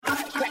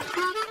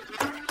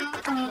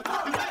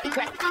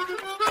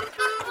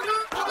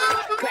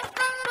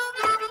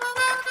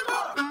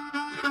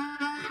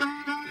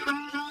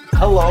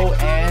Hello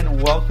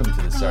and welcome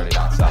to the Saturday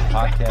Night South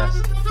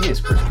podcast. He is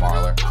Chris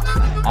Marler.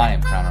 I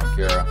am Connor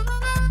O'Gara.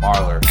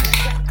 Marler.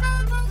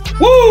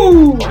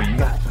 Woo!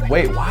 Oh,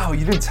 wait, wow,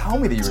 you didn't tell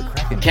me that you were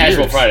cracking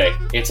Casual beers. Friday.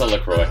 It's a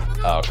LaCroix.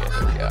 Oh, okay,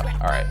 there we go.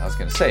 All right, I was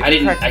going to say.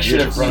 I should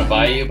have run it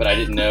by you, but I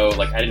didn't know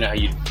how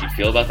you'd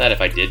feel about that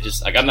if I did.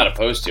 Just, I'm not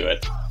opposed to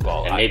it.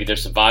 Well, and maybe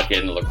there's some vodka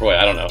in the LaCroix.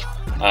 I don't know.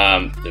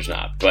 There's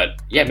not.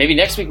 But, yeah, maybe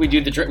next week we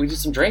do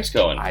some drinks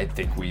going. I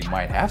think we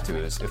might have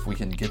to, if we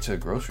can get to a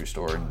grocery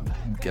store and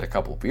get a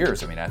couple of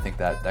beers. I mean, I think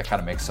that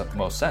kind of makes the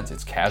most sense.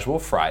 It's Casual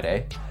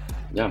Friday.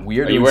 Yeah. Are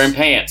you wearing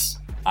pants?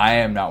 I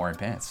am not wearing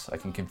pants. I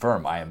can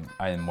confirm. I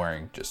am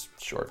wearing just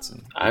shorts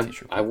and a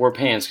t-shirt. I wore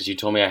pants because you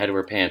told me I had to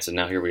wear pants, and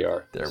now here we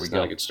are. There we go.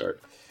 Not a good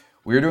start.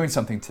 We're doing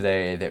something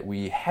today that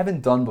we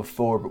haven't done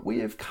before, but we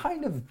have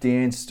kind of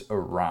danced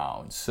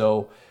around.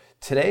 So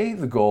today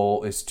the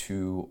goal is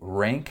to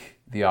rank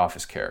the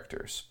Office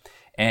characters.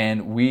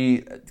 And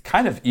we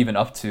kind of, even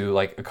up to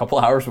like a couple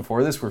hours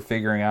before this, we're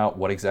figuring out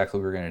what exactly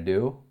we're going to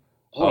do.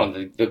 Hold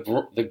on.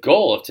 The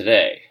goal of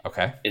today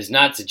is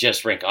not to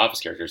just rank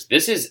Office characters.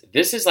 This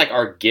is like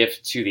our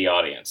gift to the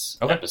audience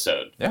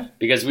episode. Yeah.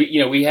 Because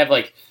we have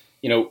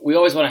we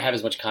always want to have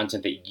as much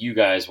content that you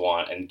guys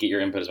want and get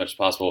your input as much as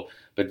possible.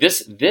 But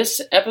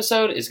this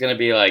episode is going to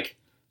be like,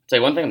 I'll tell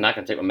you one thing, I'm not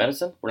going to take my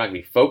medicine. We're not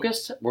going to be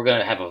focused. We're going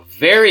to have a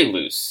very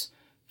loose,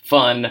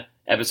 fun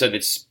episode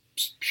that's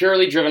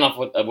purely driven off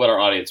what our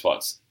audience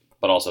wants,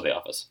 but also The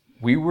Office.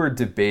 We were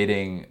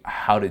debating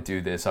how to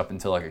do this up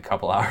until like a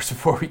couple hours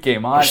before we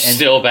came on. We're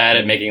still bad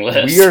at making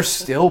lists. We are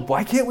still.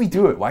 Why can't we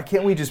do it? Why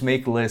can't we just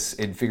make lists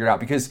and figure it out?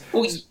 Because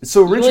you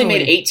only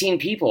made 18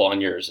 people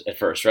on yours at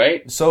first,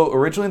 right? So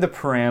originally the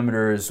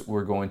parameters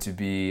were going to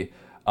be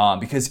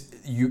because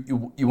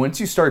you once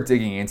you start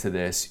digging into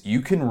this,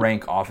 you can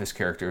rank Office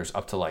characters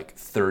up to like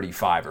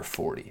 35 or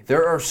 40.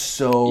 There are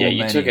so many.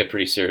 Yeah, you took it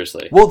pretty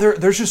seriously. Well,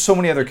 there's just so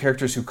many other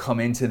characters who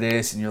come into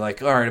this, and you're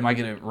like, all right, am I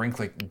going to rank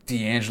like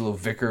D'Angelo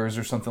Vickers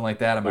or something like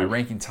that? Am I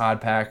ranking Todd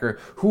Packer?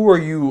 Who are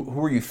you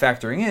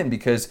factoring in?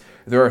 Because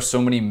there are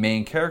so many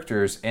main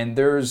characters, and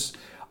there's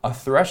a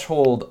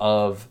threshold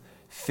of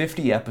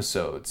 50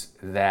 episodes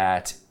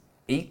that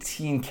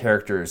 18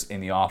 characters in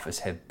The Office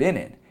have been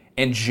in.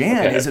 And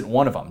Jan isn't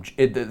one of them.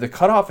 The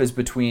cutoff is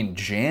between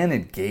Jan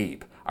and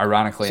Gabe,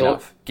 ironically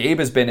enough. Gabe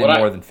has been in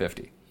more than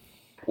 50.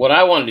 What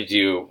I wanted to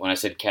do when I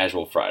said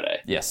Casual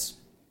Friday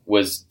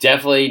was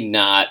definitely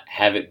not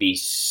have it be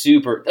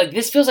super... Like,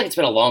 this feels like it's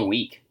been a long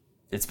week.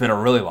 It's been a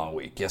really long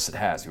week. Yes, it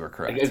has. You are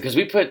correct. Because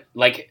we put...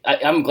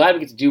 I'm glad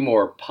we get to do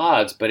more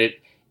pods, but it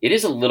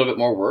is a little bit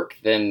more work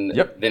than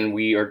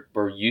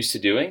we're used to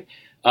doing,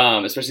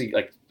 especially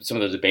like some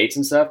of the debates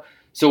and stuff.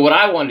 So what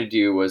I wanted to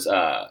do was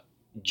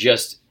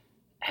just...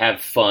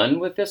 have fun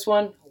with this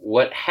one.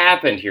 What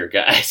happened here,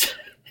 guys?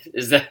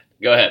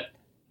 Go ahead.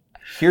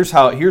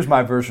 Here's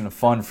my version of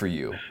fun for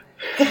you.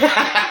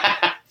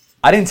 I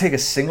didn't take a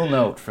single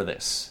note for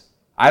this.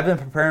 I've been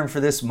preparing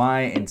for this my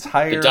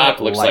entire the doc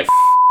looks life.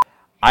 Like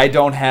I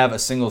don't have a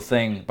single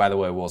thing. By the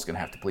way, Will's gonna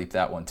have to bleep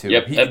that one too.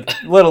 Yep.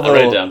 Let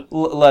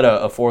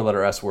a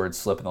 4-letter S word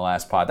slip in the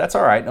last pod. That's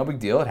all right. No big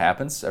deal. It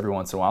happens every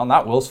once in a while.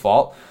 Not Will's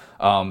fault.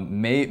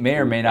 May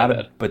or may not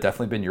have, but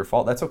definitely been your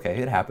fault. That's okay.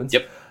 It happens.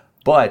 Yep.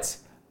 But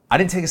I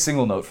didn't take a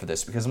single note for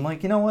this because I'm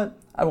like, you know what?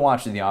 I've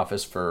watched The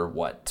Office for,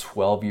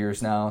 12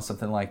 years now,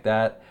 something like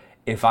that.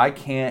 If I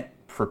can't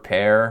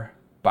prepare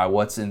by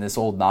what's in this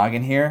old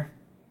noggin here,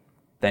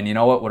 then you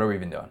know what? What are we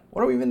even doing?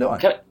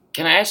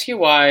 Can I ask you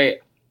why?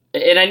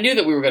 And I knew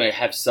that we were going to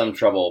have some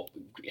trouble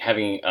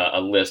having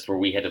a list where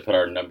we had to put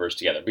our numbers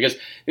together. Because,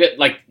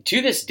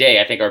 to this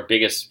day, I think our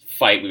biggest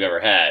fight we've ever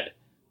had,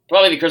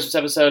 probably the Christmas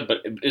episode,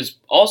 but is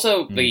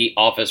also the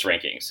Office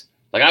rankings.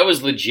 Like, I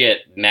was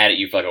legit mad at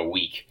you for like a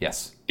week.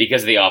 Yes.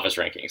 Because of the Office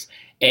rankings.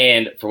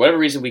 And for whatever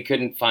reason, we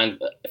couldn't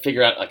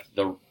figure out like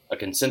a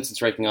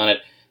consensus ranking on it.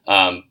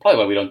 Probably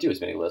why we don't do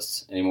as many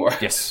lists anymore.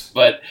 Yes.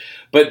 But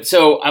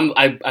so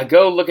I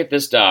go look at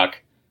this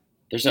doc.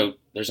 There's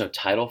no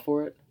title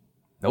for it.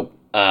 Nope.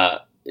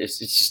 It's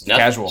just nothing.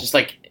 Casual. Just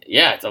like,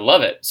 I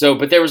love it. So,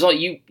 but there was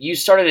you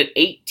started at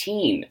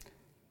 18.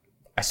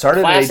 I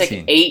started Classic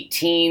at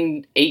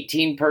 18.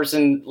 18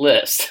 person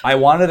list. I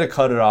wanted to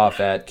cut it off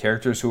at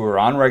characters who were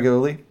on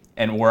regularly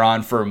and were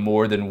on for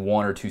more than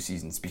 1 or 2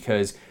 seasons.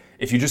 Because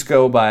if you just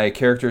go by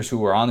characters who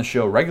were on the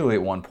show regularly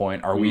at one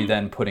point, are we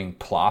then putting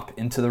plop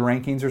into the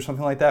rankings or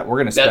something like that?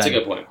 That's a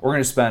good point. We're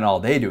going to spend all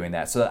day doing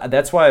that. So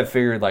that's why I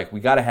figured we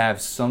got to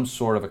have some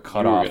sort of a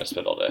cutoff. You were going to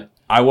spend all day.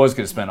 I was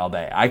going to spend all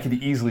day. I could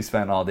easily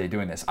spend all day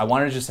doing this. I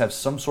wanted to just have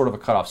some sort of a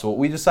cutoff. So what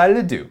we decided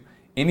to do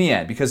in the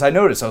end, because I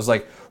noticed, I was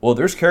like, well,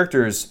 there's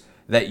characters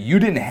that you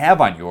didn't have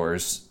on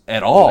yours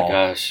at all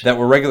that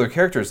were regular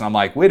characters. And I'm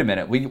like, wait a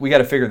minute, we got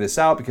to figure this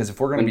out, because if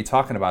we're going to be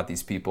talking about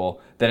these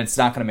people, then it's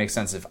not going to make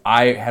sense if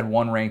I had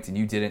one ranked and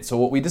you didn't. So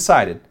what we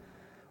decided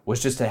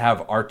was just to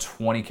have our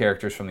 20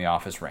 characters from The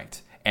Office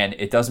ranked. And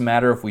it doesn't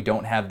matter if we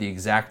don't have the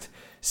exact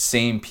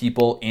same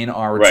people in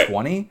our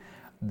 20.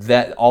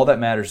 That all that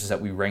matters is that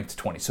we ranked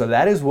 20. So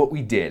that is what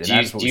we did.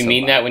 And Do you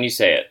mean that when you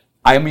say it?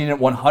 I mean it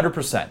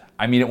 100%.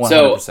 I mean it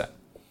 100%.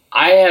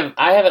 I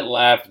haven't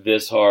laughed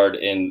this hard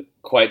in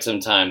quite some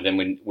time than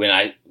when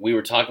we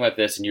were talking about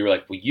this and you were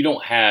like, well, you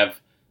don't have.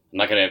 I'm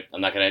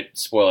not gonna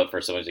spoil it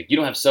for someone who's like, you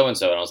don't have so and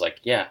so, and I was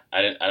like, yeah,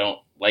 I don't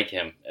like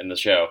him in the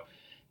show,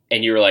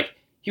 and you were like,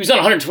 he was on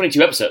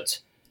 122 episodes.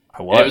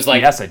 I was. And it was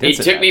like, yes, I did.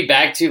 It took me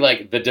back to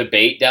like the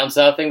debate down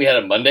south thing we had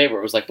on Monday, where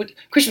it was like, but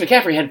Christian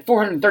McCaffrey had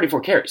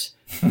 434 carries.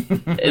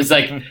 It's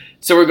like,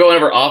 so we're going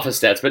over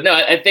office stats, but no,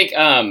 I think,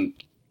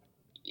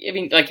 I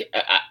mean, like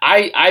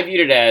I viewed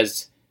it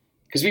as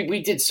because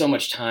we did so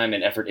much time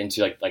and effort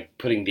into like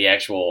putting the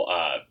actual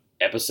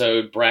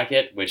episode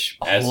bracket, which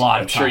as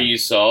I'm sure you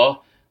saw.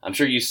 I'm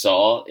sure you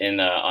saw in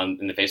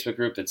the Facebook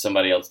group that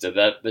somebody else did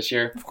that this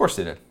year. Of course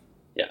they did.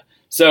 Yeah.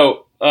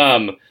 So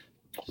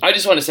I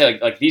just want to say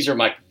like these are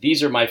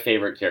my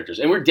favorite characters,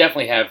 and we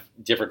definitely have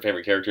different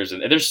favorite characters,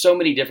 and there's so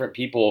many different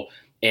people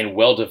and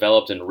well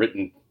developed and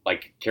written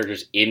like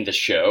characters in the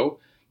show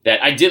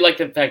that I did like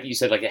the fact that you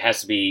said like it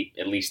has to be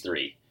at least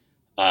 3.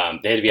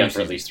 They had to be on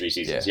for at least 3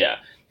 seasons. Yeah,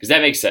 because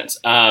that makes sense.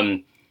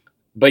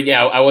 But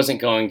yeah, I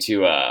wasn't going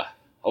to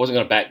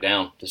back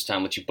down this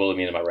time, let you bully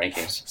me into my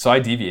rankings. So I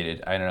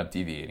deviated. I ended up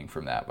deviating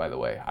from that, by the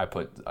way. I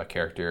put a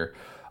character,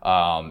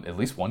 at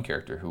least one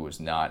character, who was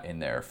not in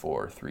there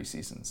for 3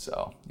 seasons.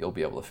 So you'll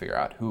be able to figure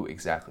out who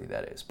exactly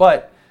that is.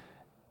 But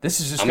this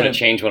is just I'm going to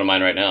change one of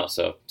mine right now,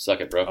 so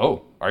suck it, bro.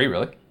 Oh, are you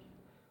really?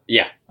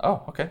 Yeah.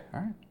 Oh, okay. All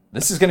right.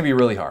 This is going to be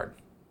really hard.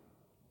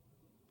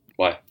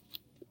 Why?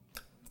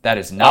 That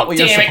is not what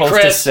you're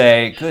supposed to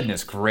say.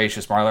 Goodness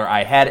gracious, Marler.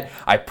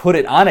 I put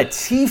it on a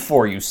tee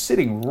for you,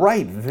 sitting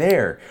right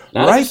there.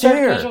 Not right a good start,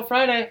 there. Casual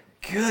Friday.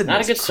 Goodness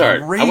Not a good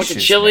start. Gracious, I went to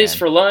Chili's man.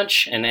 for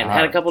lunch and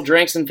had a couple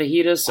drinks and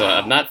fajitas, so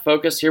I'm not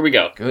focused. Here we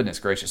go. Goodness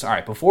gracious. All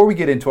right, before we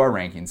get into our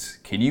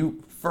rankings, can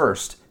you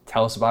first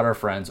tell us about our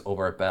friends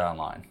over at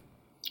BetOnline?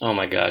 Oh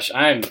my gosh.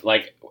 I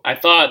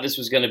thought this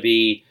was going to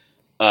be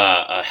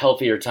a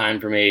healthier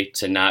time for me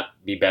to not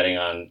be betting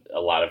on a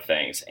lot of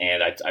things.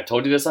 And I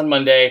told you this on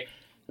Monday.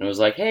 And it was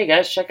like, hey,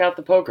 guys, check out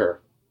the poker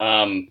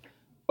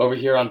over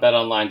here on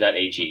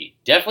betonline.ag.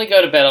 Definitely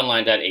go to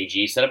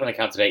betonline.ag. Set up an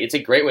account today. It's a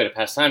great way to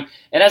pass time.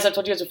 And as I've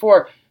told you guys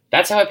before,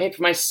 that's how I paid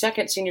for my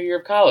second senior year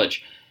of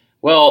college.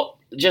 Well,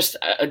 just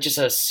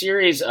a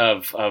series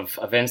of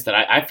events that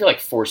I feel like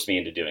forced me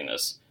into doing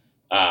this,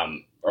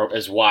 or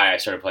is why I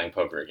started playing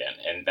poker again.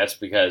 And that's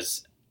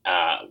because,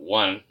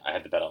 one, I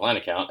had the BetOnline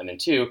account, and then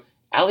two,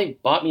 Allie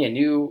bought me a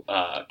new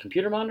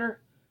computer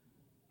monitor.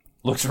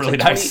 Looks really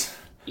nice.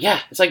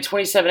 Yeah, it's like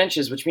 27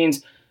 inches, which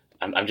means,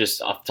 I'm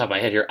just off the top of my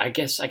head here, I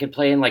guess I could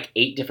play in like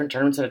 8 different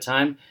tournaments at a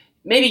time.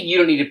 Maybe you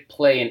don't need to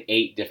play in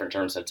 8 different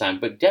tournaments at a time,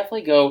 but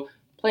definitely go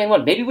play in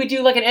one. Maybe we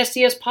do like an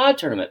SDS pod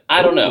tournament.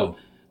 I don't know.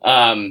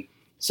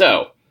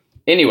 So,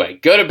 anyway,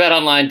 go to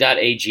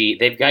betonline.ag.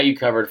 They've got you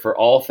covered for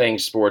all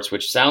things sports,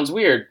 which sounds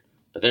weird,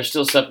 but there's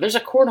still stuff. There's a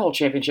cornhole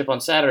championship on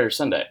Saturday or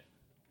Sunday.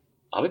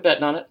 I'll be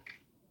betting on it.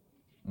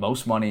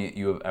 Most money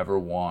you have ever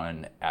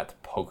won at the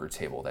poker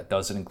table. That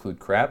doesn't include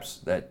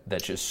craps. That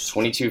just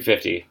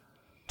 $2,250.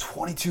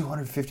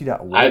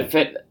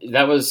 $2,250.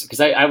 That was because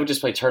I would just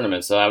play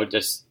tournaments, so I would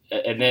just,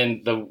 and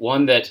then the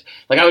one that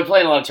like I would play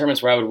in a lot of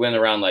tournaments where I would win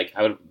around like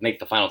I would make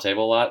the final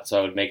table a lot, so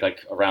I would make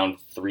like around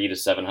 $300 to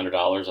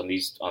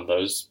 $700 on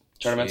those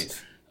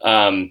tournaments.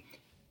 Jeez.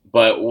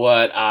 But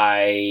what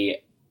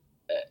I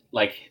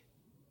like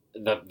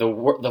the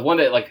one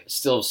that like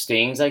still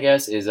stings, I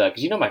guess, is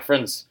because my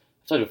friends.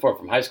 I told you before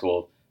from high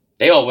school,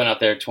 they all went out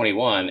there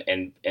 21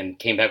 and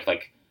came back with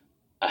like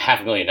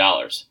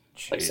 $500,000.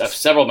 Like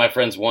several of my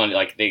friends won,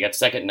 like they got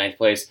second and ninth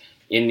place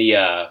in the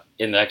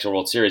actual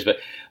World Series. But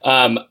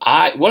one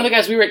of the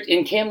guys we were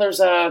in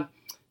Candler's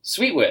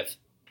suite with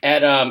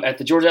at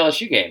the Georgia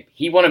LSU game,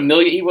 he won $1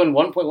 million. He won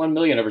 $1.1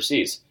 million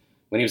overseas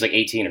when he was like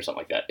 18 or something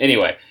like that.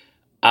 Anyway,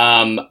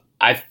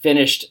 I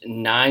finished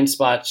 9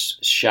 spots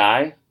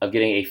shy of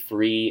getting a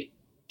free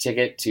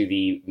ticket to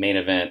the main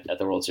event at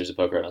the World Series of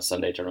Poker on a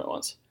Sunday tournament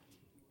once.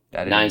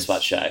 9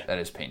 spots shy. That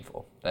is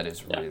painful. That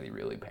is really,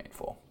 really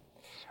painful.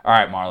 All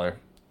right, Marler.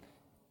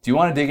 Do you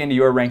want to dig into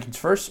your rankings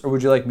first, or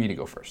would you like me to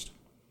go first?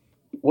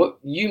 What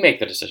you make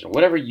the decision.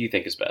 Whatever you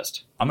think is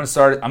best. I'm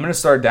gonna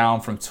start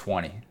down from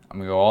 20. I'm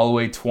gonna go all the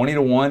way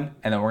 20-1,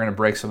 and then we're gonna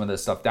break some of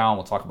this stuff down.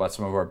 We'll talk about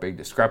some of our big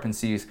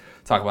discrepancies,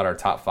 talk about our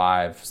top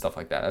 5, stuff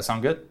like that. That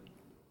sound good?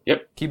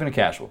 Yep. Keeping it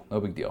casual,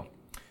 no big deal.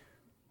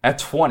 At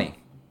 20,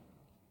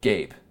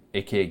 Gabe,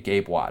 aka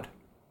Gabe Wad.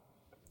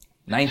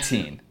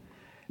 19.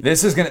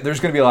 There's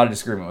gonna be a lot of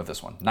disagreement with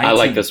this one. 19, I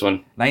like this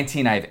one.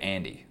 19, I have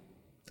Andy,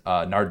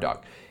 Nard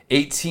Dog.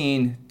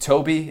 18,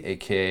 Toby,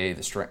 aka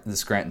the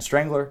Scranton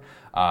Strangler.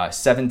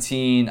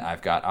 17,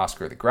 I've got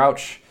Oscar the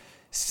Grouch.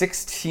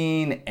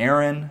 16,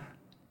 Aaron.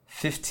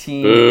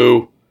 15.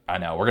 Boo. I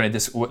know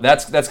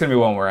that's gonna be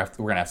one we're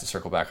gonna have to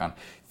circle back on.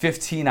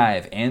 15, I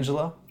have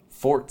Angela.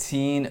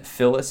 14,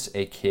 Phyllis,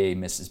 aka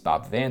Mrs.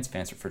 Bob Vance,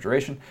 Vance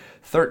Refrigeration.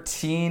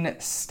 13,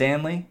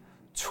 Stanley.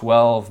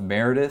 12,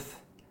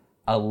 Meredith.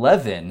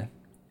 11,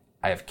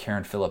 I have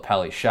Karen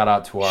Filippelli. Shout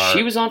out to our...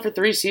 She was on for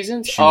 3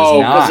 seasons? She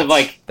was not. Because of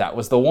like... That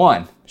was the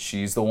one.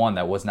 She's the one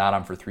that was not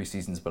on for 3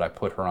 seasons, but I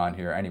put her on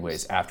here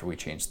anyways after we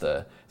changed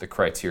the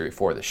criteria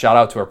for this. Shout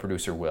out to our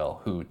producer,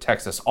 Will, who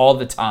texts us all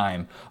the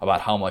time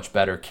about how much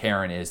better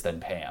Karen is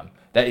than Pam.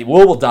 That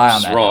Will die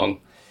on that.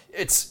 Wrong.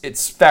 It's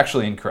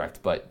factually incorrect,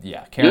 but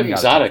yeah. Karen Luke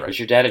Exotic. Was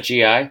your dad a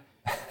GI?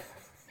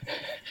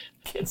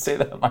 Can't say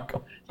that,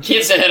 Michael.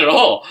 Can't say that at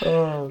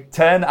all.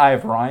 10, I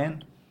have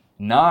Ryan.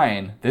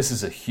 9, this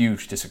is a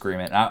huge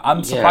disagreement.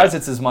 I'm surprised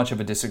it's as much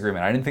of a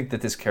disagreement. I didn't think that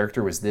this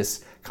character was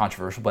this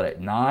controversial, but at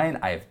 9,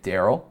 I have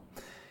Daryl.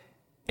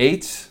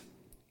 8,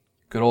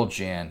 good old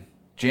Jan.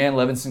 Jan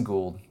Levinson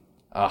Gould.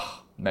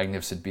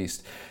 Magnificent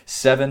beast.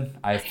 7,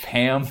 I have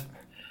Pam.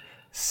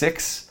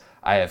 6,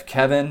 I have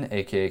Kevin,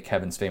 a.k.a.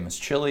 Kevin's Famous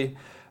Chili.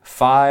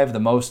 5, the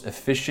most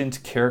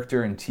efficient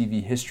character in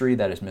TV history,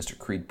 that is Mr.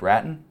 Creed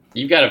Bratton.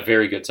 You've got a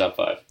very good top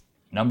 5.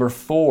 Number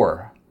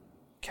 4,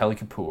 Kelly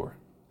Kapoor.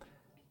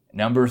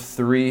 Number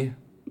 3,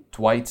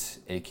 Dwight,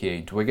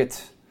 a.k.a.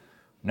 Dwiggett.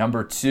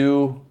 Number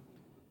 2,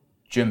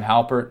 Jim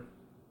Halpert.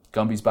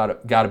 Gumby's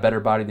got a better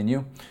body than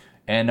you.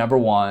 And number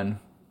 1,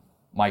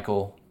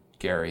 Michael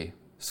Gary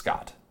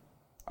Scott.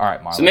 All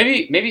right, Marler. So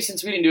maybe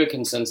since we didn't do a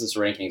consensus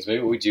rankings, maybe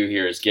what we do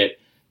here is get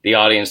the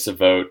audience to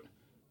vote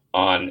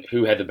on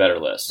who had the better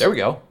list. There we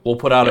go. We'll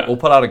put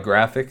out a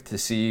graphic to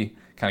see,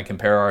 kind of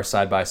compare our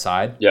side by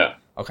side. Yeah.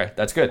 Okay,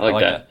 that's good. I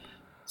like that.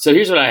 So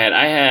here's what I had.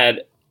 I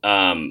had,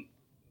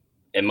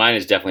 and mine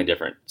is definitely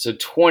different. So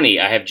 20,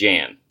 I have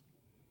Jan.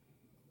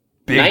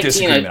 Big 19,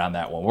 disagreement on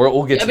that one.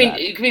 We'll get to that. I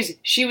mean,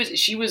 she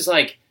was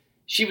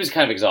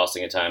kind of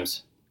exhausting at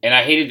times, and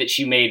I hated that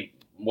she made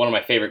one of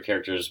my favorite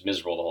characters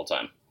miserable the whole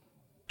time.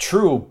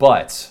 True,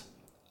 but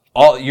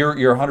you're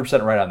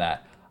 100% right on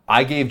that.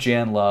 I gave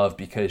Jan love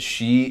because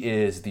she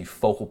is the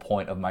focal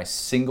point of my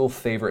single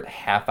favorite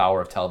half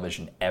hour of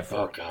television ever.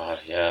 Oh God,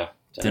 yeah,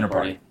 Dinner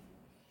Party.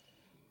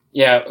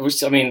 Yeah,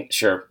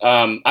 sure.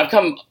 I've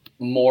come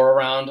more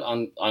around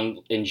on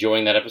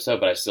enjoying that episode,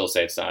 but I still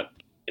say it's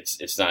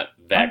not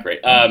that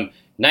great.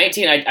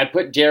 19, I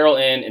put Daryl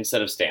in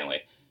instead of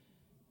Stanley.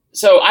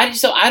 So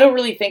I don't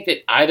really think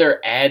that either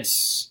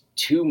adds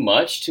too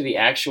much to the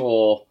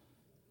actual.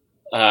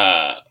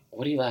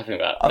 What are you laughing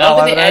about? I'm not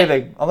laughing at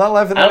anything. I'm not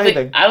laughing at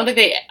anything. I don't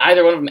think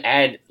either one of them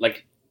add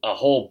like a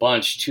whole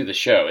bunch to the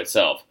show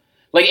itself.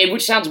 Like,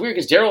 which sounds weird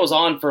because Daryl was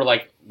on for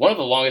like one of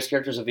the longest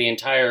characters of the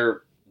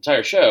entire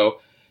show,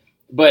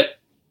 but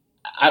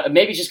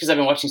maybe just because I've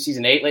been watching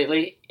season 8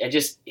 lately,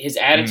 his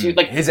attitude,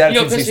 his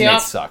attitude in season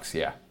 8 sucks.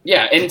 Yeah.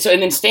 Yeah, and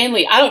then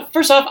Stanley.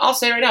 First off, I'll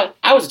say right now,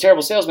 I was a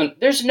terrible salesman.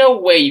 There's no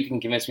way you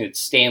can convince me that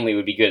Stanley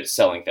would be good at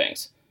selling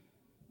things.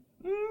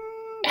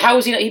 How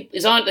is he?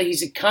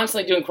 He's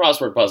constantly doing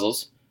crossword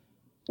puzzles,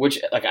 which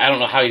like I don't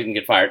know how he didn't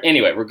get fired.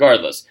 Anyway,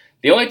 regardless,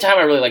 the only time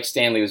I really liked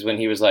Stanley was when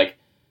he was like,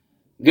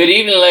 "Good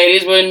evening,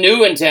 ladies. We're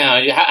new in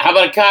town. How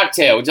about a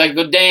cocktail? Would you like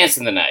to go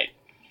dancing tonight?"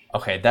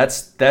 Okay,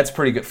 that's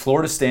pretty good.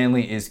 Florida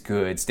Stanley is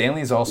good.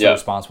 Stanley is also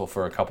responsible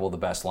for a couple of the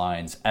best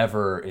lines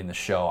ever in the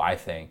show, I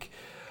think.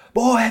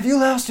 Boy, have you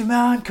lost your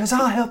mind? Because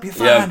I'll help you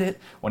find it.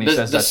 When he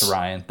says that to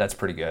Ryan, that's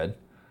pretty good.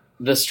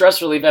 The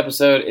stress relief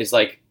episode is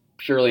like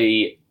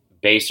purely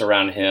based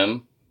around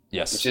him.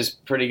 Yes. Which is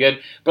pretty good.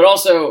 But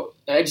also,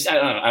 I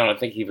don't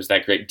think he was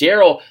that great.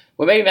 Daryl,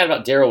 what made me mad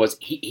about Daryl was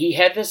he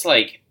had this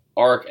like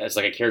arc as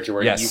like a character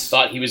where you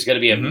thought he was going to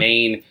be a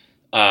main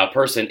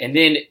person. And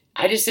then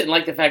I just didn't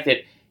like the fact that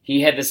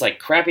he had this like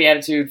crappy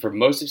attitude for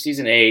most of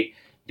season 8.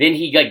 Then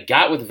he like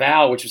got with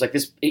Val, which was like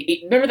this.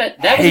 Remember that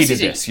was hated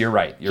this. You're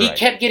right. He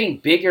kept getting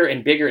bigger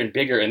and bigger and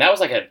bigger, and that was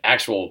like an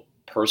actual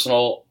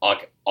personal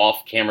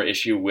off-camera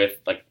issue with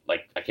like I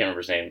can't remember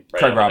his name right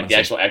Craig now, like the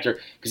actual actor,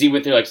 because he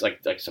went through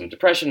like some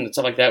depression and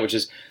stuff like that, which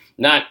is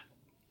not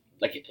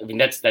like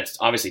that's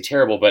obviously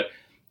terrible, but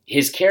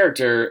his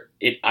character,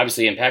 it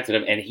obviously impacted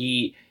him, and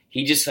he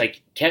just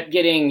like kept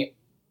getting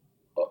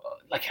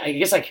like I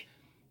guess like.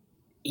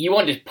 You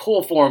wanted to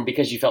pull for him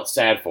because you felt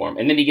sad for him.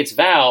 And then he gets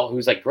Val,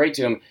 who's like great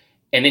to him,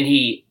 and then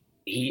he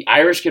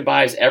Irish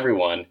goodbyes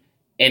everyone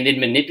and then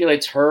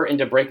manipulates her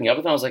into breaking up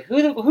with him. I was like, who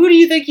do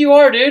you think you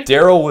are, dude?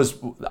 Daryl was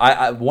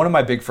one of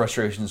my big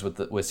frustrations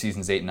with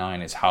seasons 8 and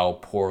 9 is how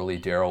poorly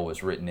Daryl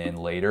was written in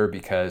later,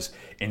 because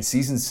in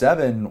season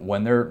 7,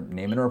 when they're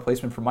naming a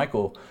replacement for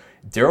Michael,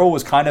 Daryl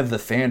was kind of the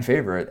fan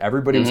favorite.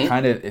 Everybody was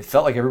it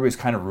felt like everybody was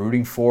kind of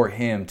rooting for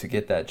him to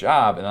get that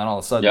job. And then all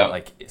of a sudden,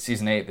 like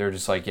season 8, they're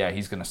just like, yeah,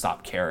 he's going to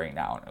stop caring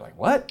now. And they're like,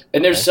 what?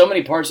 And there's so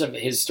many parts of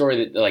his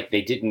story that like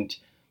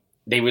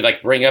they would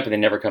like bring up and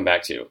then never come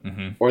back to,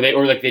 or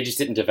they just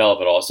didn't develop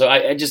at all. So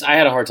I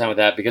had a hard time with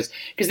that because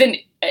then,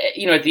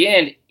 at the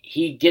end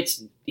he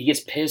gets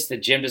pissed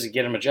that Jim doesn't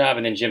get him a job,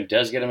 and then Jim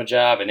does get him a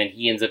job. And then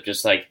he ends up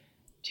just like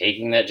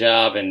taking that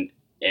job. And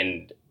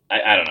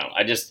I don't know.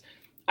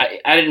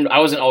 I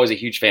wasn't always a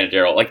huge fan of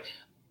Daryl. Like,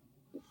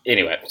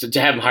 anyway, so to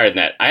have him higher than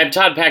that, I have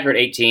Todd Packer at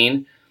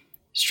 18,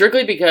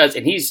 strictly because,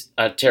 and he's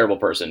a terrible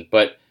person,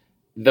 but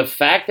the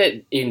fact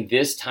that in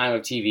this time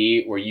of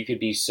TV where you could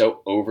be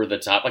so over the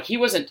top, like he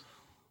was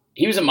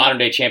a modern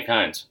day Champ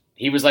Kynes.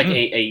 He was like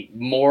a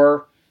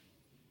more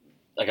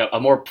like a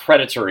more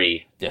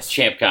predatory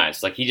champ kind.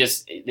 So like he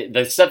just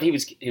the stuff he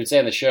would say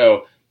on the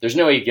show. There's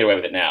no way you could get away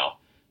with it now.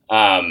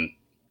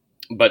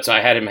 But so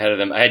I had him ahead of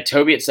them. I had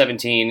Toby at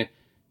 17.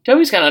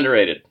 Toby's kind of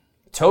underrated.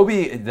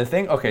 Toby,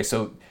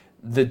 so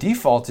the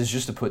default is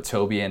just to put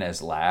Toby in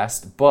as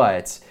last,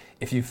 but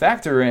if you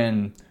factor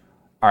in,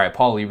 all right,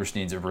 Paul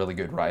Lieberstein's a really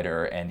good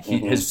writer, and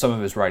some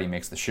of his writing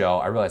makes the show.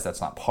 I realize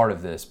that's not part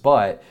of this,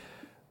 but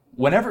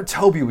whenever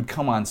Toby would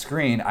come on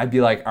screen, I'd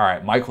be like, all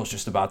right, Michael's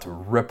just about to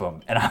rip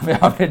him, and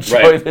I'm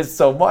enjoying this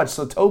so much.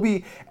 So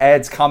Toby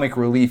adds comic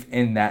relief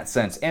in that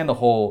sense, and the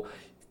whole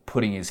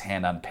putting his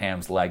hand on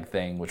Pam's leg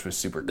thing, which was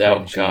super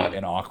cringy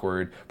and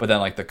awkward. But then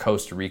like the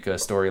Costa Rica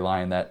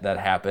storyline that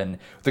happened.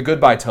 The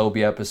Goodbye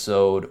Toby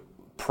episode,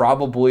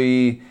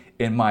 probably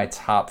in my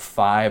top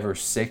 5 or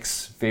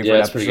 6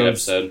 favorite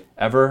episodes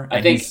ever. And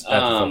I think he's at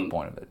the focal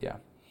point of it. Yeah.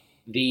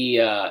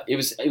 It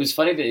was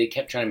funny that they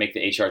kept trying to make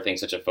the HR thing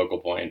such a focal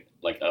point,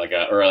 like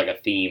a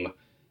theme.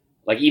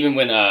 Like even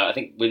when I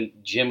think when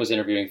Jim was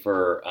interviewing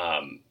for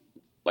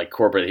like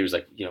corporate, he was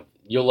like,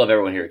 you'll love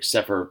everyone here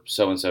except for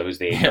so and so who's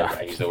the HR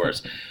guy. He's the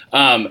worst.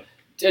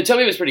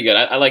 Toby was pretty good.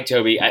 I like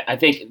Toby. I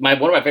think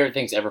one of my favorite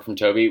things ever from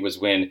Toby was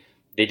when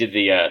they did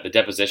the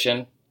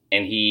deposition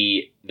and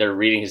they're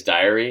reading his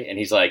diary and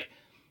he's like,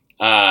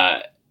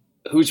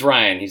 who's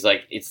Ryan? He's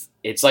like,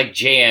 it's like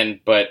Jan,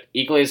 but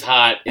equally as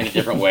hot in a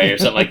different way or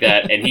something like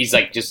that. And he's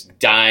like just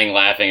dying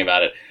laughing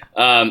about it.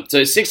 So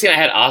at 16, I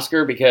had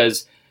Oscar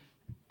because,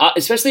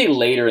 especially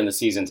later in the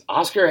seasons,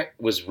 Oscar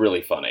was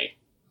really funny.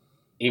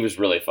 He was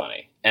really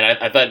funny. And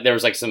I thought there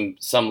was like some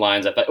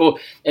lines I thought,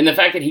 and the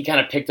fact that he kind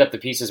of picked up the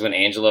pieces when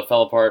Angela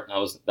fell apart,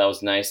 that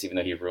was nice, even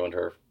though he ruined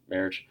her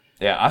marriage.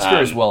 Yeah,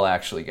 Oscar is Well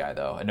Actually guy,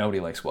 though. And nobody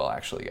likes Well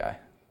Actually guy.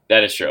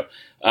 That is true.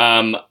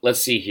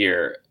 Let's see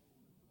here.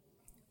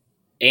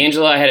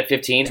 Angela, I had at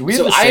 15. Do we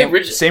have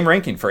the same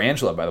ranking for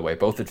Angela, by the way,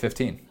 both at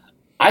 15?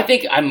 I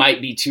think I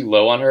might be too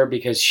low on her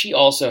because she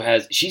also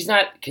she's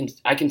not,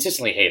 I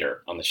consistently hate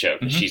her on the show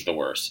because she's the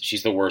worst.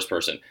 She's the worst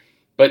person.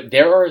 But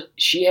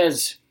she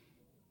has,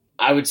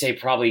 I would say,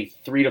 probably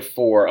 3 to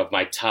 4 of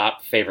my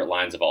top favorite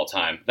lines of all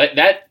time.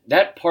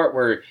 That part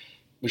where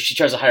she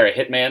tries to hire a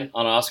hitman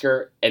on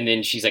Oscar and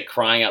then she's like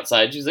crying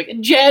outside. She's like,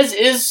 Jazz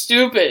is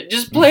stupid.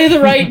 Just play the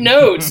right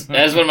notes.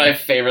 That's one of my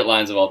favorite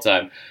lines of all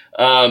time.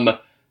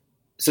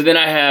 So then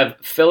I have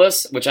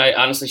Phyllis, which I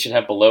honestly should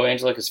have below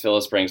Angela because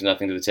Phyllis brings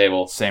nothing to the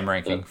table. Same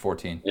ranking,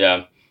 14.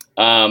 Yeah.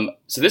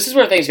 So this is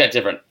where things got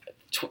different.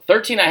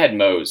 13, I had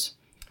Mose.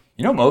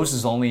 Mose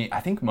is only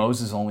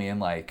in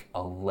like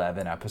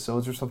 11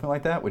 episodes or something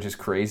like that, which is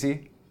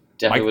crazy.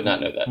 Definitely would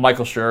not know that.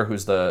 Michael Schur,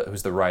 who's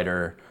the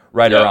writer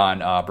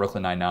on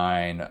Brooklyn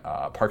Nine-Nine,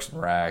 Parks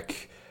and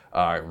Rec,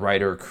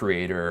 writer,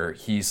 creator.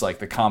 He's like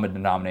the common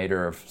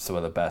denominator of some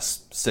of the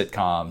best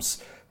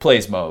sitcoms.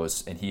 Plays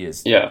Mose, and he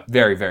is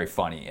very, very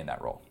funny in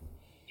that role.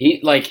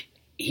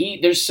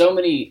 There's so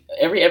many,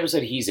 every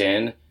episode he's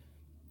in,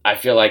 I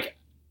feel like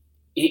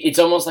it's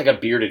almost like a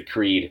bearded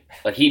Creed.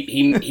 Like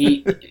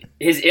he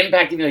his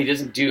impact, even though he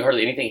doesn't do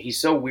hardly anything, he's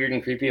so weird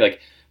and creepy. Like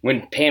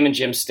when Pam and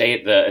Jim stay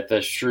at the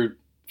Schrute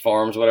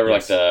Farms, whatever,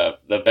 like the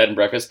bed and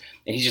breakfast,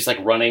 and he's just like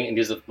running and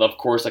does of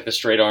course like the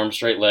straight arm,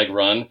 straight leg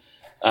run.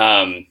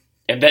 And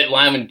that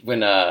line when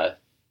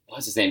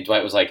what's his name?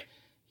 Dwight was like,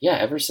 yeah,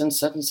 ever since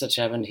such and such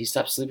happened, he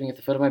stopped sleeping at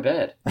the foot of my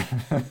bed.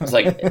 It's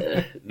like,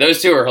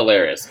 those two are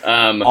hilarious.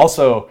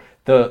 Also,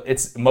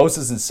 Mose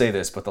doesn't say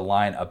this, but the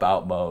line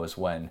about Mose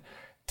when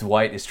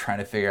Dwight is trying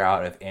to figure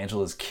out if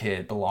Angela's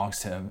kid belongs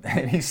to him,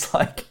 and he's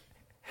like,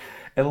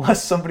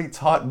 unless somebody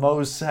taught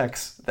Mose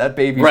sex, that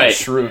baby's a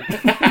Schrute.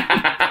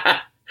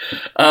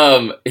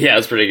 Yeah,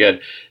 it's pretty good.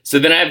 So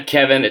then I have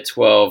Kevin at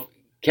 12.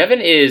 Kevin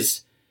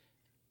is,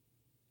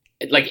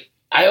 like,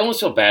 I almost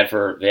feel bad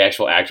for the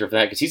actual actor for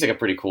that because he's like a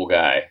pretty cool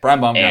guy. Brian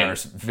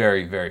Baumgartner's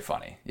very, very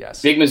funny.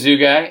 Yes, big Mizzou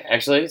guy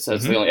actually. So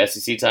it's the only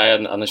SEC tie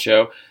on the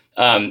show,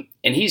 and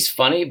he's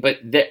funny. But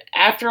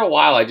after a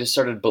while, I just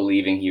started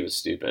believing he was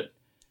stupid.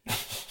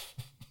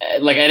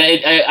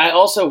 I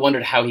also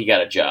wondered how he got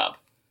a job,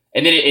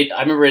 and then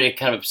I remember it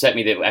kind of upset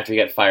me that after he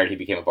got fired, he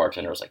became a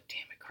bartender. I was like,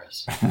 damn it,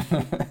 Chris.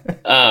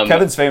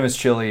 Kevin's Famous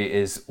Chili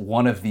is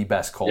one of the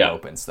best cold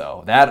opens,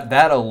 though.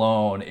 That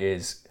alone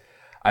is.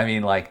 I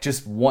mean, like,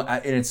 just one,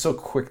 and it's so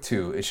quick,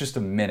 too. It's just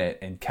a minute,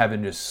 and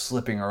Kevin just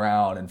slipping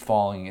around and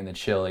falling in the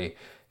chili.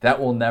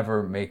 That will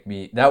never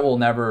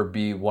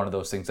be one of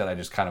those things that I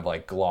just kind of,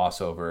 like,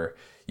 gloss over.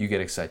 You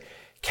get excited.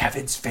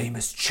 Kevin's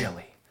Famous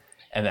Chili.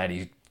 And then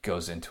he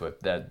goes into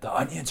it. That the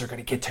onions are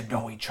going to get to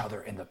know each other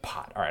in the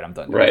pot. All right, I'm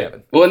done. Right.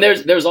 Kevin. Well, and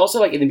there's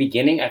also, like, in the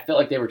beginning, I felt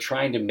like they were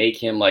trying to make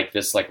him, like,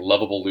 this, like,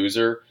 lovable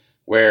loser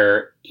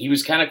where he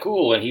was kind of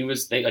cool, and he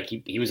was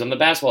on the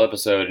basketball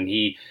episode, and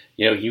he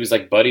was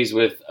like buddies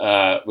with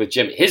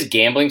Jim. His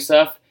gambling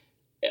stuff,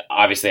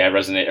 obviously, that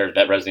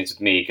resonates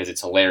with me because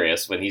it's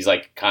hilarious when he's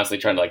like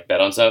constantly trying to like bet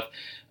on stuff.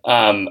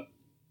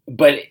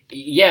 But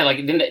yeah,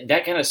 like then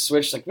that kind of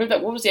switched. Like, remember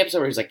that? What was the episode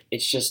where he's like,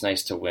 "It's just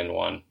nice to win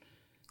one."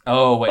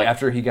 Oh wait,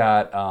 after he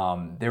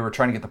got, they were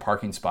trying to get the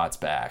parking spots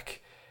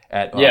back.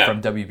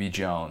 from WB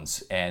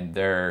Jones, and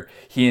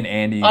he and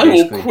Andy. I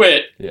will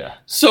quit. Yeah.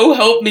 So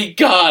help me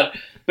God.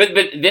 But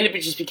then it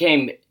just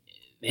became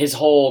his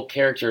whole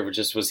character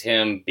was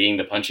him being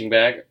the punching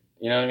bag.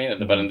 You know what I mean? At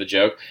the butt of the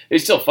joke.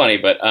 It's still funny,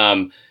 but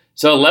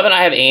so 11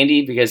 I have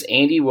Andy because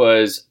Andy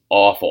was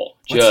awful.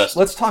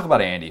 Let's talk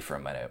about Andy for a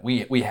minute.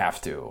 We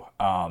have to.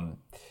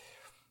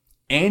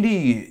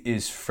 Andy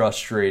is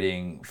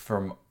frustrating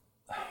from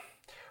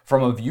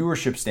a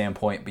viewership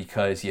standpoint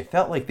because you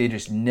felt like they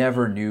just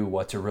never knew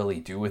what to really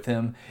do with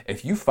him.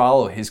 If you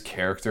follow his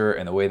character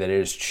and the way that it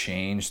has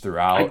changed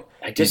throughout,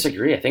 I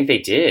disagree. I think they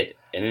did,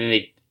 and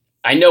then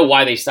I know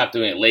why they stopped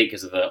doing it late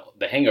because of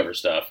the Hangover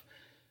stuff.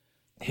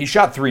 He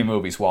shot 3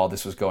 movies while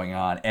this was going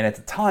on, and at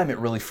the time it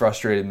really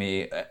frustrated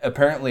me.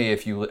 Apparently,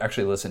 if you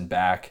actually listen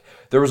back,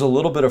 there was a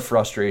little bit of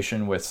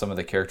frustration with some of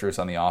the characters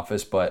on The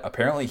Office, but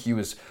apparently he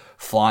was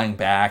flying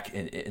back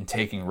and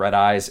taking red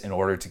eyes in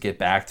order to get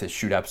back to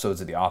shoot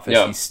episodes of The Office.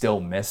 Yeah. He still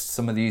missed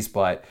some of these,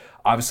 but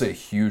obviously a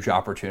huge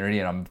opportunity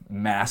and a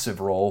massive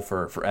role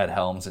for Ed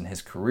Helms in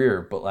his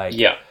career. But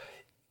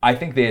I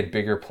think they had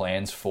bigger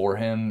plans for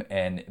him,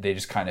 and they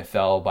just kind of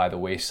fell by the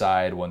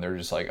wayside when they're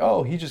just like,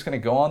 oh, he's just going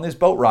to go on this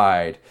boat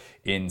ride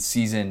in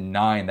season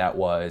 9 that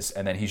was,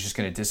 and then he's just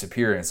going to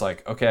disappear. And it's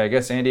like, okay, I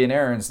guess Andy and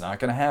Aaron's not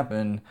going to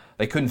happen.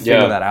 They couldn't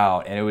figure that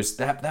out, and it was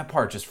that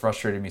part just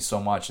frustrated me so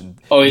much.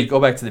 And you go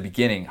back to the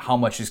beginning, how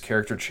much his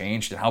character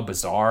changed and how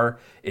bizarre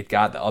it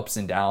got, the ups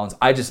and downs.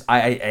 I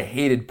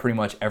hated pretty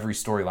much every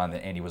storyline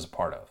that Andy was a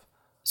part of.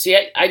 See,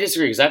 I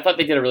disagree because I thought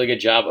they did a really good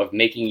job of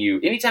making you.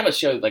 Anytime a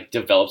show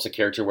develops a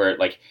character where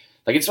like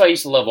it's why I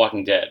used to love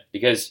Walking Dead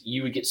because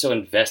you would get so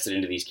invested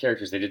into these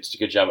characters. They did such a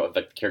good job of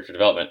character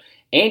development.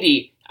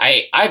 Andy,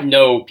 I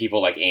know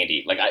people like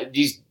Andy,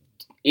 these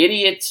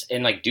idiots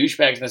and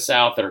douchebags in the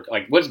South that are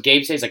what does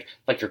Gabe say? Is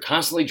like you're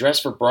constantly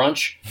dressed for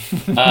brunch,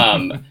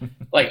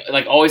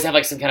 always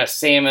have some kind of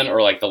salmon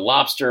or the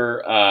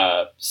lobster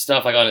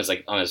stuff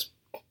on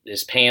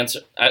his pants.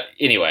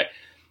 Anyway.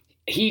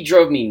 He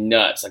drove me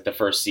nuts the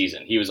first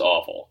season. He was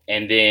awful.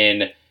 And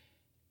then,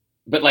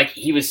 but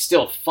he was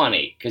still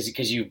funny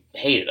because you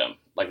hated him.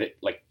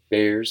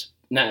 Bears,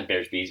 not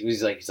Bears, Bees.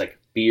 He's like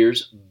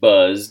beers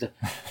buzzed,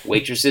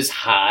 waitresses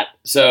hot.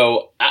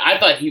 So I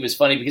thought he was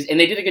funny and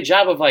they did a good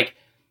job of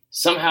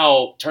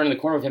somehow turning the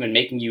corner with him and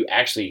making you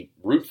actually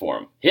root for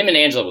him. Him and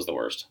Angela was the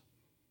worst.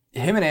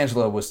 Him and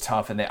Angela was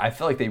tough. And I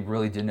feel like they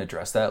really didn't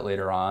address that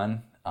later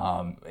on.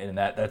 And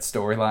that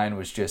storyline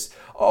was just,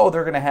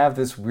 they're going to have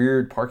this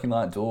weird parking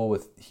lot duel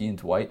with he and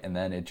Dwight, and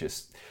then it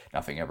just,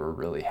 nothing ever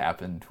really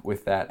happened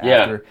with that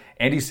after.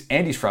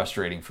 Andy's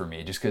frustrating for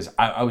me just because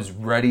I was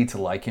ready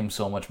to like him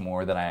so much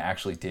more than I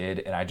actually did,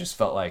 and I just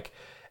felt like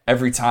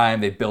every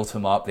time they built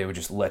him up, they would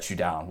just let you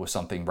down with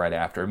something right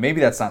after. Maybe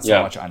that's not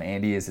so much on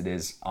Andy as it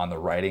is on the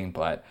writing,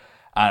 but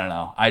I don't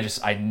know.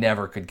 I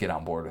never could get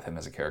on board with him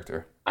as a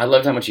character. I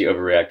loved how much he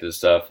overreacted to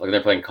stuff. They're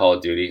playing Call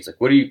of Duty. He's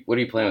like, "What are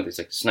you playing with?" He's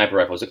like, "Sniper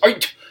rifle." He's like, "Are you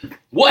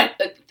what?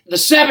 The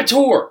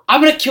Saboteur?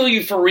 I'm gonna kill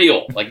you for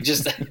real!"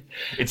 Just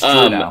it's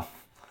true now.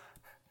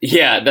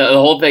 Yeah, the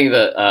whole thing.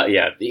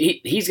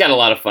 He's got a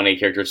lot of funny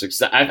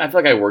characteristics. I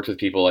feel like I worked with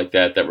people like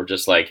that were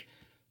just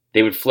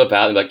they would flip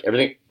out and be like,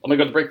 "Everything. I'm gonna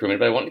go to the break room.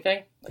 Anybody want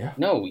anything?"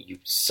 No, you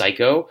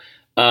psycho.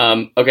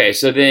 Okay,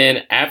 so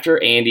then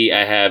after Andy,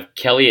 I have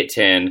Kelly at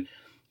 10.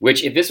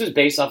 Which, if this was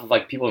based off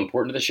of people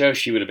important to the show,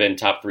 she would have been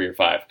top 3 or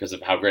 5 because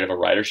of how great of a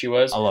writer she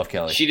was. I love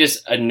Kelly. She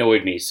just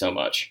annoyed me so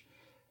much.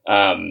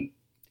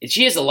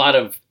 She has there's a lot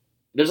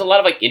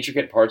of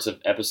intricate parts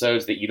of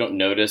episodes that you don't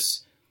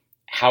notice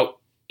how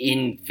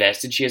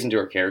invested she is into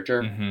her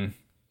character.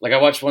 Mm-hmm. I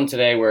watched one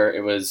today where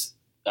it was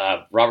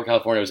Robert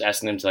California was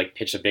asking them to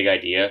pitch a big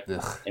idea,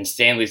 and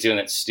Stanley's doing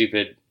that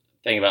stupid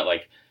thing about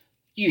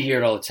you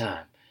hear it all the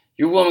time.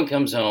 Your woman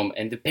comes home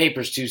and the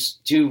paper's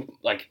too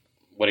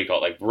what do you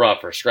call it,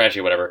 rough or scratchy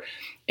or whatever.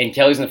 And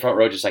Kelly's in the front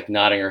row just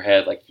nodding her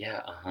head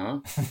yeah, uh-huh.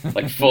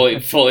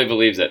 fully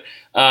believes it.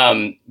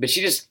 But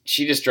she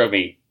just drove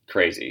me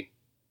crazy.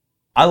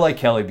 I like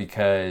Kelly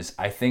because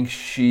I think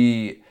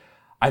she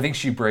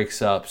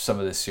breaks up some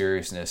of the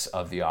seriousness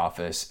of The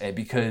Office, and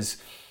because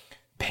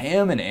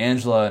Pam and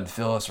Angela and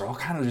Phyllis are all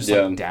kind of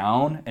just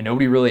down, and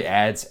nobody really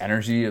adds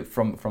energy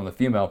from the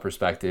female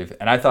perspective.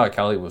 And I thought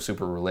Kelly was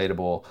super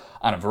relatable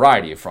on a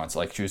variety of fronts.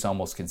 She was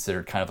almost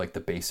considered kind of the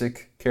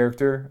basic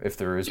character, if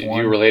there is one.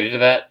 You related to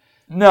that?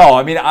 No,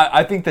 I mean,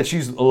 I think that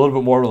she's a little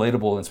bit more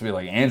relatable than somebody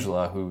like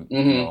Angela, who,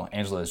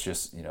 Angela is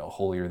just,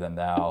 holier than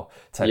thou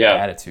type of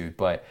attitude.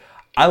 But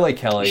I like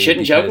Kelly. You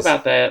shouldn't joke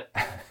about that.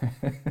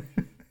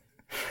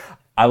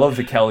 I love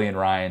the Kelly and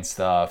Ryan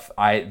stuff.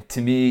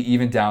 To me,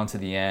 even down to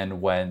the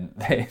end when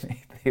they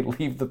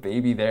leave the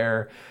baby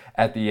there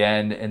at the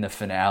end in the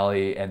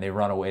finale and they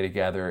run away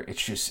together,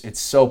 it's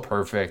so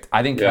perfect.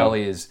 I think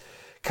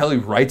Kelly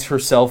writes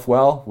herself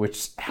well,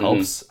 which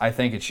helps. I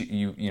think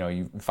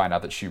you find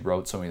out that she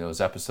wrote so many of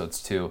those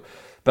episodes too.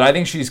 But I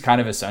think she's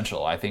kind of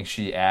essential. I think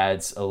she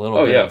adds a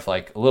little bit of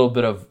a little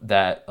bit of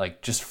that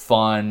just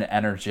fun,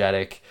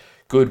 energetic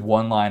good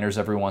one-liners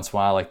every once in a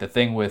while. Like the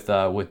thing with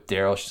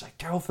Daryl, she's like,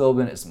 Daryl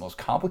Philbin is the most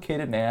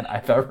complicated man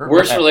I've ever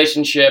worst met.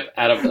 relationship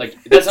out of like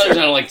that's not I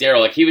don't like Daryl.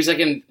 Like he was like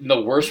in the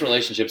worst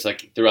relationships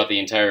like throughout the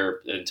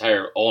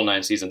entire all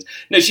 9 seasons.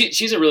 No,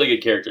 she's a really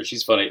good character.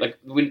 She's funny. Like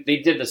when they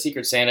did the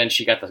Secret Santa and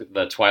she got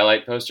the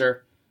Twilight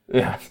poster.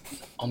 Yeah.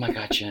 Oh my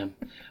God, Jim.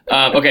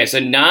 Okay, so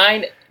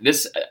 9.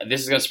 This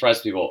is gonna surprise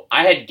people.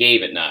 I had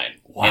Gabe at 9.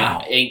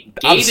 Wow. And Gabe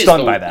I'm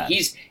stunned by that.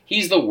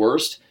 He's the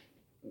worst.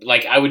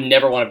 Like I would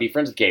never want to be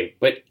friends with Gabe,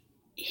 but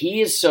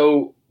he is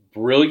so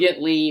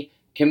brilliantly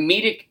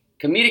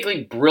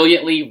comedically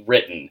brilliantly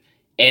written,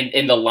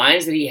 and the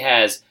lines that he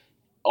has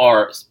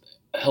are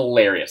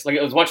hilarious. Like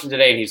I was watching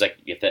today, and he's like,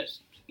 "You have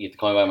to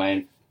call me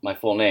by my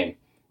full name,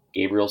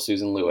 Gabriel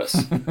Susan Lewis."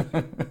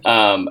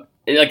 Like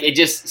it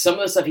just some of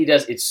the stuff he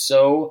does, it's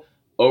so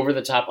over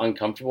the top,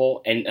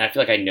 uncomfortable, and I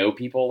feel like I know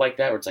people like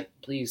that where it's like,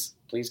 please,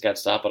 God,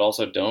 stop, but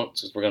also don't,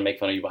 because we're gonna make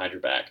fun of you behind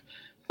your back.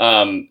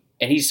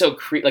 And he's so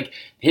like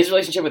his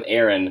relationship with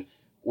Aaron,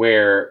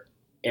 where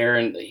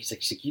Aaron, he's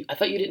like, I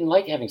thought you didn't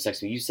like having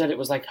sex with me. You said it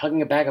was like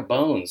hugging a bag of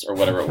bones or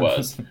whatever it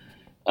was.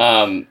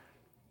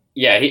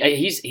 Yeah,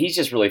 he's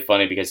just really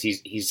funny because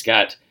he's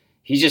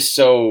just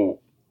so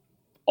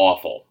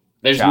awful.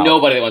 There's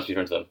nobody that wants to be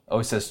friends with him. Oh,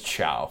 he says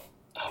ciao.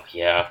 Oh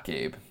yeah,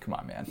 Gabe, come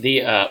on, man.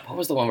 The what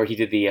was the one where he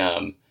did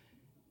the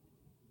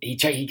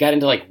he got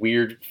into like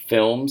weird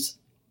films,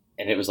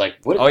 and it was like,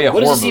 what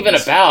is this even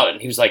about?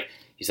 And he's like,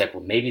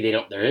 well, maybe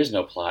there is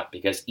no plot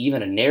because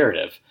even a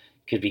narrative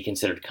could be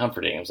considered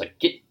comforting. I was like,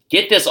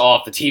 get this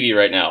off the TV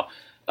right now.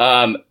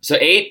 So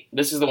 8,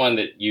 this is the one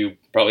that you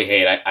probably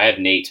hate. I have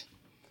Nate.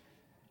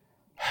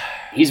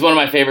 He's one of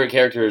my favorite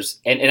characters.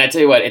 And I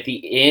tell you what, at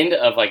the end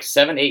of like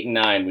 7, 8, and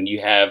 9, when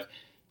you have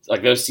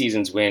like those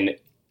seasons when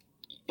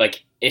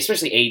like,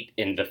 especially 8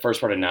 in the first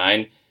part of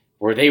 9,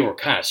 where they were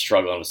kind of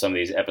struggling with some of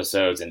these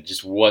episodes and it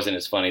just wasn't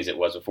as funny as it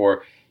was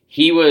before.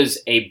 He was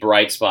a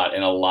bright spot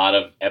in a lot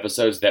of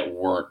episodes that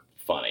weren't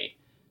funny.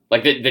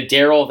 Like the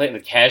Daryl thing, the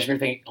Cashmere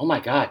thing. Oh my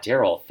God,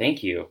 Daryl,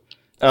 thank you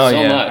so much.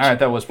 All right,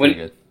 that was pretty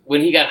good. When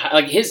he got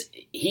like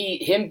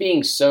him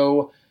being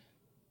so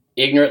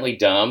ignorantly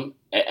dumb,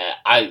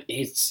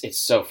 it's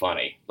so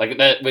funny. Like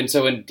that when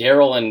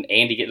Daryl and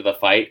Andy get to the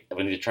fight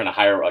when they're trying to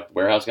hire like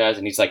warehouse guys,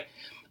 and he's like,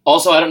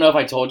 also, I don't know if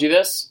I told you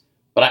this,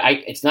 but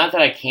it's not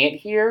that I can't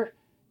hear.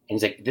 And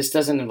he's like, this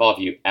doesn't involve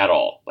you at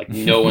all. Like,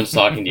 no one's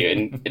talking to you.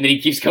 And then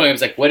he keeps going. I was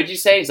like, what did you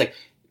say? He's like,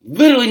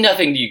 literally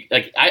nothing to you.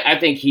 Like, I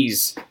think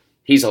he's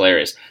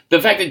hilarious.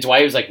 The fact that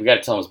Dwight was like, we got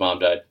to tell him his mom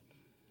died.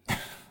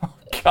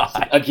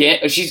 God.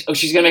 Again? She's going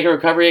to make a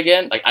recovery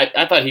again? Like,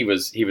 I thought he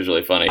was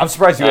really funny. I'm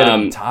surprised you had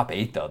him in top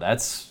 8, though.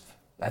 That's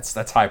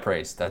high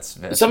praise. That's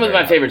some of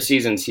my favorite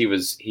seasons he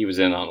was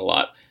in on a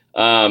lot.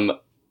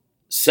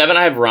 7,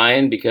 I have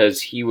Ryan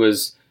because he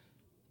was,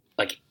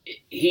 like,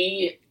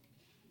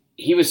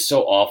 he was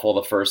so awful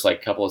the first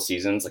like couple of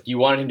seasons. Like you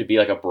wanted him to be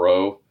like a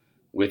bro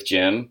with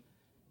Jim,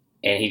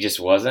 and he just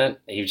wasn't.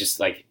 He was just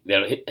like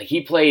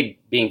he played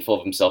being full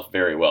of himself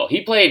very well.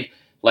 He played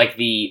like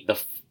the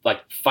like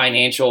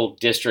financial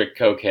district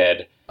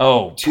cokehead.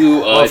 Oh,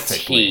 to a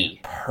T.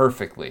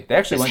 Perfectly. They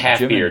actually went half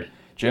beard.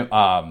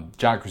 John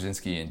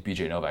Krasinski and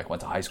BJ Novak went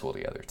to high school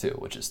together too,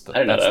 which is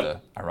the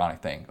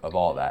ironic thing of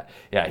all that.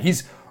 Yeah,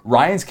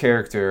 Ryan's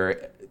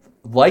character,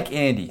 like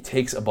Andy,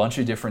 takes a bunch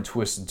of different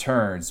twists and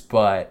turns,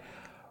 but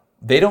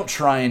they don't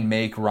try and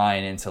make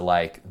Ryan into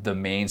like the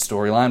main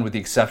storyline, with the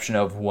exception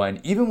of when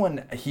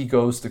he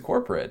goes to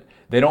corporate,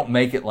 they don't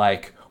make it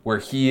like where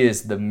he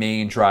is the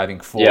main driving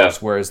force. Yeah.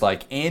 Whereas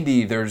like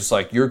Andy, they're just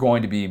like, you're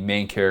going to be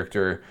main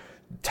character,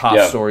 top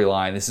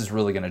storyline. This is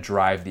really going to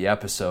drive the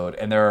episode.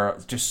 And there are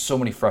just so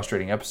many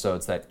frustrating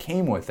episodes that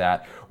came with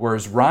that.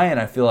 Whereas Ryan,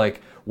 I feel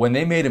like when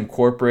they made him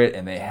corporate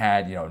and they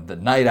had, the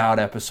Night Out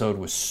episode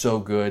was so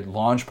good.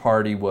 Launch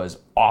Party was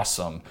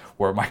awesome.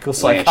 Where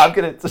Michael's like, I'm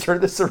going to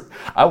turn this.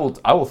 I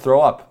will throw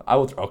up.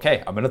 I'm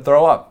going to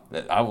throw up.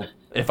 I will.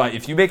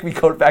 If you make me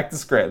go back to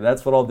script,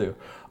 that's what I'll do.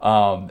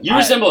 You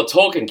resemble a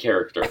Tolkien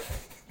character.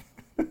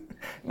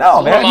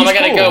 No, man. Mom, I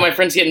gotta go. My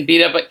friend's getting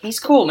beat up, but he's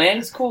cool, man.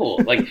 He's cool.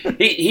 Like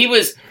he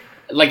was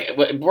like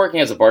working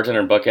as a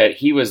bartender in Buckhead.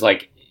 He was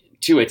like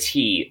to a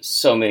T.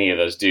 So many of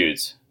those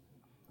dudes.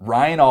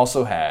 Ryan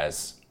also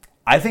has.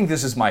 I think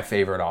this is my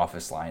favorite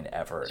Office line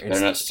ever. You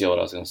better not steal what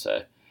I was gonna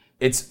say.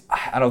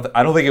 I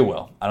don't think it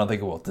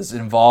will. Does it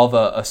involve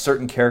a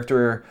certain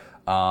character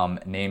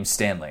named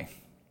Stanley?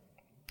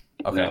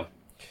 Okay. No.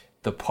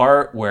 The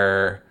part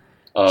where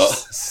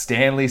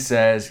Stanley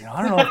says,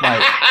 I don't know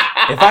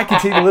if I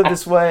continue to live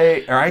this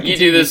way, or I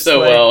continue you do this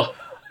so well.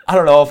 I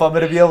don't know if I'm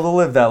going to be able to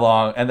live that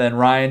long. And then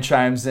Ryan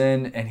chimes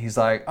in, and he's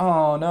like,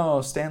 "Oh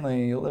no,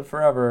 Stanley, you'll live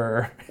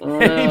forever."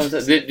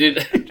 That's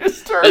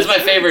my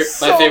favorite.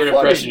 My favorite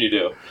impression you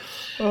do.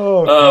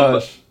 Oh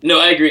gosh. No,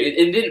 I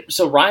agree.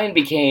 So Ryan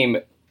became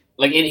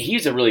like, and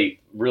he's a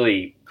really,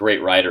 really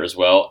great writer as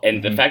well.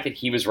 And the fact that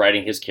he was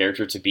writing his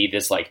character to be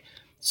this like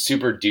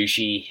super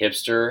douchey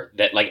hipster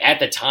that like at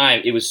the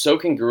time it was so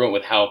congruent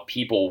with how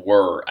people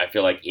were, I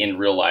feel like, in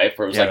real life,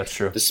 where it was like that's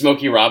true. the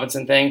Smokey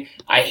Robinson thing.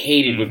 I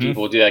hated when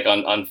people would do that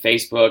like on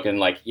Facebook and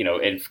like, you know,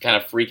 and kind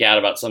of freak out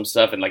about some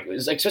stuff. And like,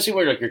 especially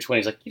when you're like your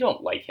 20s, like, you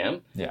don't like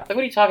him. Yeah. Like, what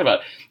are you talking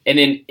about? And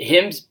then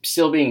him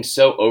still being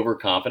so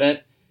overconfident,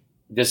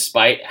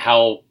 despite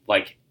how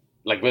like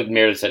what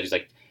Meredith said, he's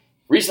like,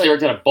 recently I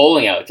worked at a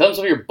bowling alley. Tell them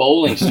some of your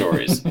bowling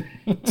stories.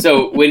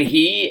 So when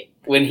he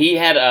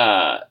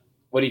had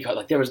what do you call it?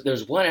 Like there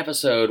was one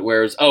episode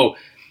where it was,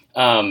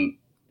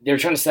 they were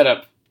trying to set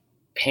up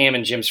Pam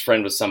and Jim's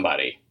friend with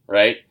somebody,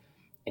 right?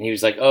 And he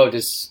was like,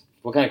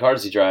 what kind of car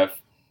does he drive?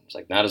 It's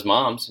like, not his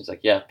mom's. He's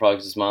like, yeah, probably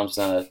because his mom's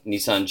not a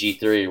Nissan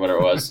G3 or whatever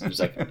it was. He was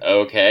like,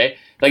 okay.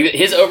 Like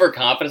his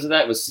overconfidence of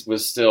that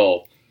was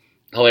still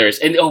hilarious.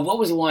 And what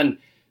was the one?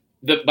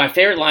 My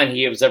favorite line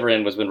he was ever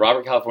in was when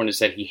Robert California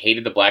said he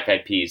hated the Black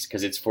Eyed Peas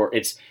because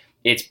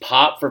it's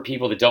pop for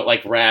people that don't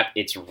like rap.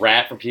 It's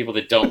rap for people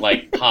that don't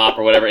like pop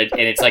or whatever. And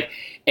it's like,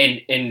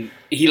 and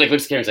he like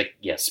looks at the camera and he's like,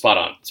 yeah, spot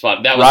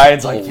on. That was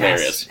Ryan's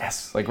hilarious. Like,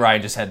 yes. Like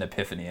Ryan just had an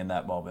epiphany in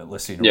that moment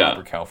listening to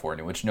Robert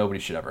California, which nobody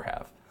should ever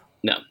have.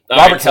 No.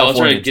 Robert California. So I'll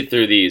try to get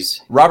through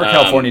these. Robert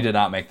California did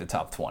not make the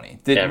top 20.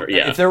 Ever,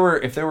 yeah. If there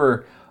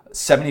were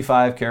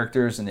 75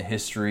 characters in the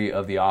history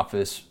of The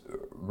Office,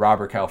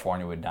 Robert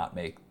California would not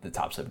make the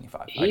top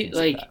 75.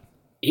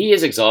 He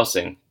is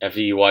exhausting after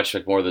you watch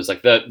like more of those.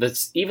 Like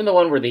even the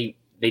one where they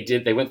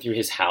went through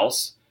his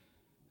house,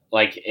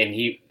 like, and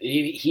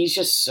he's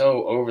just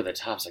so over the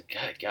top. It's like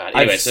God.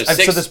 Anyway, I've said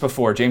this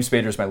before. James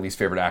Spader is my least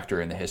favorite actor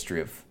in the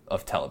history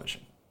of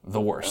television. The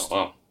worst. Oh,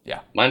 wow. Yeah.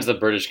 Mine's the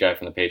British guy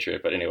from The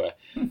Patriot. But anyway,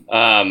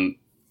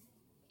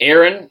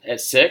 Erin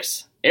at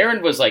 6.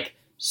 Erin was like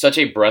such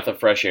a breath of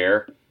fresh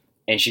air,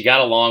 and she got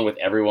along with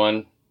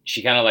everyone.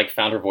 She kind of like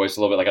found her voice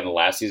a little bit like on the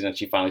last season, and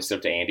she finally stood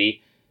up to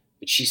Andy.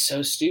 But she's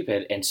so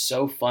stupid and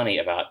so funny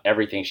about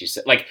everything she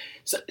said. Like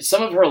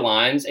some of her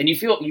lines, and you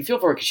feel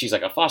for her because she's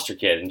like a foster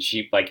kid, and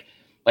she like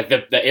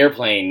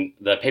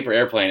the paper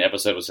airplane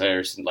episode was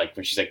hilarious. Like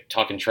when she's like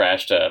talking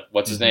trash to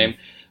what's his name.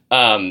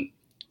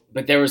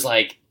 But there was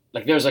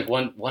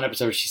one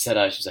episode where she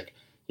said she's like,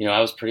 you know, I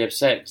was pretty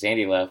upset because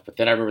Andy left, but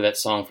then I remember that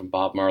song from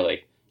Bob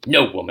Marley,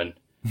 "No Woman,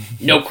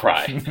 No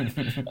Cry."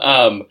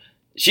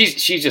 She's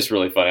just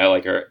really funny. I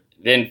like her.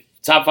 Then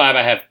top 5,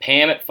 I have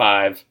Pam at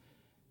 5.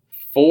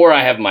 4,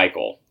 I have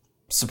Michael.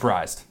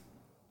 Surprised.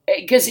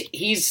 Because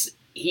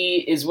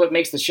he is what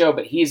makes the show,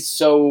 but he's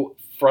so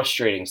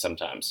frustrating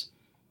sometimes.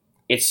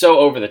 It's so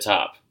over the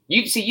top.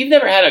 You've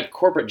never had a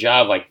corporate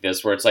job like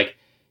this where it's like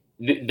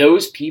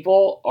those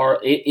people are.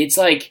 It's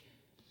like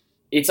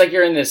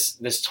you're in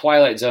this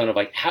twilight zone of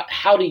like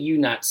how do you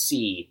not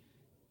see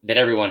that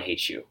everyone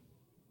hates you?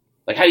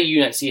 Like how do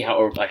you not see how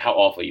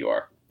awful you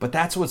are? But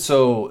that's what's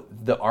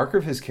the arc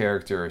of his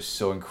character is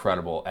so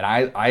incredible. And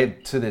I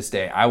to this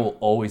day, I will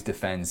always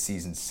defend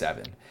season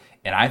 7.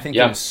 And I think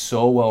it was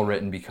so well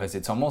written because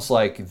it's almost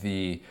like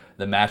the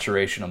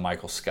maturation of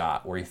Michael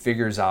Scott, where he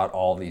figures out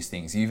all these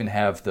things. You even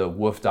have the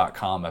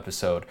woof.com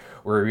episode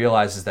where he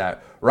realizes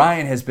that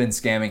Ryan has been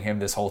scamming him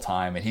this whole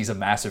time and he's a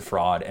massive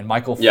fraud. And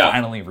Michael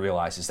finally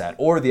realizes that.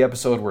 Or the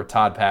episode where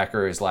Todd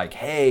Packer is like,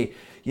 hey,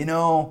 you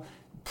know,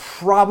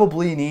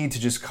 probably need to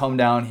just come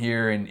down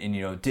here and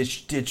you know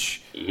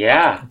ditch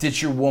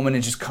your woman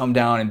and just come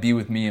down and be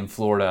with me in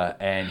Florida.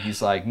 And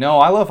he's like, no,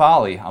 I love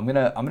Holly. I'm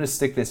gonna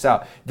stick this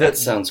out. That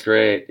sounds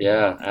great.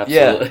 Yeah,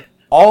 absolutely. Yeah,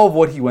 all of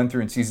what he went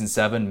through in season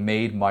 7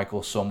 made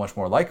Michael so much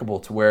more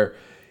likable, to where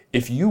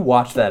if you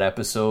watch that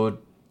episode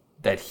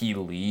that he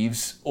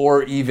leaves,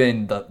 or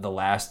even the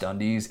last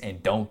Dundies,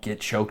 and don't get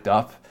choked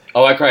up.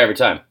 Oh, I cry every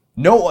time.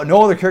 No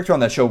other character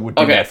on that show would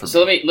do that for me.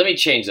 So let me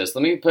change this.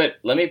 Let me put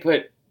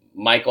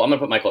Michael. I'm gonna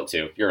put Michael at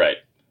 2. You're right.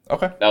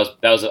 Okay. That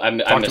was I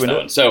missed that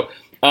one. So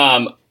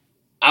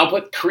I'll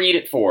put Creed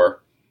at 4.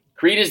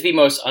 Creed is the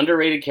most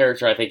underrated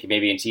character I think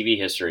maybe in TV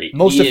history.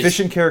 Most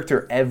efficient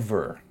character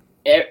ever.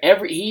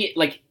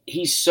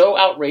 He's so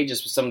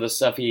outrageous with some of the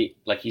stuff he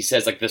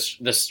says, like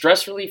the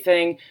stress relief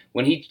thing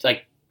when he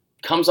like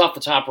comes off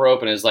the top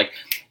rope and is like,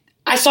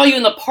 I saw you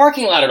in the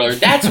parking lot earlier.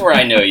 That's where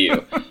I know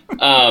you.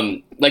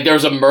 Like there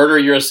was a murder,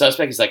 you're a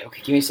suspect. He's like,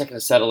 okay, give me a second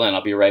to settle in.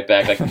 I'll be right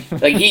back.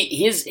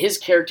 His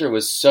character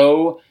was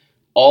so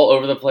all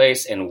over the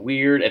place and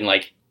weird and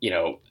like, you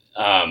know,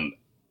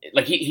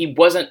 like he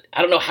wasn't,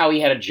 I don't know how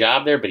he had a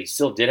job there, but he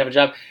still did have a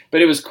job.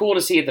 But it was cool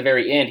to see at the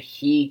very end,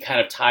 he kind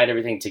of tied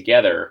everything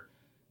together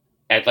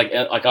at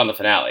like on the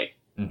finale.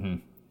 Mm-hmm.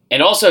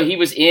 And also he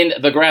was in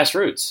The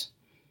Grassroots.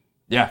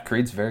 Yeah,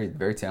 Creed's very,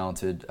 very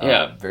talented.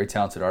 Very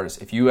talented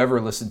artist. If you ever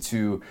listen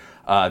to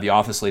the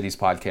Office Ladies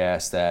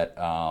podcast that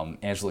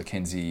Angela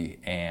Kinsey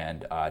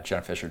and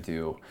Jenna Fisher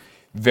do,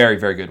 very,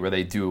 very good, where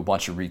they do a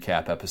bunch of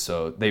recap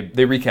episodes. They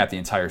recap the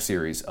entire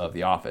series of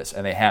The Office,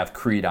 and they have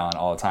Creed on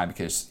all the time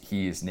because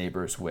he is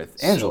neighbors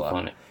with Angela. So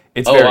funny.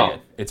 It's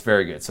good. It's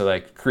very good. So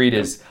like Creed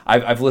is,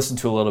 I've listened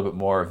to a little bit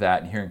more of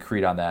that, and hearing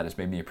Creed on that has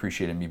made me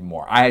appreciate him even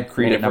more. I had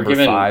Creed at number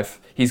 5.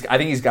 I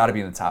think he's got to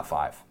be in the top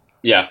 5.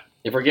 Yeah.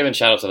 If we're giving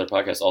shout outs to other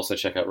podcasts, also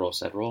check out Roll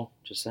Said Roll.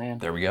 Just saying.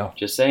 There we go.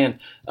 Just saying.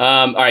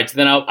 All right, so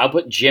then I'll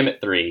put Jim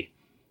at 3.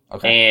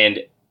 Okay. And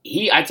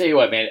I tell you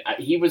what, man,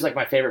 he was like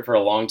my favorite for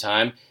a long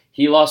time.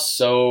 He lost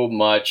so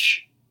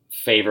much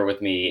favor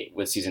with me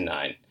with season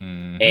 9.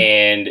 Mm-hmm.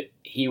 And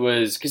he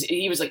was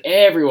like,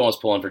 everyone was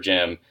pulling for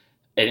Jim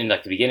in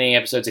like the beginning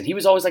episodes. And he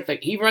was always like,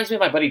 he reminds me of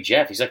my buddy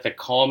Jeff. He's like the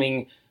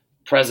calming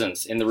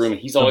presence in the room.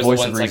 And he's always the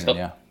one that's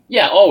like,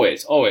 yeah,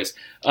 always.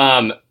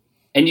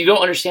 And you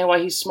don't understand why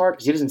he's smart,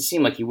 because he doesn't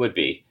seem like he would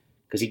be.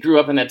 Because he grew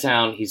up in that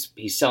town.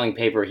 He's selling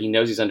paper. He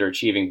knows he's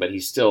underachieving, but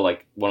he's still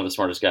like one of the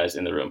smartest guys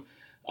in the room.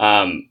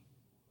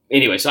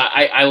 Anyway, so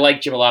I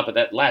like Jim a lot, but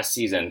that last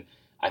season,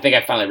 I think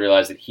I finally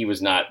realized that he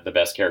was not the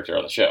best character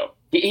on the show.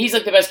 He's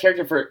like the best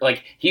character for,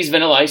 like, he's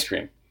vanilla ice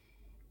cream.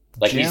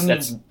 Like,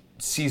 Jim,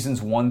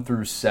 seasons 1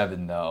 through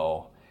 7,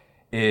 though,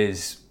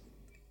 is,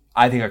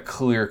 I think, a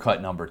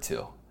clear-cut number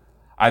 2.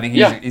 I think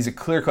he's a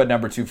clear-cut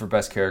number 2 for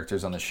best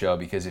characters on the show,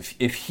 because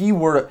if he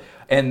were,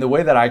 and the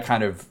way that I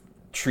kind of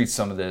treat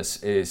some of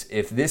this is,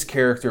 if this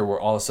character were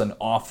all of a sudden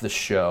off the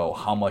show,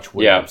 how much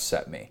would it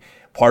upset me?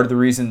 Part of the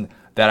reason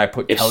that I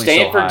put Kelly so high.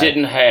 If Stanford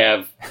didn't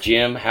have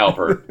Jim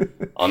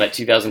Halpert on that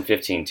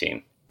 2015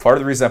 team. Part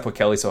of the reason I put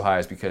Kelly so high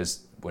is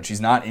because when she's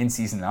not in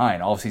season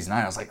 9, all of season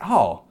 9, I was like,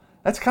 oh,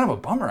 that's kind of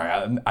a bummer.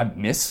 I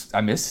miss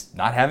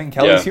not having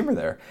Kelly's humor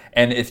there.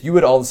 And if you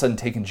had all of a sudden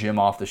taken Jim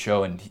off the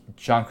show, and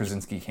John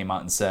Krasinski came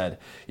out and said,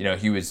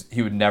 he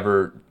would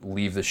never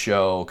leave the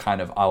show, kind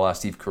of a la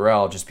Steve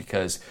Carell, just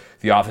because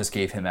The Office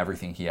gave him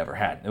everything he ever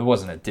had. It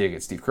wasn't a dig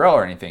at Steve Carell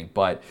or anything,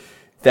 but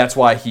that's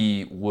why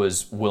he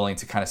was willing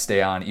to kind of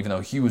stay on, even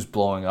though he was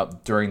blowing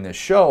up during this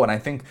show. And I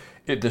think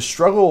the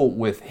struggle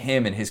with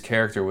him and his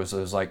character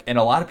was like, and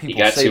a lot of people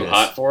say this. He got too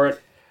hot for it?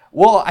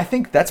 Well, I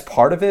think that's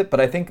part of it, but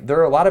I think there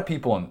are a lot of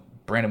people, and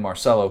Brandon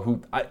Marcello,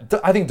 who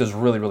I think does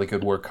really, really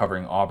good work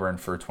covering Auburn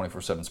for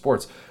 24/7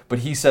 Sports, but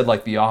he said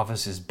like The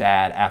Office is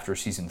bad after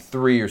season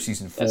 3 or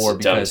season 4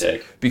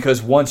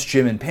 because once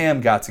Jim and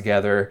Pam got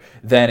together,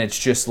 then it's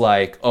just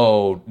like,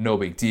 oh, no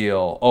big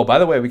deal. Oh, by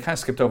the way, we kind of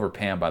skipped over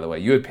Pam, by the way.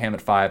 You had Pam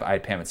at 5, I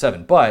had Pam at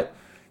 7, but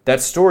that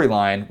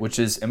storyline, which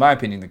is, in my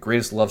opinion, the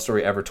greatest love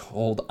story ever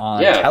told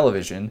on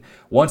television,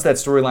 once that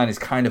storyline is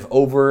kind of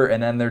over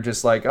and then they're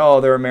just like, oh,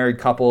 they're a married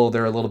couple,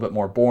 they're a little bit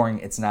more boring,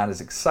 it's not as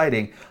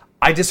exciting.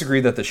 I disagree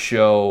that the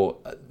show,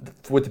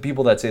 with the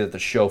people that say that the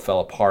show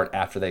fell apart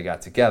after they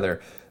got together,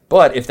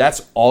 but if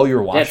that's all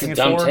you're watching it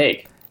for,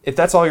 if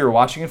that's all you're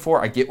watching it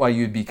for, I get why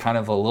you'd be kind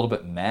of a little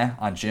bit meh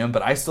on Jim,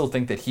 but I still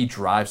think that he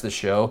drives the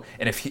show.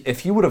 And if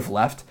he would have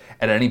left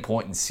at any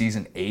point in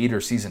season 8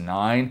 or season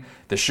 9,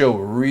 the show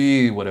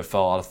really would have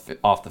fell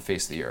off the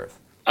face of the earth.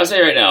 I'll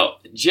say right now,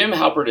 Jim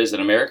Halpert is an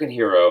American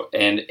hero,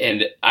 and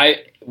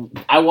I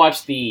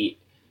watched the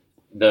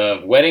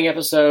wedding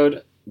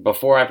episode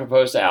before I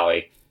proposed to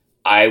Allie.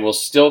 I will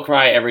still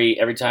cry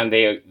every time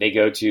they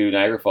go to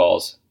Niagara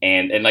Falls,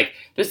 and like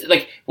this,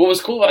 like what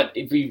was cool about,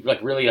 if we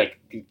like really like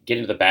get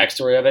into the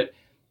backstory of it,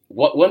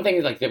 one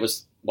thing like that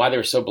was why they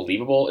were so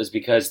believable is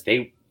because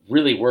they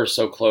really were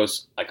so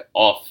close, like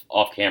off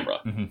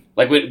camera. Mm-hmm.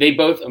 Like when they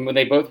both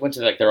went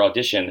to like their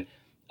audition,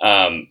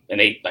 and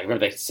they like remember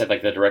they said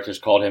like the directors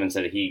called him and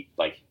said that he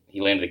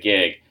landed the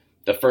gig.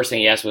 The first thing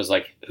he asked was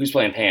like, who's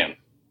playing Pam?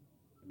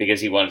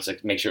 Because he wanted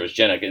to make sure it was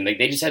Jenna, and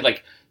they just had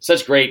like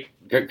such great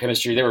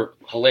chemistry. They were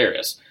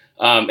hilarious,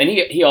 and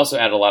he also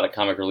added a lot of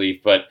comic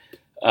relief. But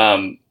now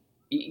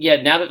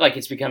that like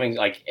it's becoming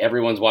like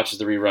everyone's watches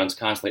the reruns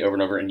constantly over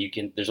and over, and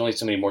there's only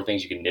so many more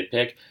things you can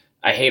nitpick.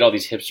 I hate all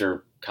these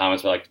hipster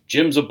comments about like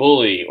Jim's a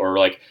bully, or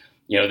like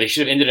they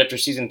should have ended after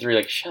season 3.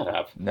 Like, shut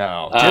up.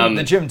 No,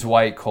 the Jim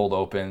Dwight cold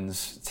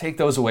opens, take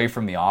those away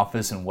from The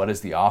Office, and what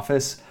is The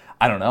Office?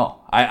 I don't know.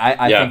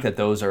 I think that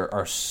those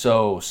are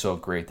so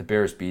great. The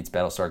Bears Beats,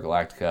 Battlestar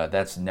Galactica,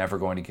 that's never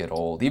going to get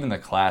old. Even the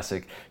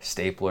classic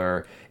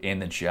Stapler in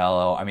the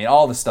Jell-O. I mean,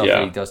 all the stuff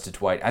that he does to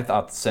Dwight. I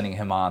thought sending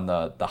him on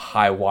the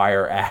high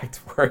wire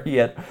act where he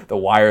had the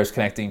wires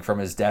connecting from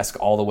his desk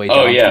all the way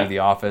down through the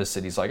office,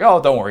 and he's like,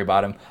 oh, don't worry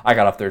about him. I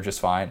got up there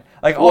just fine.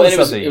 Like all the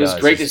stuff that he does. It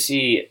was great to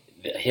see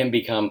him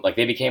become like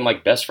they became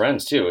like best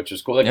friends too, which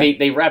was cool. Like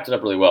they wrapped it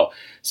up really well.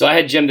 So I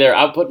had Jim there.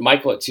 I'll put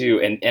Michael at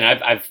 2, and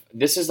I've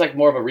this is like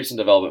more of a recent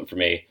development for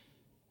me.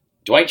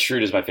 Dwight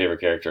Schrute is my favorite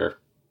character,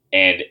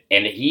 and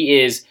he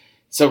is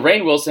so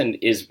Rainn Wilson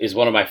is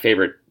one of my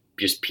favorite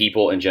just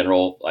people in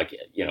general. Like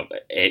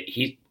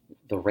the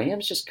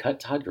Rams just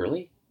cut Todd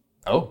Gurley.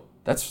 Oh,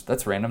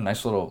 that's random.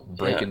 Nice little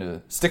break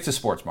into stick to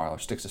sports,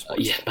 Marler. Stick to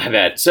sports. Yeah, my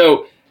bad.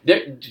 So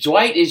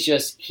Dwight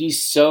is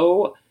he's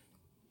so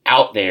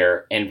out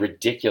there and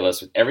ridiculous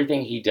with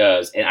everything he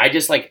does, and I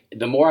just like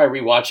the more I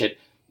rewatch it,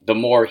 the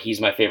more he's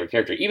my favorite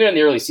character, even in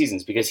the early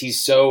seasons, because he's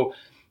so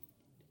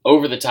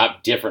over the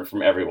top different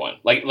from everyone.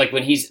 Like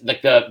when he's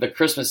like the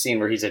Christmas scene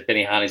where he's at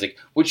Benihana, he's like,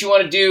 what you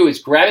want to do is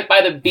grab it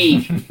by the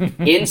beak,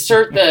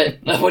 insert the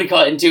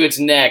into its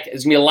neck.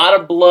 There's gonna be a lot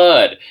of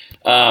blood.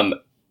 I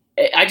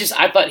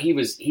thought he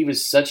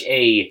was such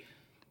a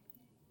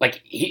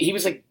like he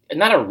was like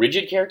not a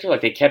rigid character.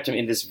 Like, they kept him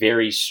in this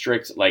very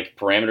strict, like,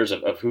 parameters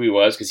of who he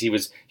was, because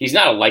he's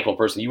not a likable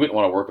person. You wouldn't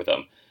want to work with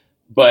him.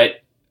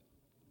 But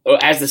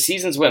as the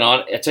seasons went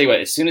on, I tell you what,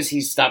 as soon as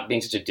he stopped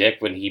being such a dick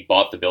when he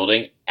bought the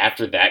building,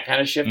 after that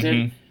kind of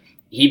shifted,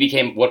 he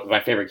became my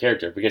favorite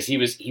character, because he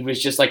was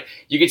just like,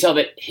 you could tell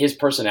that his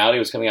personality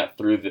was coming out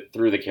through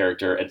the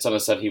character, and some of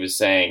the stuff he was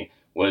saying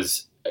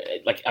was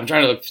like, I'm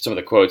trying to look for some of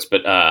the quotes,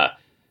 but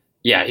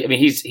yeah, I mean,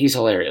 he's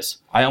hilarious.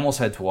 I almost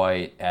had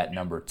Dwight at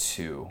number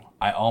 2.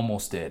 I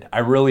almost did. I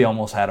really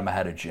almost had him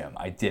ahead of Jim.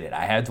 I did it.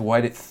 I had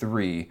Dwight at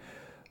 3,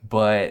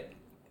 but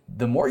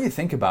the more you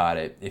think about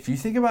it, if you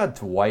think about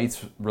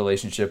Dwight's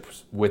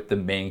relationships with the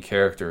main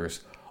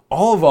characters,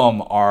 all of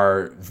them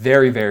are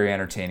very, very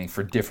entertaining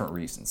for different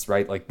reasons,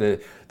 right? Like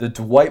the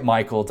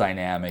Dwight-Michael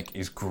dynamic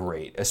is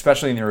great,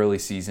 especially in the early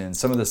seasons.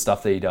 Some of the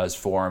stuff that he does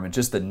for him, and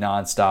just the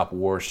nonstop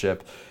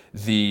worship.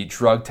 The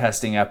drug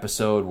testing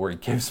episode where he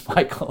gives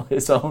Michael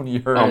his own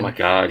urine. Oh my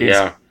God,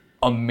 yeah.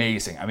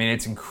 Amazing. I mean,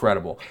 it's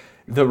incredible.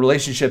 The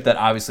relationship that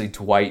obviously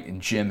Dwight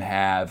and Jim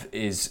have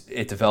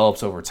it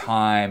develops over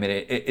time, and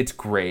it's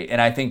great.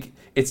 And I think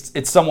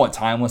it's somewhat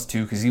timeless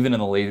too, because even in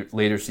the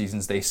later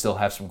seasons, they still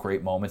have some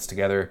great moments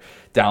together,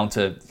 down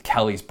to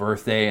Kelly's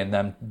birthday and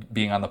them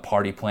being on the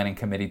party planning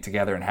committee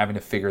together and having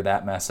to figure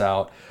that mess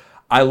out.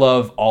 I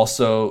love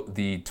also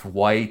the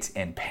Dwight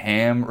and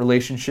Pam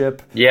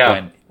relationship.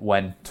 Yeah.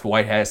 When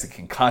Dwight has the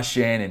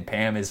concussion and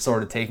Pam is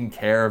sort of taking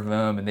care of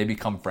him, and they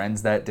become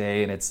friends that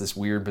day, and it's this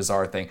weird,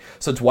 bizarre thing.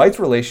 So Dwight's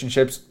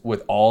relationships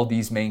with all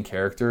these main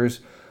characters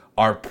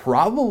are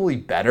probably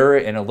better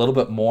and a little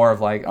bit more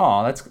of like,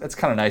 oh, that's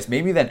kind of nice,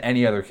 maybe than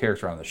any other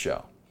character on the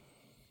show.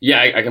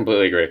 Yeah, I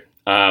completely agree.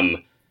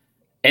 And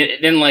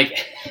then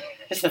like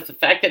the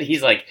fact that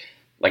he's like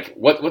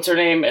what's her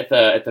name at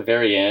the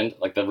very end,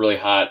 like the really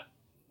hot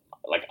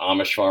like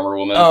Amish farmer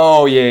woman.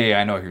 Oh yeah,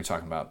 I know who you're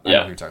talking about. I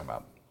know who you're talking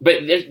about.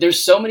 But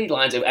there's so many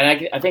lines, and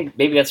I think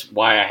maybe that's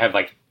why I have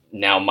like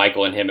now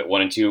Michael and him at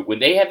 1 and 2 when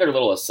they have their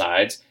little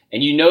asides,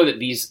 and you know that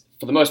these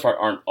for the most part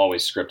aren't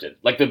always scripted.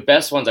 Like the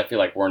best ones I feel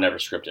like were never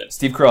scripted.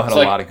 Steve Carell had a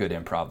lot of good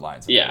improv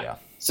lines. Yeah.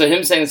 So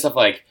him saying stuff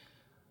like,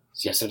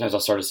 "Yeah, sometimes I'll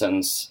start a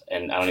sentence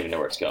and I don't even know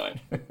where it's going."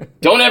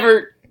 Don't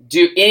ever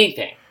do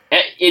anything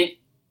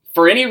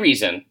for any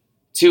reason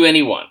to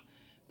anyone.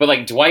 But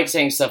like Dwight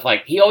saying stuff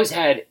like he always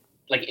had.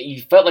 Like,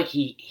 you felt like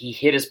he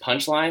hit his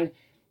punchline,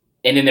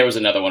 and then there was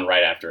another one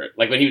right after it.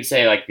 Like, when he would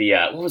say, like,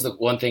 what was the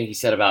one thing he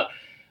said about,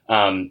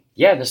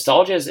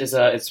 nostalgia is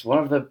it's one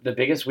of the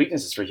biggest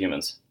weaknesses for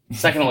humans.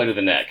 Second only to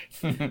the neck.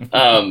 And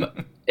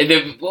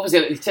then, what was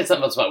it? He said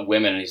something else about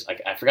women, and he's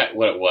like, I forgot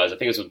what it was. I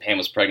think it was when Pam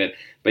was pregnant.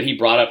 But he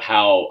brought up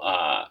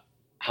how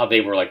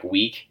they were, like,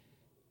 weak.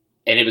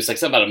 And it was, like,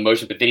 something about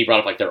emotion, but then he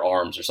brought up, like, their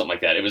arms or something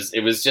like that. It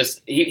was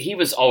just, he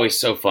was always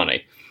so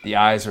funny. The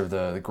eyes are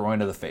the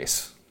groin of the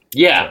face.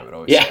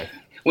 Yeah, say.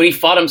 When he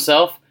fought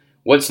himself,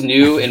 what's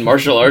new in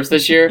martial arts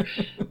this year?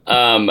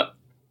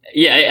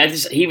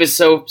 He was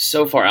so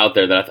far out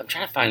there that I'm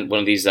trying to find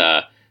one of these,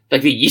 like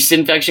the yeast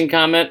infection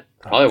comment.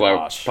 Probably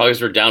because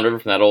we're downriver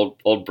from that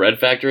old bread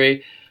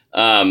factory.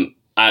 I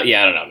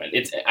don't know, man.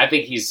 I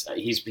think he's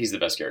the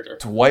best character.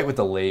 Dwight with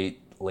the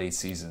late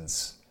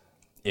seasons.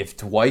 If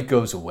Dwight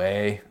goes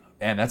away.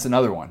 And that's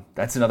another one.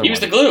 He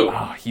was the glue.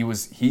 Oh,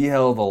 he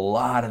held a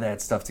lot of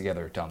that stuff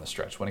together down the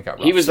stretch when it got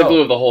rough. He was the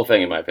glue of the whole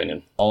thing, in my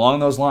opinion.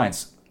 Along those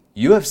lines,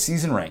 you have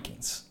season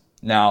rankings.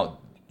 Now,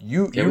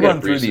 you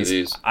run through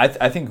these. I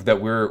think that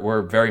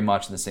we're very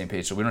much on the same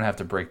page, so we don't have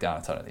to break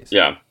down a ton of these.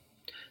 Yeah.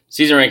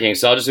 Season rankings.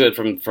 So I'll just do it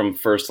from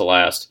first to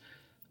last.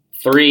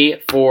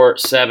 3, 4,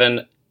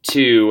 7,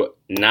 2,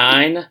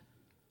 9,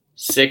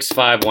 6,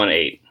 5, 1,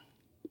 8.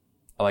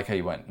 I like how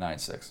you went 9,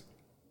 6.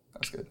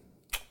 That's good.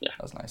 Yeah,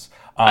 that was nice.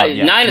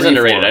 9 is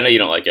underrated. 4. I know you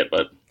don't like it,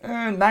 but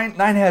 9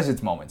 has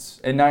its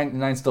moments, and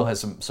 9 still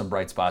has some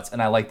bright spots.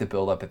 And I like the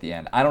build up at the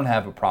end. I don't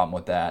have a problem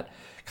with that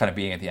kind of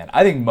being at the end.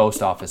 I think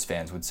most Office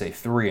fans would say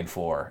 3 and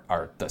 4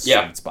 are the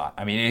sweet spot.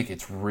 I mean,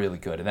 it's really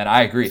good. And then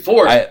I agree.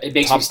 4, it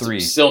makes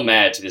me still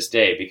mad to this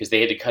day because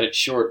they had to cut it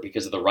short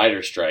because of the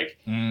writer's strike,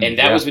 and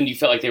that was when you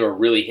felt like they were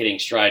really hitting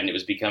stride, and it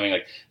was becoming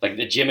like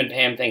the Jim and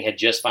Pam thing had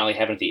just finally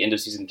happened at the end of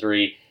season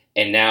 3,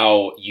 and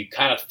now you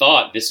kind of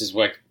thought this is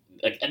what.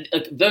 Like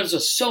there's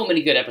just so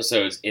many good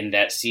episodes in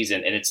that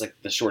season, and it's like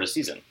the shortest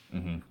season.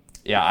 Mm-hmm.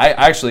 Yeah,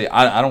 I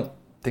don't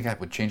think I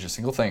would change a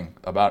single thing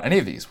about any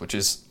of these, which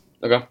is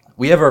okay.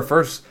 We have our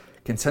first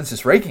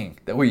consensus ranking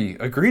that we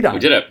agreed on. We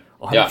did it.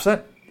 100%.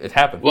 Yeah. It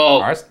happened.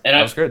 Well, and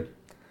that was good.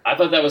 I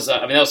thought that was.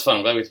 That was fun.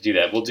 I'm glad we could do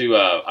that. We'll do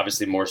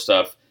obviously more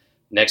stuff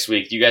next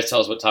week. You guys tell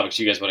us what topics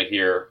you guys want to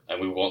hear,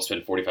 and we won't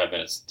spend 45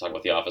 minutes talking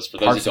about The Office. For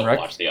those who don't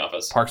watch The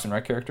Office. Parks and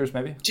Rec characters,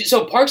 maybe?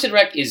 So Parks and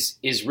Rec is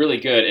really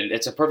good, and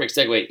it's a perfect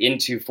segue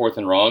into Fourth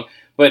and Wrong.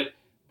 But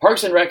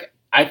Parks and Rec,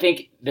 I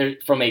think,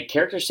 from a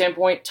character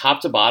standpoint, top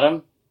to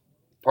bottom,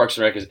 Parks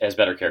and Rec has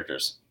better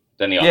characters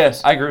than The Office.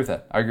 Yes, I agree with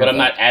that. But I'm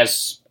not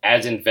as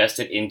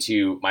invested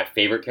into my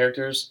favorite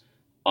characters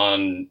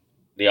on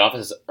The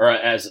Office, or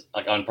as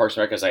like on Parks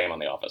and Rec as I am on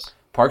The Office.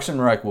 Parks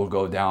and Rec will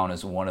go down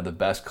as one of the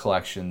best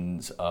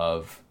collections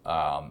of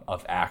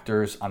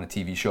actors on a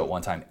TV show at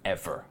one time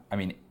ever. I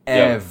mean,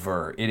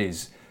 ever. It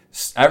is,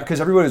 because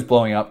everybody was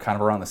blowing up kind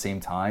of around the same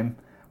time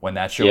when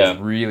that show was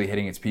really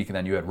hitting its peak, and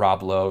then you had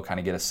Rob Lowe kind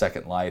of get a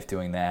second life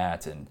doing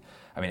that, and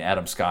I mean,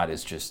 Adam Scott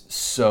is just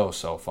so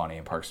funny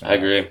in Parks and Rec.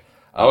 I agree.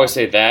 I always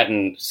say that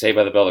and Saved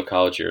by the Bell, the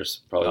college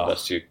years, probably the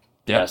best two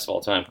casts of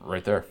all time.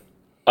 Right there.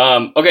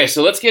 Okay,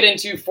 so let's get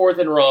into Fourth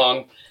and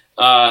Wrong.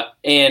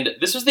 And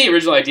this was the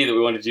original idea that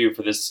we wanted to do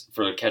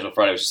for Casual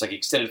Friday. It was just like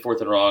extended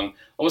Fourth and Wrong,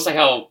 almost like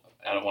how,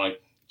 I don't want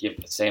to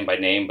say them by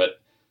name,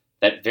 but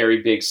that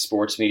very big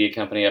sports media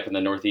company up in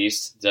the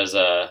Northeast does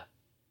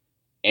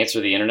Answer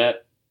the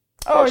Internet.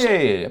 Oh,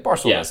 yeah.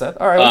 Barstool does that.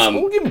 All right,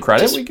 we'll give them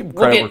credit. We give them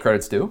credit where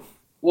credit's due.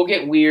 We'll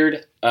get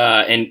weird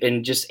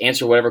and just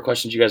answer whatever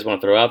questions you guys want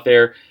to throw out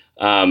there.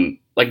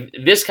 Like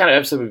this kind of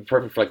episode would be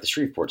perfect for like the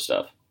Shreveport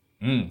stuff.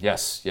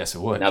 Yes, it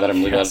would. Now that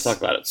I'm legal to talk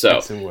about it. So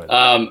yes, it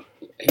would.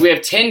 We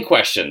have 10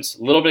 questions,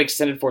 a little bit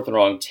extended Fourth and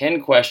Wrong,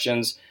 10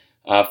 questions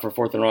for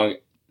Fourth and Wrong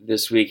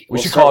this week. We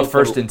should call it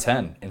First and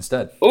 10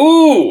 instead.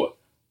 Ooh,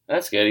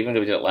 that's good. Even though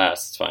we did it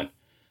last, it's fine.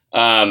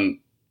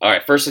 All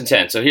right, First and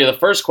 10. So here, the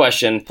first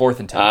question. Fourth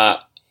and 10.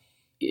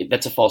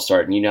 That's a false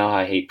start, and you know how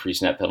I hate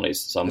pre-snap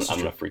penalties, so I'm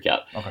going to freak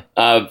out.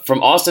 Okay.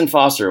 From Austin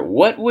Foster,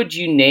 what would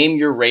you name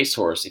your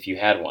racehorse if you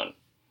had one?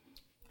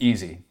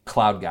 Easy.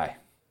 Cloud Guy.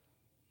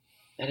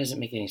 That doesn't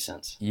make any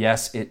sense.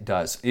 Yes, it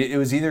does. It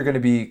was either going to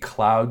be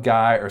Cloud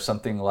Guy or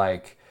something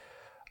like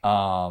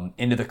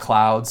Into the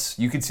Clouds.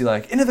 You could see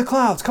like, Into the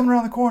Clouds, coming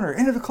around the corner,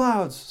 Into the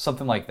Clouds,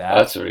 something like that. Oh,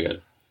 that's pretty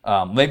good.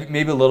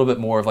 Maybe a little bit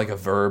more of like a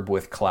verb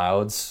with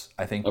clouds,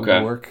 I think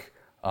would work.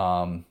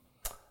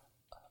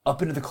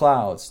 Up into the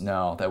clouds.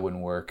 No, that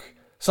wouldn't work.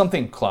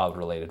 Something cloud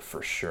related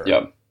for sure.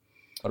 Yep.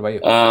 What about you?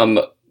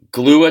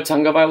 Glua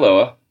Tunga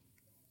Vailoa.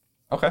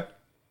 Okay.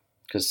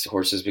 Because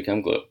horses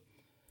become glue.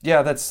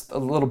 Yeah, that's a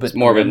little bit... It's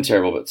morbid and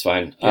terrible, but it's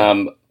fine.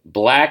 Yeah.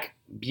 Black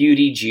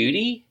Beauty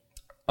Judy.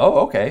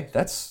 Oh, okay.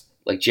 That's...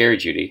 Like Jerry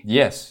Judy.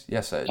 Yes.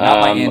 Not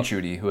my Aunt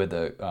Judy, who had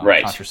the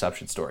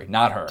contraception story.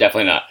 Not her.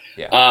 Definitely not.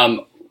 Yeah.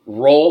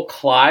 Roll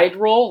Clyde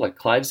Roll, like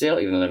Clydesdale,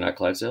 even though they're not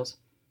Clydesdales.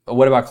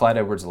 What about Clyde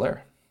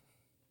Edwards-Helaire?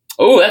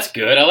 Oh, that's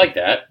good. I like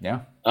that.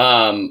 Yeah.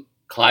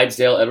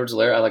 Clydesdale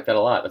Edwards-Helaire. I like that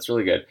a lot. That's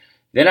really good.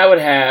 Then I would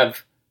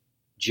have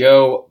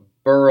Joe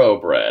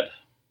Burrowbred.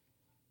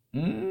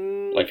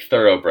 Like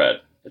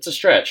thoroughbred. It's a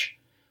stretch.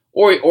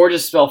 Or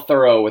just spell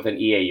thorough with an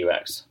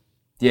E-A-U-X.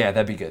 Yeah,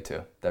 that'd be good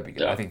too. That'd be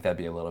good. Yeah. I think that'd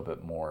be a little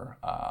bit more...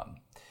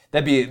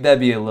 that'd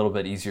be a little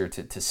bit easier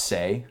to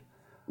say.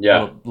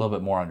 Yeah. A little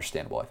bit more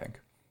understandable, I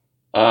think.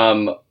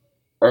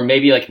 Or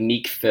maybe like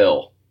Meek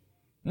Phil.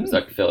 It's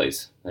like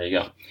Phillies. There you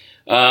go.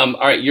 All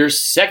right, your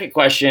second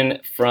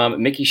question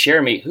from Mickey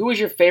Sheremy. Who was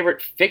your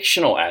favorite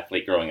fictional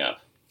athlete growing up?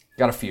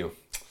 Got a few.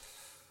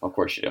 Of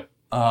course you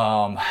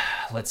do.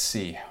 Let's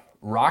see.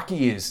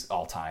 Rocky is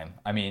all time.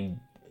 I mean,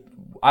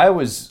 I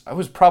was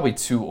probably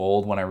too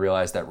old when I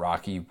realized that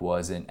Rocky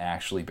wasn't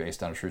actually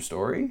based on a true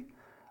story.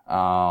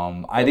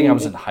 I think I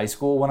was in high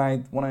school when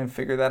I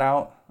figured that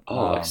out.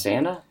 Oh, like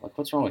Santa? Like,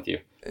 what's wrong with you?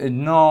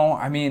 No,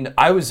 I mean,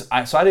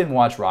 so I didn't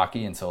watch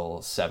Rocky until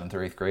 7th or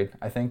 8th grade,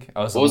 I think.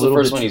 What was the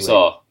first one you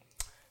saw?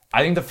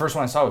 I think the first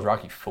one I saw was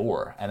Rocky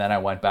 4, and then I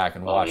went back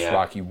and watched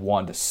Rocky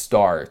 1 to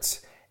start,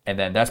 and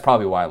then that's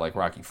probably why I like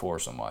Rocky 4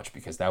 so much,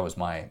 because that was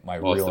my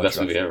real it's the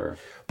best movie ever.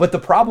 But the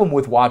problem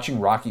with watching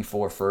Rocky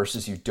 4 first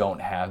is you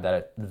don't have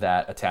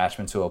that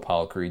attachment to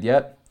Apollo Creed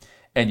yet,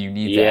 and you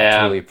need that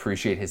to really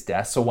appreciate his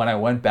death. So when I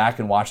went back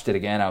and watched it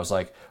again, I was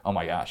like, oh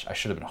my gosh, I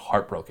should have been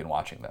heartbroken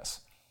watching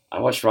this. I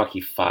watched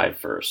Rocky 5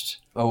 first.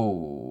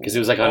 Oh. Because it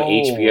was like on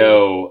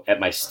HBO at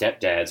my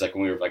stepdad's, like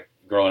when we were like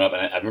growing up,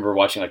 and I remember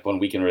watching like one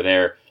weekend we were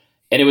there,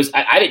 and it was,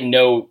 I didn't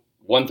know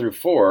 1 through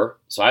 4,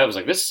 so I was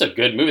like, this is a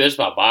good movie. This is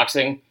about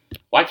boxing.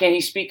 Why can't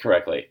he speak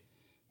correctly?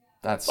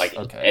 That's like,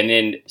 okay. And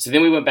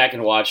then we went back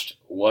and watched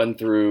 1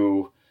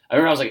 through, I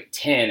remember I was like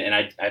 10, and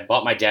I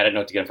bought my dad, I didn't know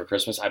what to get him for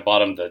Christmas. I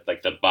bought him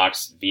the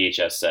box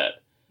VHS set.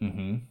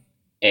 Mm-hmm.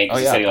 And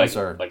he said he liked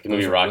the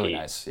movie Rocky. Really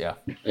nice, yeah.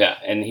 Yeah,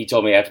 and he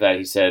told me after that,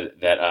 he said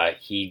that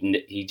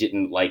he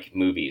didn't like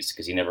movies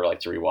because he never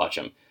liked to rewatch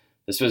them.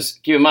 This was,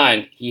 keep in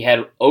mind, he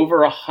had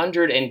over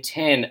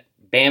 110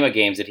 Bama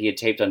games that he had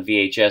taped on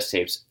VHS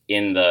tapes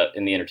in the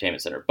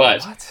entertainment center.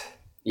 But what?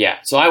 Yeah,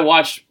 so I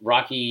watched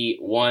Rocky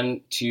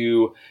 1,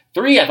 2,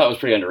 3. I thought was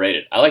pretty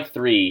underrated. I liked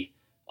 3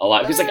 a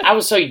lot because like I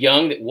was so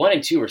young that 1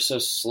 and 2 were so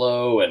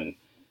slow and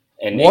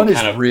 1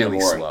 is really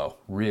slow,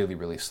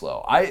 really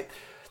slow.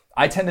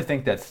 I tend to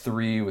think that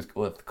 3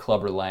 with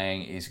Clubber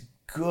Lang is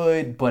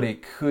good, but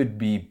it could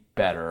be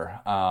better.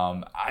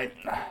 I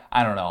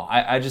don't know.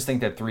 I just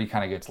think that 3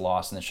 kind of gets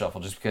lost in the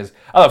shuffle just because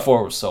I thought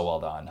 4 was so well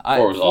done.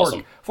 4 was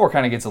awesome. 4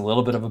 kind of gets a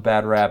little bit of a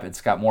bad rap.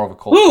 It's got more of a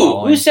cult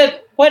following. Who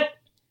said what?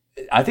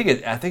 I think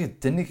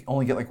it didn't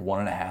only get like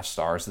 1.5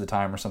 stars at the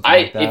time or something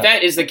like that. If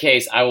that is the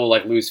case, I will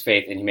like lose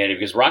faith in humanity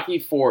because Rocky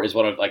 4 is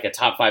one of like a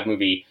top 5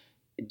 movie.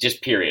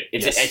 Just period.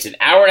 It's an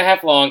hour and a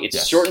half long.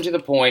 It's short and to the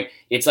point.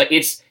 It's like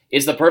it's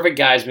It's the perfect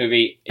guys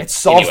movie. It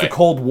solves the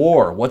Cold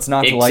War. What's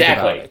not to like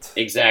about it?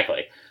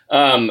 Exactly.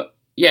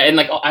 Yeah, and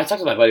like I talked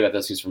to my buddy about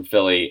this, who's from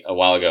Philly a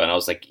while ago, and I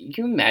was like, can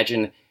you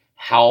imagine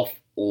how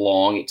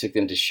long it took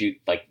them to shoot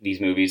like these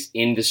movies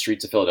in the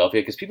streets of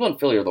Philadelphia? Because people in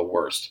Philly are the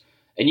worst.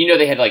 And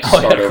they had to like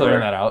start over.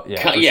 Clearing that out.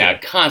 Yeah,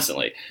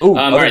 constantly. Ooh,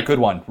 another good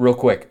one, real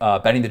quick.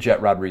 Benny the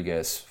Jet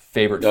Rodriguez,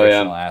 favorite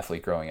fictional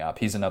athlete growing up.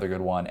 He's another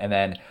good one. And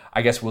then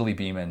I guess Willie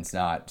Beeman's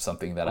not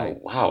something that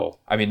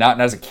I mean,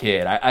 not as a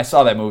kid. I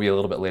saw that movie a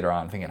little bit later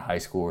on, I think in high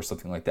school or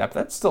something like that.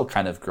 But that's still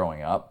kind of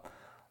growing up.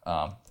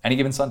 Any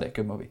Given Sunday,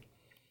 good movie.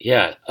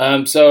 Yeah.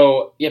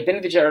 Benny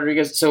the Jet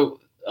Rodriguez. So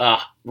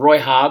Roy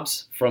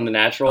Hobbs from The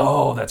Natural.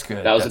 Oh, that's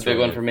good. That was a big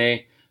one for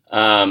me.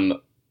 I'm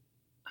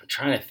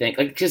trying to think,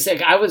 like, because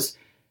like I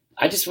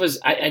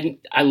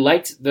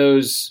liked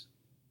those.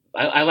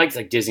 I liked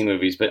like Disney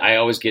movies, but I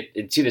always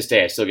get, to this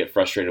day, I still get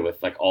frustrated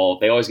with like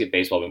they always get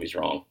baseball movies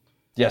wrong.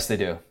 Yes, they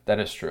do. That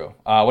is true.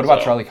 What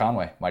about Charlie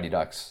Conway, Mighty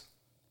Ducks?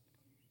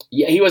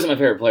 Yeah, he wasn't my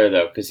favorite player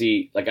though, because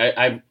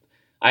I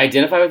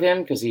identify with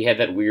him because he had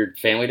that weird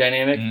family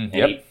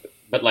dynamic.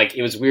 But like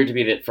it was weird to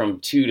be that from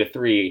 2 to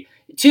 3.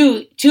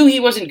 2, he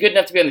wasn't good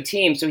enough to be on the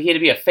team, so he had to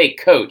be a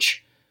fake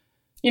coach.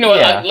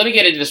 Let me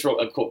get into this real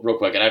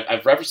quick, and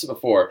I've referenced it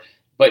before,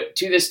 but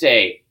to this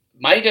day,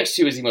 Mighty Ducks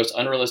 2 is the most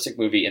unrealistic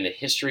movie in the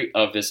history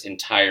of this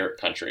entire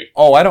country.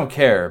 Oh, I don't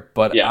care,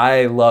 but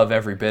I love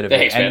every bit of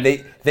it. And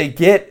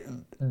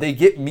they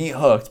get me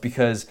hooked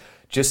because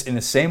just in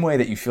the same way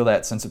that you feel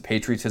that sense of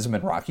patriotism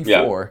in Rocky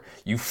 4,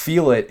 you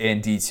feel it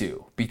in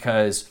D2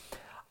 because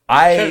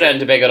Trinidad and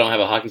Tobago don't have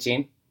a hockey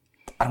team.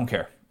 I don't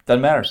care.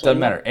 Doesn't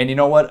matter. And you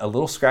know what? A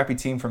little scrappy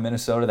team from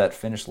Minnesota that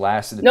finished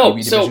last in the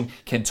PB division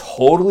can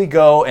totally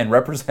go and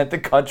represent the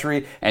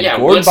country. And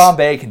Gordon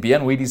Bombay can be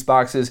on Wheaties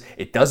boxes.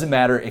 It doesn't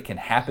matter. It can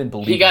happen.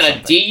 Believe me. He got a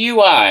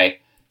DUI,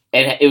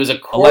 and it was a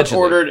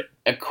court-ordered.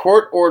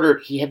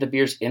 He had the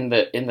beers in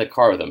the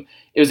car with him.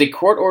 It was a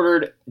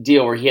court-ordered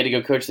deal where he had to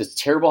go coach this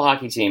terrible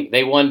hockey team.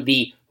 They won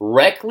the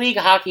rec league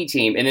hockey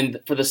team, and then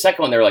for the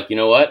second one, they were like, you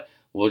know what?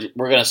 We're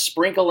going to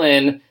sprinkle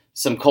in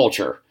some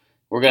culture.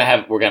 We're gonna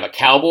have a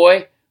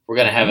cowboy. We're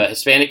going to have a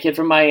Hispanic kid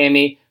from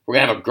Miami. We're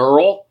going to have a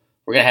girl.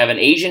 We're going to have an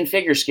Asian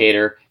figure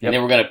skater. And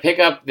then we're going to pick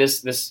up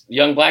this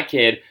young black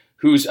kid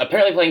who's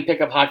apparently playing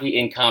pickup hockey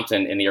in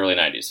Compton in the early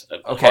 90s.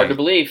 Okay. Hard to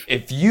believe.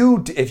 If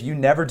you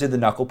never did the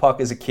knuckle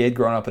puck as a kid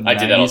growing up in the 90s. I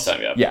did that all the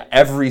time, Yeah,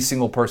 every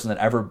single person that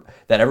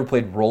ever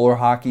played roller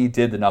hockey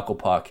did the knuckle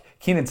puck.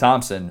 Kenan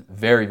Thompson,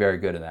 very, very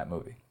good in that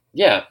movie.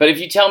 Yeah, but if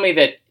you tell me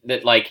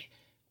that like,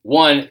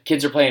 one,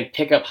 kids are playing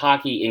pickup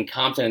hockey in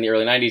Compton in the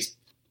early 90s,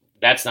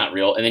 that's not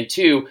real. And then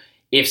two,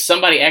 if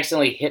somebody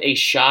accidentally hit a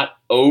shot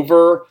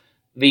over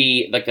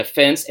the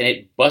fence and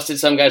it busted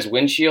some guy's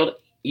windshield,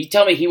 you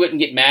tell me he wouldn't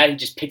get mad. He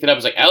just picked it up and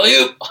was like,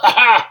 alley-oop! Ha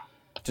ha!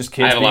 Just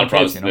kids. I have a lot of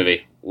problems with the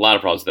movie. A lot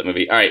of problems with that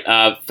movie. All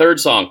right, third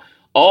song.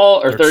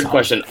 Third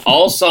question.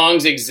 All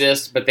songs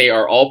exist, but they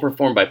are all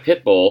performed by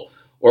Pitbull,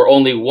 or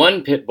only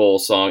one Pitbull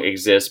song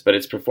exists, but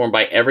it's performed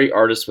by every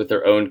artist with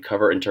their own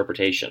cover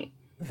interpretation.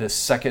 The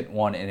second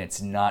one, and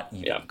it's not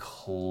even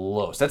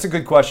close. That's a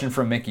good question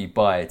from Mickey,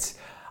 but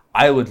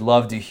I would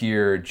love to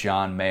hear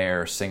John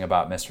Mayer sing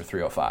about Mr.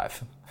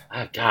 305.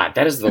 Oh, God,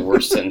 that is the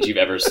worst sentence you've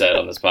ever said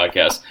on this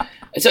podcast.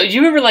 So, do you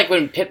remember like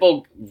when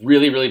Pitbull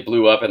really, really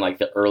blew up in like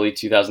the early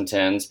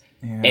 2010s,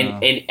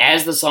 and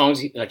as the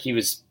songs like he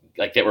was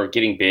like that were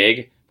getting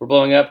big were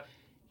blowing up,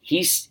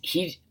 he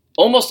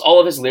almost all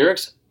of his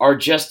lyrics are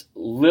just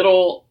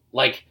little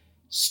like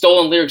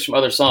stolen lyrics from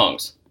other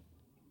songs.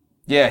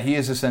 Yeah, he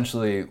is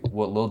essentially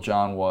what Lil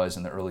Jon was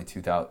in the early to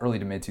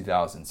mid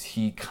 2000s.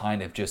 He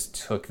kind of just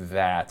took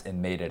that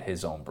and made it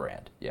his own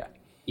brand. Yeah.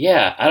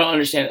 Yeah, I don't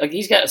understand. Like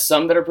he's got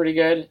some that are pretty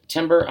good.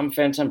 Timber, I'm a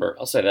fan of Timber.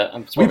 I'll say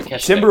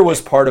that. Timber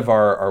was part of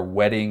our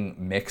wedding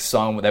mix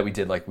song that we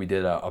did. Like we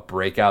did a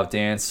breakout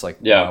dance.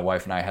 Like my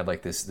wife and I had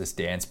like this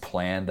dance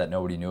plan that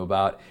nobody knew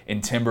about.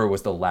 And Timber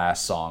was the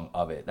last song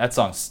of it. That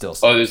song's still.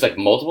 Oh, there's like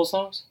multiple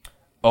songs.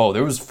 Oh,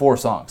 there was 4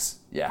 songs.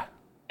 Yeah.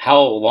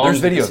 How long? There's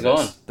video of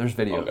this. There's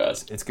video of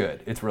this. It's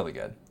good. It's really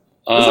good.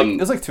 It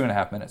was like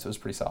 2.5 minutes. It was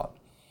pretty solid.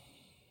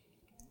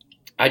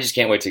 I just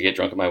can't wait to get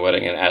drunk at my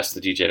wedding and ask the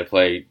DJ to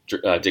play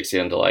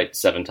Dixieland Delight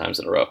 7 times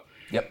in a row.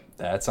 Yep,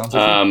 that sounds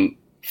good.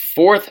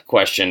 Fourth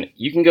question.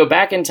 You can go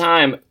back in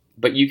time,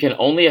 but you can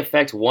only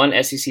affect one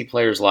SEC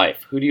player's life.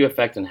 Who do you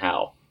affect and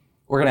how?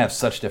 We're going to have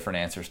such different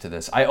answers to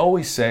this. I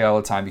always say all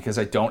the time, because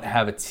I don't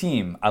have a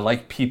team, I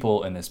like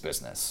people in this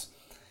business.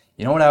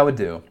 You know what I would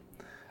do?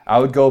 I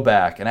would go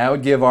back and I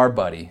would give our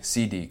buddy,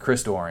 CD,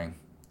 Chris Doering,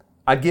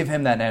 I'd give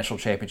him that national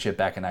championship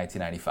back in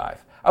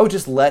 1995. I would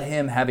just let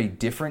him have a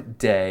different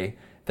day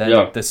than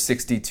the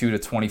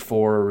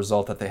 62-24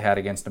 result that they had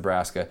against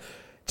Nebraska.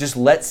 Just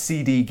let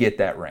CD get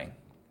that ring.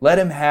 Let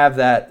him have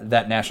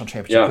that national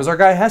championship. Because our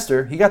guy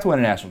Hester, he got to win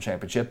a national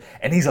championship,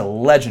 and he's a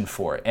legend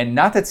for it. And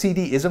not that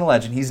CD isn't a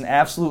legend, he's an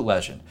absolute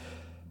legend.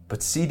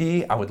 But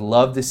CD, I would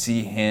love to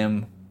see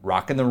him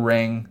rocking the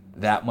ring,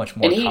 that much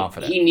more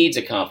confident. He needs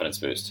a confidence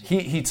boost.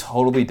 He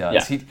totally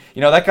does.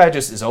 Yeah. That guy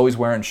just is always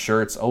wearing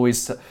shirts,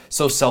 always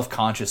so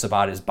self-conscious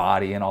about his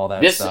body and all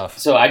that stuff.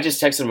 So I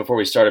just texted him before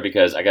we started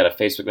because I got a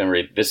Facebook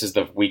memory. This is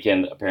the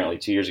weekend, apparently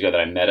 2 years ago, that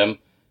I met him.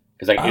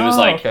 Because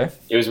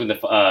it was when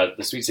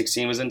the Sweet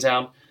 16 was in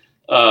town.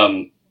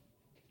 And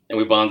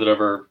we bonded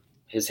over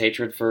his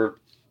hatred for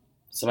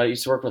somebody who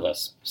used to work with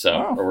us.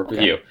 Or work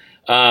with you.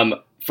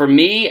 For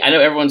me, I know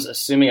everyone's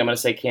assuming I'm going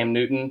to say Cam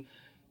Newton.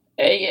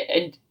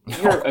 And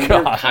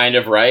you're kind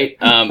of right.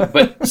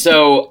 But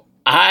so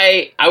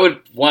I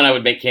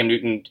would make Cam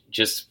Newton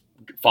just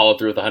follow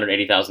through with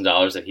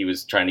 $180,000 that he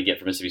was trying to get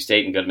from Mississippi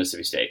State and go to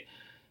Mississippi State.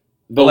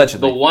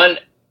 Allegedly. The one,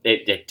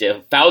 it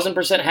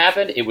 1,000%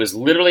 happened. It was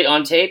literally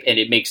on tape, and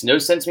it makes no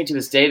sense to me to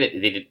this day that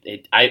they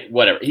did.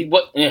 Whatever.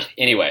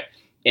 Anyway,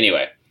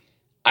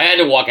 I had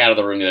to walk out of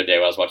the room the other day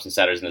while I was watching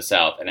Saturdays in the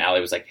South, and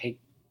Allie was like, "Hey,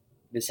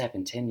 this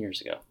happened 10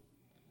 years ago."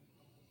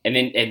 And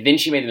then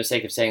she made the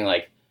mistake of saying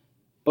like,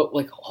 "But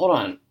like, hold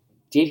on,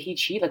 did he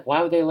cheat? Like,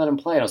 why would they let him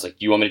play?" And I was like,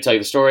 "Do you want me to tell you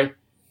the story?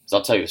 Because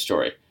I'll tell you the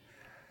story."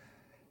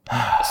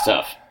 It's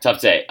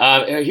tough day.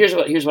 Here's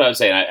what I would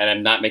say, and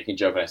I'm not making a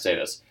joke when I say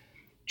this.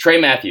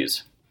 Trey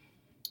Matthews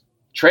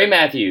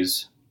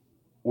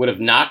would have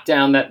knocked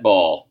down that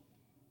ball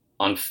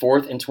on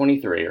 4th and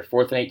 23 or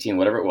 4th and 18,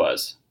 whatever it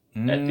was,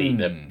 at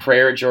the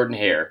prayer at Jordan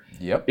Hare.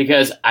 Yep.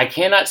 Because I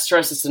cannot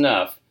stress this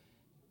enough.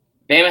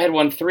 Bama had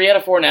won 3 out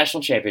of 4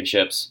 national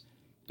championships.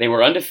 They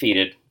were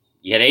undefeated.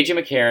 You had A.J.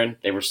 McCarron.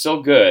 They were still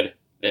good.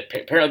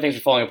 Apparently things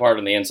were falling apart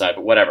on the inside,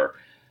 but whatever.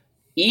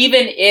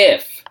 Even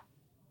if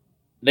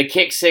the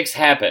kick six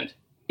happened,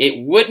 it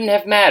wouldn't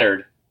have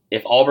mattered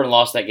if Auburn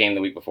lost that game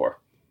the week before.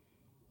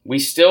 We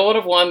still would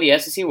have won the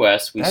SEC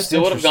West. We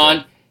would have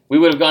gone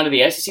to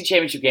the SEC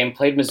championship game,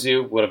 played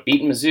Mizzou, would have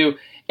beaten Mizzou.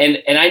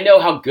 And I know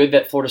how good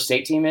that Florida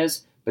State team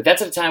is, but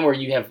that's at a time where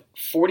you have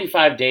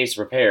 45 days to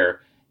prepare,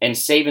 and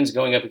Saban's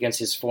going up against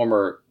his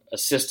former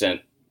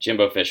assistant,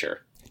 Jimbo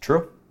Fisher.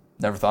 True.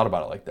 Never thought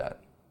about it like that.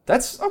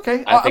 That's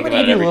okay. I think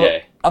about it every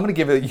day. I'm going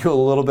to give you a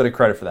little bit of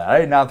credit for that. I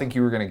did not think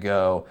you were going to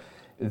go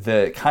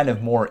the kind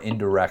of more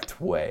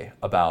indirect way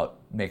about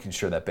making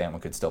sure that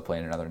Bama could still play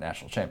in another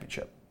national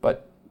championship.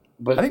 But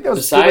I think that was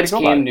besides a good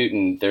way to go Cam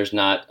Newton, there's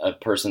not a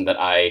person that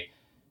I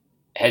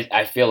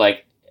feel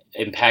like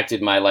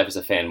impacted my life as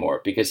a fan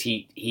more, because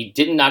he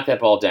didn't knock that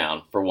ball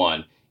down, for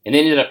one, and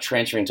then ended up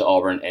transferring to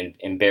Auburn and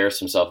embarrassed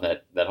himself in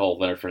that whole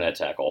Leonard Fournette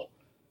tackle.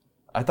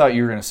 I thought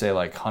you were going to say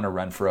like Hunter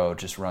Renfrow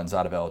just runs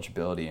out of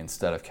eligibility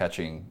instead of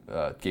catching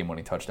a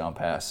game-winning touchdown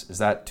pass. Is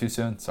that too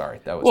soon? Sorry,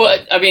 that was.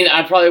 Well, I mean,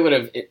 I probably would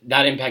have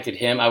not impacted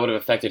him. I would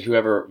have affected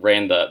whoever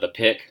ran the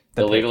pick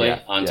illegally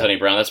on Tony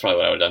Brown. That's probably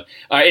what I would have done.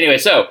 All right. Anyway,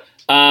 so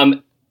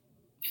 5.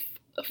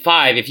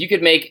 If you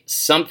could make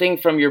something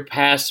from your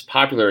past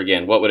popular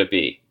again, what would it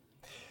be?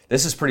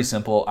 This is pretty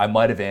simple. I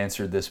might have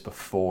answered this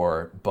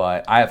before,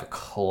 but I have a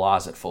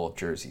closet full of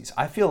jerseys.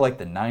 I feel like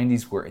the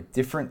 90s were a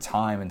different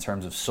time in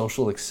terms of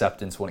social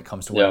acceptance when it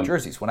comes to wearing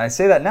jerseys. When I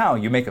say that now,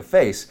 you make a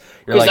face.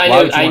 You're like,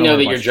 I know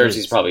that your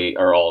jerseys probably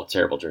are all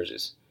terrible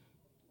jerseys.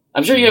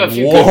 I'm sure you have a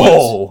few good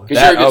ones,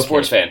 because you're a good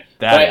sports fan.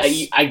 But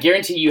I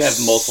guarantee you have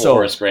multiple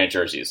Horace Grant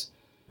jerseys.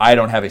 I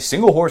don't have a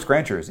single Horace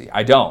Grant jersey.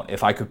 I don't.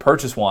 If I could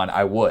purchase one,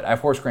 I would. I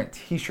have Horace Grant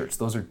t-shirts.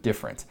 Those are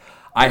different.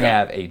 I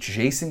have a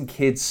Jason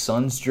Kidd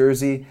Suns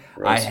jersey.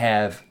 Gross. I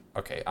have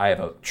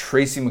a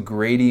Tracy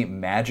McGrady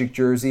Magic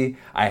jersey.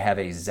 I have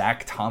a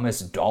Zach Thomas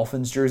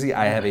Dolphins jersey.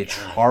 I have a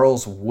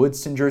Charles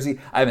Woodson jersey.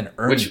 I have an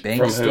Ernie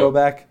Banks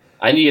throwback.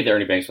 I need to get the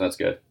Ernie Banks one. That's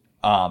good.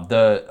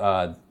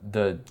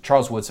 The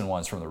Charles Woodson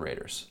one's from the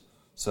Raiders,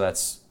 so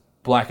that's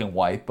black and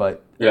white,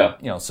 but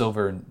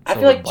silver and I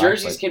feel like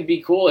jerseys can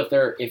be cool if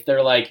they're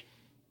like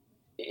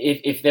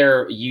if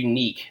they're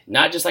unique,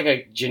 not just like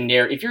a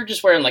generic. If you're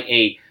just wearing like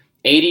a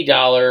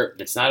 $80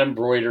 that's not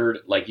embroidered,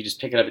 like you just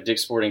pick it up at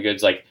Dick's Sporting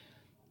Goods, like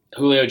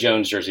Julio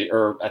Jones jersey,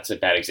 or that's a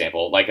bad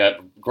example, like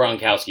a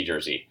Gronkowski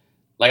jersey.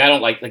 Like I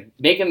don't like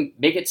make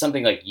it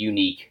something like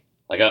unique,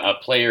 like a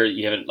player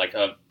you haven't like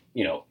a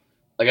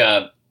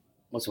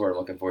what's the word I'm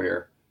looking for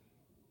here?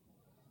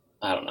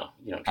 I don't know.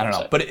 I don't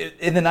know. But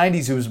in the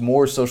 90s, it was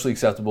more socially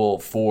acceptable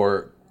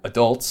for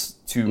adults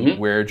to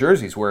wear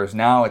jerseys, whereas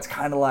now it's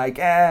kind of like,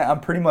 I'm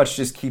pretty much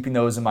just keeping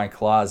those in my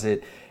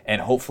closet. And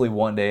hopefully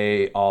one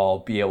day I'll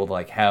be able to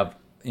like have,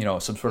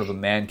 some sort of a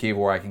man cave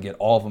where I can get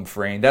all of them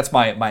framed. That's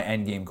my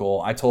end game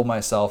goal. I told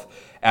myself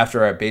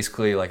after I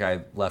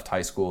left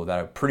high school that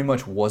I pretty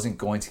much wasn't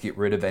going to get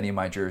rid of any of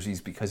my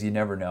jerseys, because you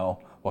never know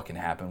what can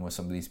happen with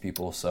some of these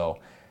people. So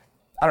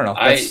I don't know.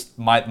 That's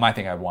my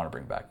thing I want to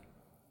bring back.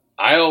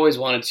 I always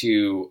wanted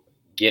to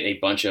get a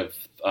bunch of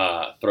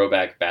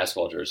throwback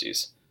basketball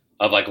jerseys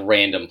of like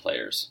random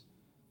players.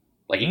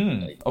 Like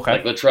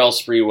Latrell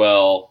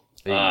Sprewell.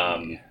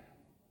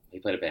 He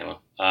played at Bama.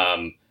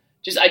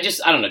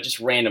 I don't know, just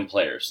random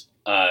players.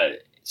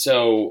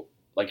 So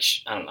like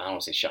I don't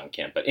want to say Sean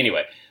Kemp, but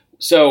anyway.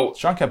 So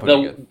Sean Kemp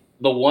would be good.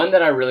 The one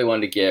that I really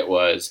wanted to get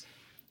was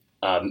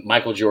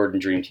Michael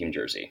Jordan Dream Team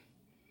jersey,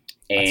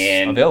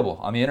 And available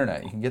on the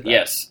internet. You can get that.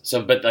 Yes.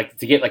 So, but like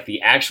to get like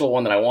the actual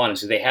one that I wanted,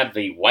 so they have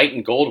the white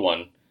and gold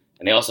one,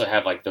 and they also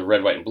have like the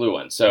red, white, and blue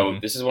one. So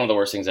this is one of the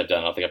worst things I've done.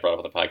 I don't think I brought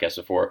up on the podcast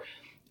before.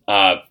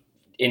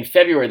 In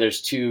February,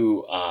 there's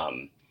two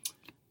what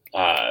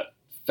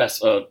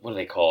are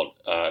they called?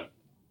 Why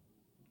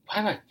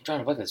am I trying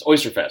to look at this?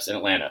 Oyster Fest in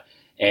Atlanta.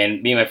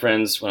 And me and my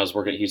friends, when I was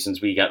working at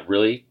Houston's, we got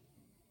really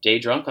day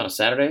drunk on a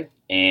Saturday,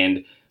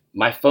 and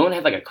my phone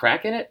had like a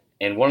crack in it,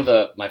 and one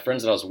of my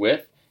friends that I was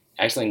with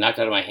accidentally knocked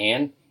it out of my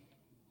hand.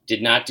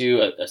 Did not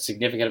do a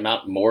significant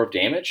amount more of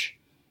damage,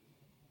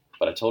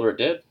 but I told her it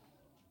did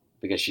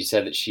because she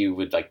said that she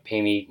would like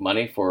pay me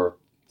money to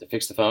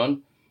fix the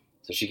phone.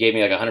 So she gave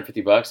me like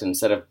 $150, and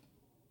instead of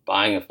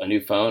buying a new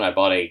phone, I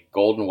bought a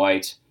gold and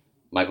white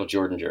Michael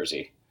Jordan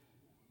jersey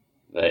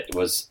that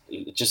was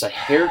just a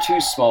hair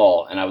too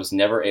small, and I was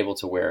never able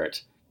to wear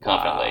it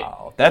confidently.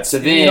 Wow.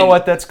 You know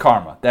what? That's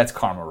karma. That's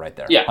karma right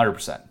there. Yeah.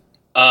 100%.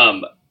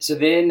 So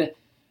then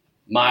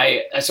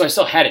so I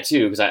still had it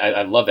too because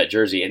I love that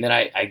jersey. And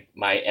then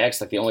my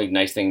ex, like the only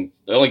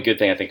good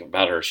thing I think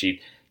about her, she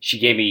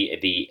gave me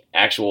the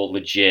actual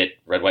legit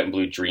red, white, and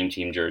blue Dream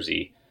Team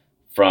jersey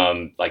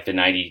from like the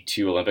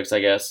 92 Olympics, I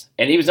guess.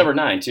 And he was number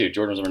 9 too.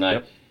 Jordan was number 9.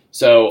 Yep.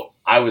 So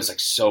I was like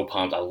so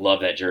pumped. I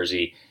love that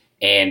jersey.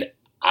 And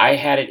I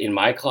had it in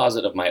my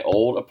closet of my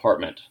old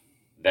apartment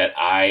that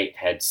I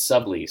had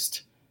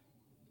subleased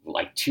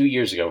like 2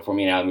 years ago before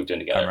me and Allie moved in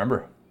together. I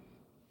remember.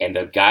 And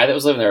the guy that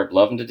was living there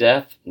loved him to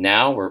death.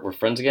 Now we're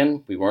friends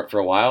again. We weren't for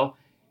a while.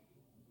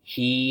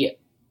 He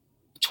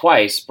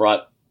twice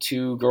brought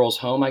 2 girls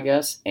home, I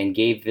guess, and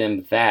gave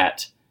them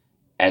that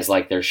as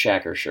like their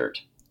Shacker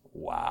shirt.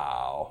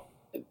 Wow.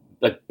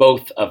 Like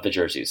both of the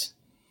jerseys.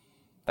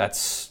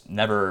 That's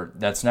never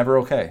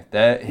okay.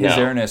 His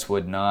airness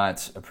would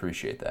not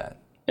appreciate that.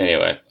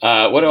 Anyway,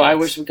 what do I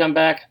wish would come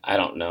back? I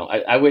don't know.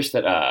 I wish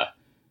that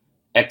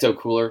Ecto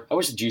Cooler. I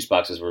wish the juice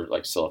boxes were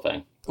like still a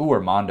thing. Ooh,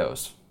 or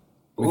Mondos.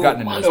 We've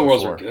gotten into Mondo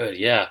Worlds are good,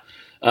 yeah.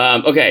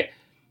 Okay,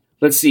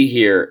 let's see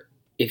here.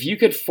 If you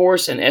could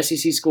force an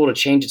SEC school to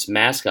change its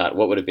mascot,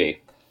 what would it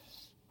be?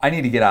 I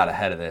need to get out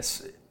ahead of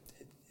this.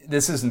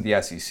 This isn't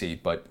the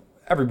SEC, but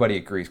everybody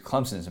agrees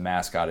Clemson's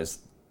mascot is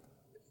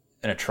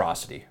an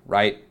atrocity,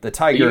 right? The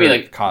tiger you mean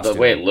like costume. The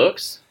way it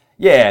looks?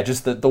 Yeah,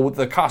 just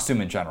the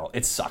costume in general.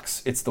 It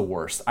sucks. It's the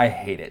worst. I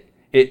hate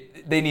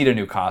it. They need a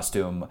new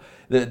costume.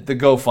 The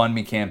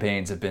GoFundMe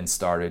campaigns have been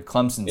started.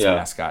 Clemson's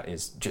mascot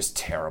is just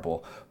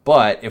terrible.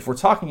 But if we're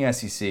talking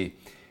SEC,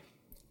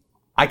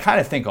 I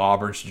kind of think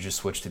Auburn should just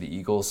switch to the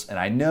Eagles. And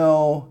I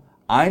know.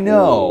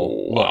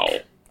 Ooh, wow.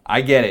 Look,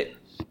 I get it.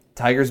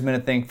 Tigers been a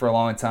thing for a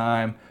long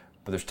time,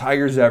 but there's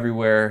Tigers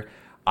everywhere.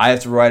 I have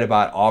to write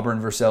about Auburn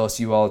versus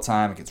LSU all the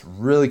time. It gets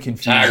really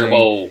confusing. Tiger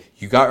Bowl.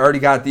 You already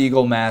got the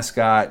Eagle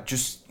mascot.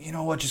 Just, you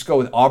know what? Just go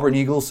with Auburn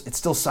Eagles. It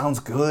still sounds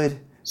good.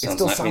 Sounds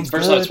good.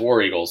 First time it's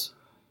War Eagles.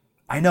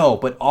 I know,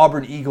 but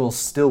Auburn Eagles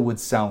still would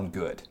sound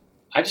good.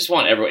 I just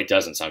want everyone. It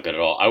doesn't sound good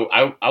at all.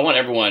 I want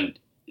everyone.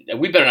 I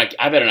better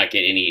not get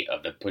any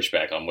of the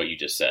pushback on what you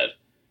just said.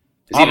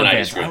 Because even I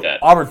disagree with that.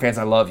 Auburn fans,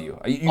 I love you.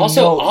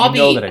 Also,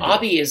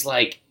 Obby is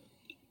like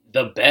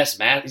the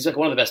best He's like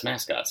one of the best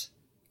mascots.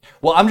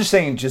 Well, I'm just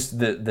saying, just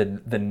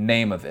the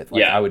name of it.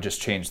 Like, I would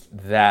just change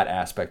that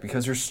aspect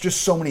because there's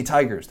just so many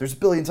tigers. There's a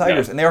billion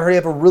tigers, and they already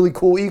have a really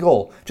cool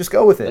eagle. Just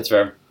go with it. That's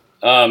fair.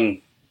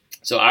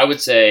 So I would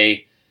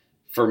say,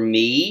 for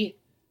me,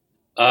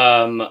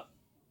 the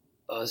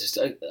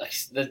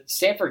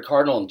Stanford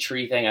Cardinal and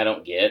tree thing I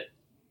don't get.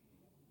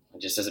 It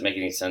just doesn't make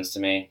any sense to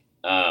me.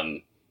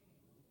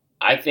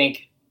 I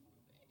think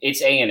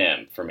it's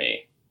A&M for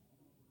me.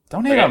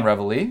 Don't hate on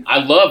Reveille. I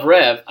love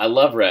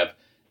Rev.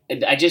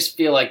 And I just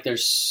feel like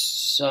there's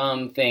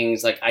some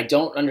things, like I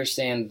don't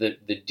understand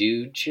the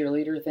dude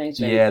cheerleader thing.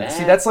 So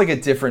see, that's like a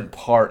different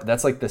part.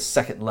 That's like the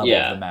second level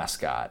of the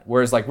mascot.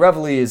 Whereas like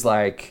Reveille is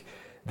like,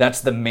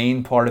 that's the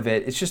main part of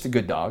it. It's just a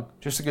good dog.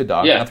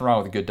 Yeah. Nothing wrong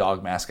with a good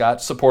dog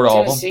mascot. Support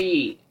all of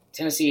them.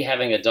 Tennessee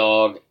having a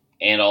dog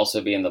and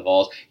also being the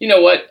Vols. You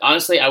know what?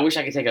 Honestly, I wish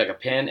I could take like a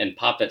pen and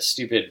pop that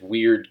stupid,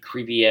 weird,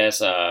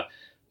 creepy-ass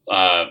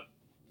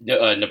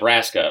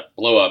Nebraska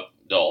blow-up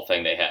doll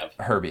thing they have.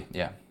 Herbie,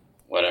 yeah.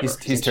 Whatever.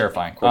 He's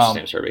terrifying. Of course his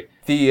name's Herbie.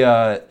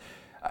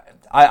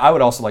 I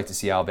would also like to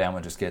see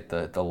Alabama just get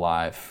the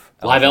live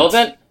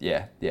elephant?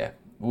 Yeah.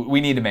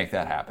 We need to make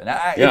that happen.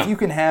 If you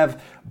can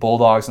have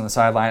Bulldogs on the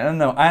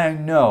sideline, I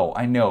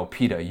know,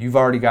 PETA, you've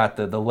already got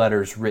the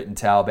letters written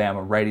to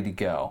Alabama ready to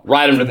go.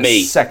 Write them to me.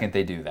 The second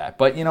they do that.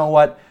 But you know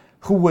what?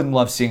 Who wouldn't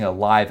love seeing a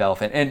live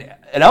elephant? And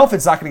an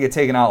elephant's not going to get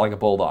taken out like a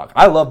bulldog.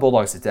 I love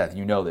bulldogs to death,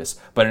 you know this.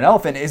 But an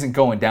elephant isn't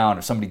going down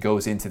if somebody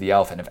goes into the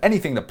elephant. If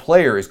anything, the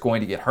player is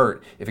going to get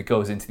hurt if it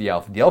goes into the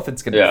elephant. The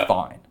elephant's going to be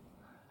fine.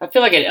 I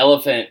feel like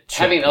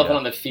having an elephant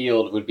on the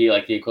field would be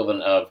like the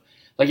equivalent of,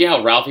 like, you know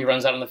how Ralphie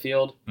runs out on the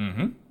field?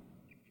 Mm-hmm.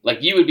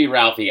 Like, you would be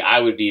Ralphie, I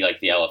would be like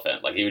the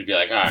elephant. Like, he would be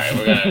like, all right,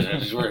 we're going to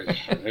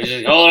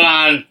just hold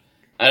on.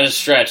 I just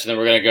stretch, and then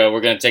we're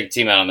going to take the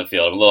team out on the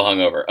field. I'm a little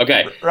hungover.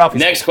 Okay,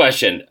 Ralphie's next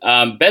question.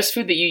 Best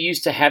food that you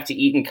used to have to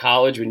eat in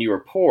college when you were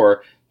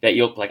poor that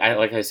you'll like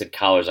I said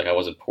college, like I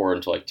wasn't poor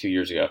until like 2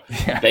 years ago.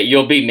 Yeah. That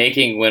you'll be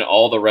making when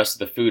all the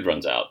rest of the food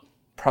runs out.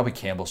 Probably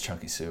Campbell's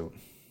Chunky Soup.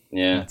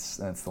 Yeah,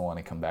 that's the one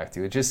to come back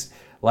to. It just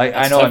like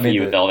that's I know tough I made for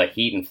you with all that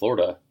heat in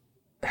Florida.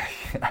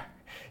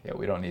 Yeah,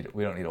 we don't need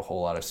a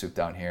whole lot of soup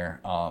down here.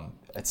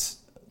 It's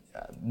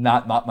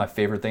not my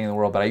favorite thing in the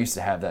world, but I used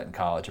to have that in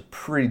college, a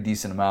pretty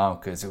decent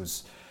amount because it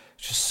was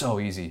just so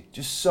easy,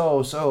 just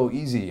so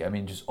easy. I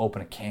mean, just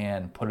open a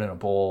can, put it in a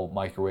bowl,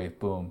 microwave,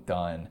 boom,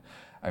 done.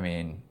 I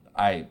mean,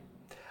 I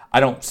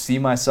don't see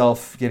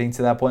myself getting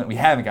to that point. We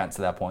haven't gotten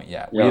to that point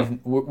yet. Yeah.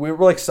 We're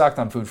like stocked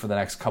on food for the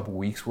next couple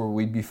weeks where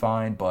we'd be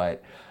fine,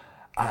 but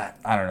I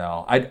don't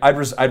know.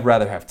 I'd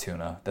rather have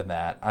tuna than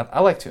that. I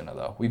like tuna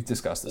though. We've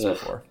discussed this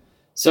before.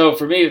 So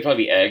for me, it'd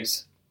probably be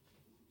eggs.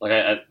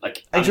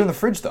 Eggs are in the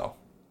fridge though.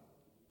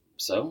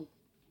 So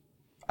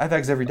I have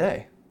eggs every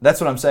day. That's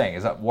what I'm saying.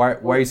 Is that why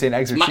are you saying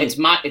eggs are cheap?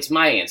 It's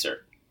my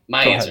answer.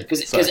 My Go answer ahead.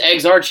 because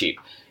eggs are cheap,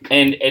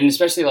 and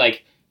especially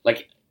like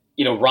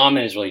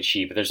ramen is really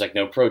cheap, but there's like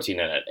no protein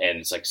in it, and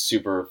it's like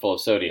super full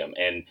of sodium,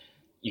 and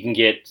you can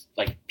get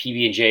like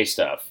PB&J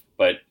stuff,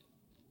 but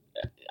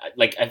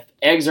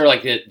eggs are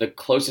like the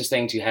closest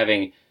thing to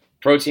having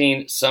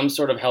protein, some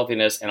sort of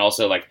healthiness, and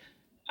also like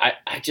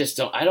I just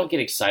don't get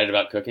excited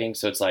about cooking,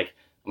 so it's like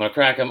I'm gonna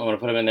crack them, I'm gonna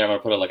put them in there, I'm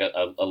gonna put like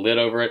a lid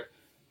over it,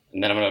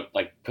 and then I'm gonna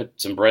like put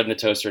some bread in the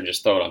toaster and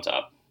just throw it on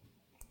top.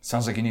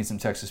 Sounds like you need some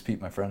Texas Pete,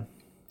 my friend.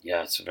 Yeah,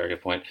 that's a very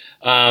good point.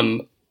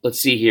 Let's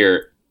see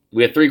here.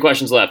 We have 3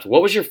 questions left.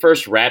 What was your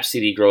first rap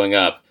CD growing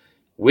up?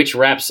 Which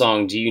rap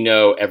song do you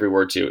know every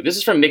word to? This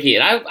is from Mickey,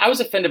 and I was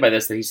offended by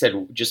this that he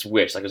said just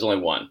which, like there's only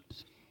one.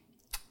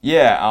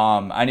 Yeah,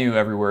 I knew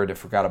every word to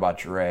Forgot About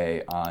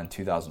Dre on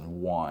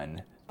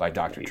 2001 by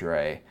Dr.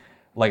 Dre.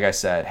 Like I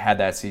said, had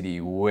that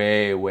CD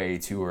way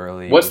too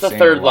early. What's the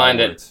third line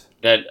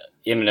that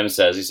Eminem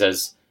says? He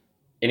says,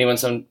 anyone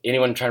trying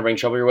to bring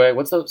trouble your way?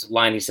 What's the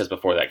line he says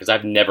before that? Because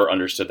I've never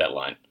understood that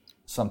line.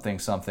 Something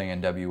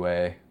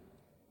NWA.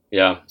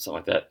 Yeah, something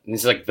like that. And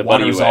it's like the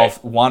Want buddy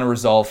to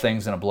resolve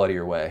things in a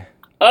bloodier way.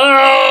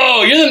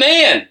 Oh, you're the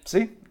man!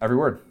 See? Every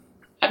word.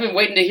 I've been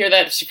waiting to hear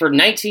that for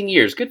 19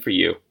 years. Good for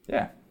you.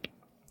 Yeah.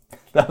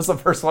 That was the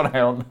first one I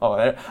don't know.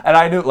 And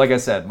I knew, like I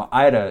said,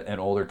 I had an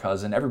older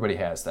cousin. Everybody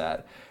has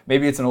that.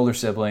 Maybe it's an older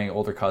sibling,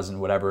 older cousin,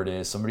 whatever it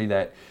is. Somebody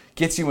that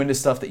gets you into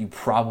stuff that you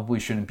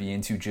probably shouldn't be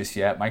into just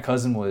yet. My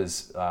cousin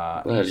was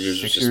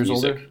 6 years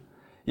older.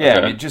 Yeah,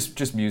 okay. I mean,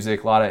 just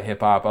music, a lot of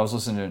hip hop. I was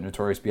listening to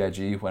Notorious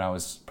B.I.G. when I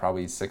was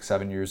probably 6,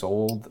 7 years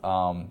old.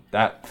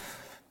 That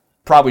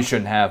probably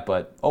shouldn't have,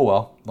 but oh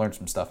well, learned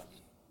some stuff.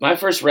 My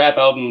first rap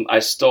album I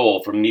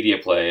stole from Media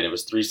Play, and it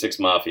was 3 6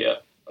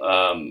 Mafia.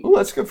 Oh,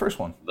 that's a good first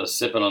one. The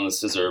Sippin' on the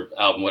Scissor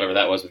album, whatever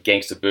that was, with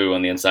Gangsta Boo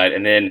on the inside.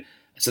 And then,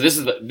 so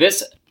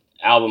this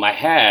album I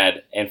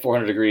had, and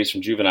 400 Degrees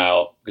from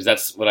Juvenile, because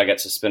that's what I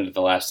got suspended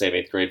the last day of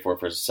 8th grade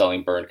for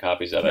selling burned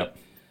copies of it.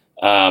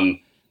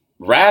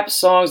 Rap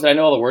songs that I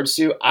know all the words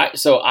to.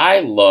 I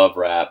love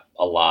rap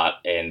a lot,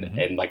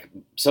 and like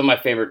some of my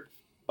favorite,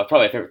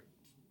 probably my favorite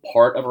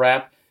part of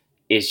rap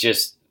is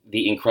just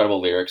the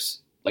incredible lyrics.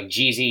 Like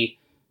Jeezy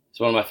is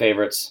one of my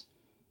favorites.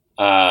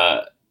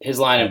 His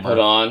line in Put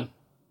On,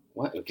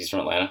 what? He's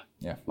from Atlanta.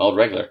 Yeah, my old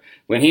regular.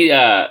 When he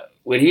had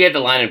the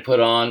line in Put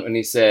On, when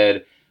he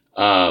said,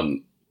 "Oh,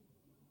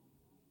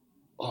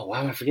 why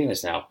am I forgetting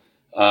this now?"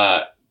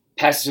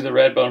 Passes through the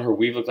red bone, her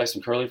weave looked like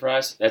some curly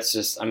fries. That's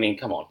just, I mean,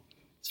 come on.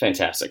 It's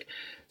fantastic.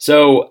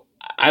 So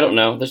I don't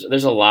know.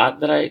 There's a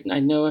lot that I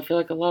know. I feel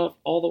like a lot of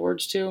all the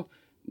words to.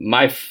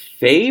 My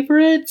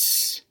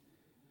favorites,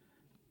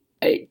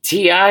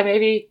 T.I.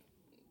 maybe.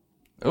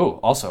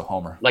 Oh, also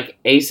Homer. Like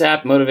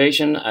ASAP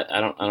Motivation.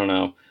 I don't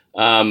know.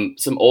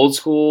 Some old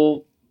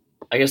school.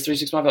 I guess 3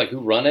 6 Mafia. Like Who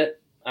Run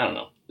It. I don't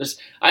know.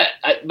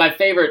 My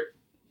favorite,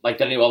 like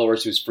that I knew all the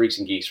words to, is Freaks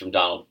and Geeks from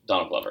Donald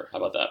Glover. How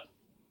about that?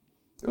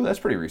 Oh, that's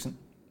pretty recent.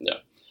 Yeah.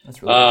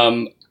 That's really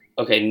recent.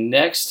 Okay,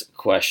 next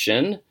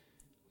question.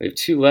 We have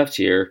 2 left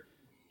here.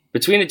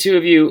 Between the two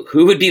of you,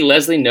 who would be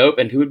Leslie Knope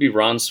and who would be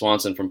Ron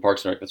Swanson from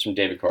Parks and Rec? That's from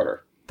David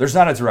Carter. There's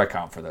not a direct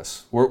count for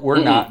this.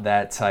 We're not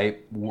that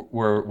type.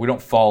 We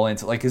don't fall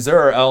into, like, because there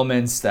are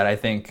elements that I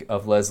think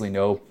of Leslie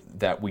Knope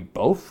that we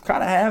both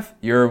kind of have.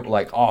 You're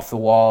like off the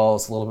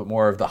walls, a little bit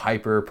more of the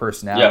hyper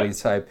personality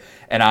type,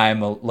 and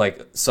I'm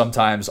like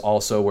sometimes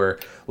also where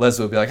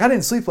Leslie would be like, I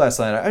didn't sleep last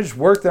night. I just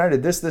worked and I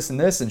did this, and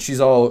this, and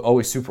she's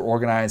always super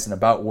organized and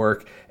about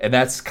work, and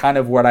that's kind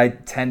of what I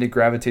tend to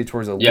gravitate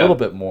towards a little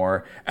bit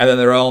more. And then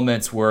there are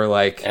elements where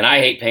like, and I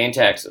hate paying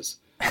taxes.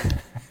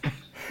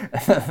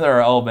 There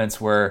are elements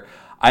where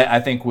I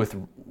think with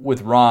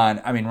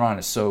Ron, I mean, Ron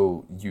is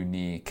so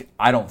unique.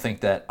 I don't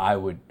think that I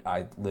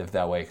live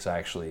that way because I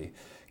actually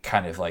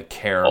kind of like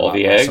care about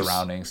my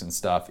surroundings and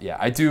stuff. Yeah,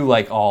 I do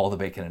like all the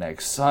bacon and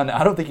eggs. Son,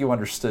 I don't think you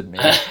understood me.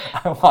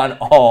 I want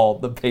all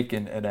the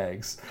bacon and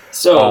eggs.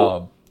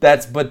 So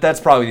that's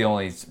probably the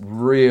only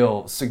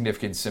real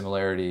significant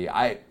similarity.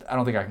 I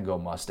don't think I can go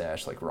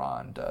mustache like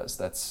Ron does.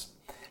 It's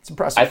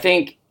impressive. I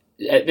think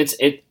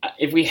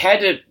if we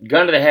had to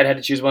gun to the head, had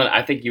to choose one,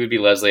 I think you would be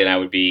Leslie and I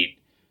would be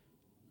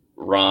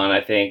Ron.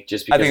 I think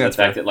just I because think of the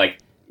fact fair. that like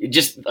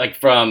just like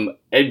from,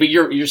 but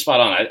you're spot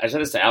on. I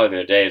said this to Allie the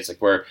other day. It's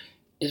like where.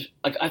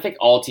 Like I think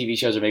all TV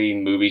shows or maybe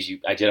even movies,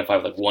 you identify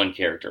with like one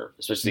character,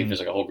 especially if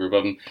there's like a whole group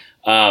of them.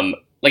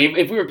 Like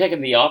if we were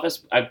picking The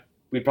Office,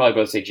 we'd probably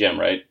both say Jim,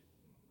 right?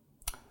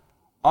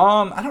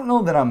 I don't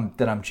know that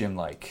I'm Jim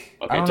like.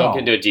 Okay, I don't don't know. get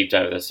into a deep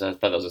dive of this. I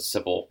thought that was a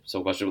simple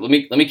question. But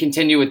let me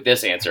continue with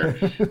this answer.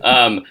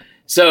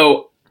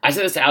 So I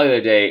said this to Allie the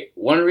other day.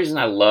 One reason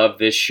I love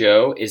this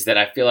show is that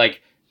I feel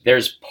like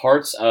there's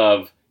parts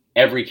of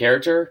every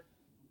character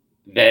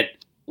that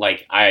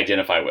like I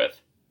identify with.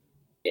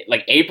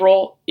 Like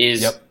April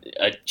is,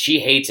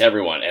 she hates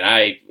everyone, and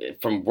I,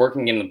 from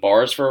working in the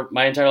bars for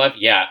my entire life,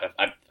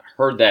 I've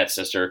heard that,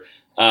 sister.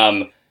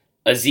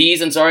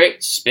 Aziz, I'm sorry,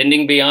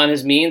 spending beyond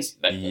his means.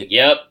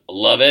 Yep,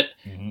 love it.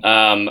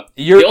 Mm-hmm.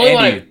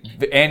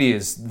 Andy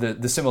is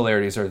the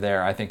similarities are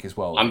there, I think, as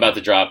well. I'm about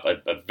to drop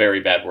a very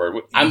bad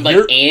word.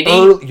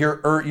 Andy.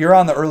 You're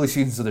on the early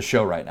seasons of the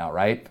show right now,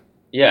 right?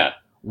 Yeah.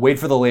 Wait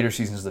for the later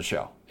seasons of the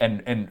show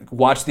and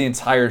watch the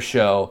entire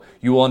show.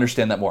 You will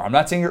understand that more. I'm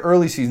not saying your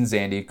early seasons,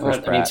 Andy. Chris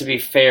Pratt. I mean, to be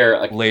fair,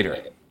 like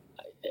later,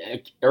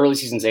 early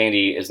seasons,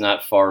 Andy is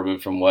not far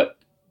removed from what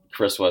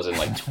Chris was in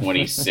like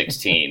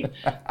 2016.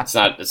 It's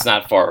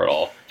not far at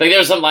all. Like there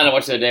was some line I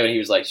watched the other day when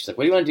she's like,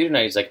 "What do you want to do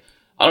tonight?" He's like,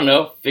 "I don't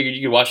know. Figured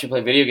you could watch me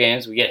play video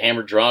games. We get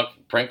hammered drunk,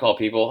 prank call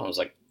people." I was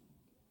like,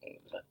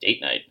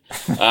 "Date night."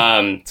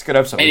 It's a good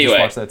episode. Anyway, we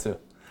just watched that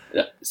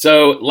too.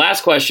 So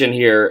last question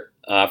here.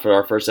 For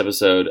our first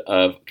episode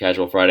of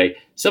Casual Friday.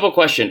 Simple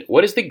question.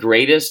 What is the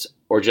greatest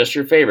or just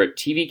your favorite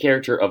TV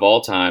character of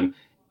all time?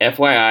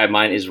 FYI,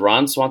 mine is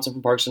Ron Swanson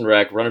from Parks and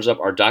Rec.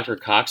 Runners-up are Dr.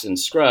 Cox in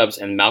Scrubs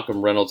and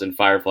Malcolm Reynolds in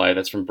Firefly.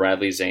 That's from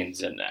Bradley Zane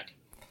Zimnek.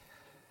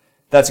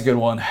 That's a good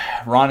one.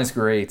 Ron is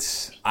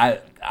great.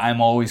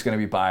 I'm always going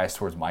to be biased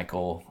towards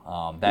Michael.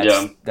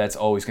 That's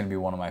always going to be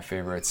one of my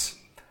favorites.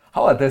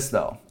 How about this,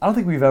 though? I don't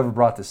think we've ever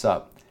brought this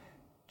up.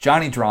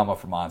 Johnny Drama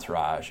from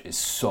Entourage is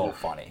so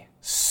funny.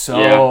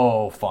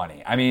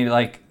 Funny. I mean,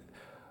 like,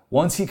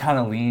 once he kind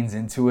of leans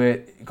into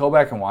it, go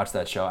back and watch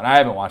that show. And I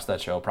haven't watched that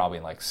show probably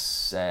in like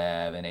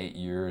 7-8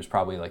 years.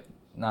 Probably like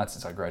not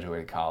since I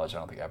graduated college. I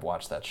don't think I've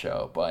watched that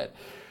show. But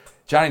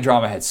Johnny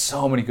Drama had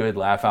so many good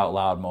laugh out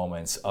loud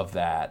moments of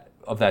that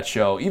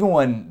show. Even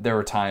when there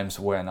were times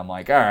when I'm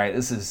like, all right,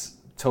 this is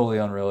totally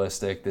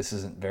unrealistic. This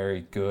isn't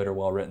very good or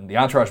well written. The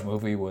Entourage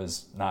movie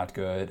was not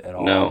good at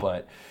all.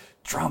 But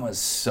Drama's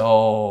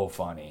so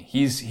funny.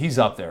 He's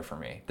up there for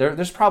me.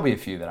 There's probably a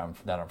few that I'm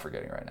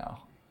forgetting right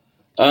now.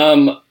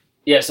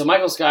 So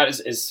Michael Scott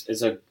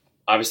is a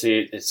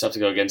obviously it's tough to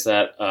go against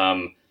that.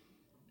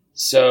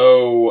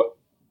 So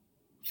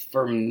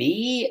for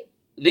me,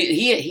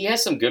 he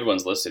has some good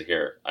ones listed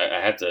here.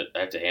 I have to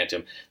hand to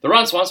him. The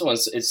Ron Swanson one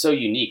is so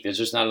unique. There's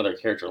just not another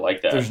character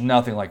like that. There's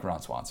nothing like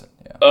Ron Swanson.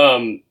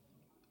 Yeah.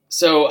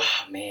 So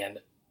man,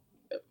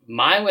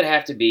 mine would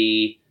have to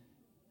be.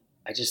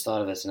 I just thought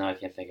of this and now I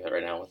can't think of it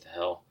right now. What the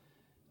hell?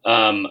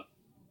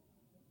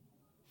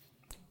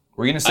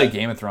 Were you going to say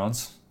Game of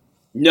Thrones?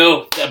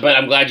 No, but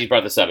I'm glad you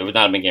brought this up. It would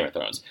not have been Game of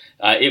Thrones.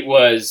 It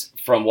was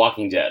from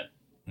Walking Dead.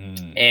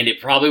 And it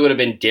probably would have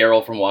been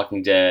Daryl from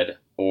Walking Dead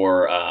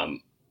or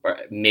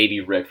maybe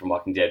Rick from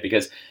Walking Dead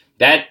because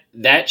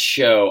that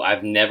show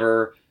I've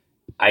never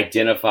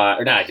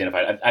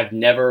I've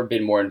never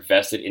been more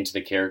invested into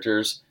the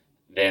characters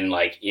than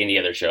like any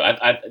other show.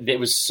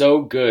 It was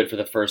so good for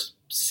the first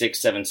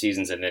 6-7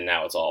 seasons, and then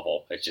now it's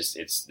awful.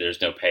 There's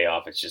no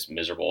payoff. It's just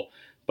miserable.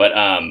 But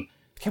I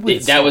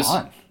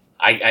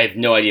have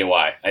no idea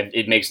why.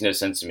 It makes no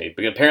sense to me.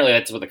 But apparently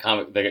that's what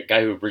the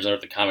guy who originally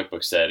wrote the comic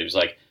book said. He was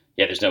like,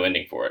 "Yeah, there's no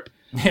ending for it."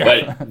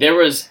 Yeah. But there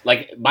was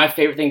like my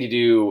favorite thing to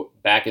do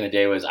back in the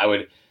day was I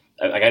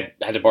had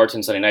to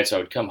bartend Sunday night, so I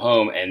would come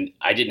home and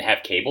I didn't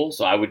have cable,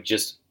 so I would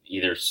just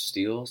either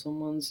steal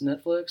someone's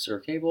Netflix or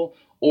cable,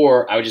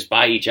 or I would just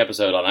buy each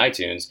episode on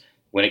iTunes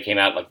when it came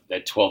out like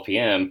at 12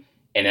 p.m.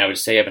 And then I would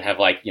stay up and have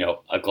like,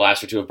 a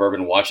glass or two of bourbon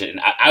and watch it. And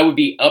I would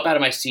be up out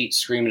of my seat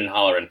screaming and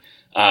hollering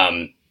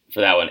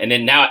for that one. And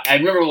then now I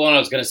remember the one I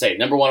was going to say,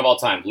 number one of all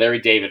time, Larry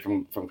David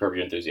from Curb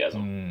Your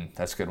Enthusiasm.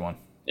 That's a good one.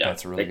 Yeah,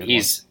 that's a really good one.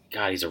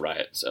 He's a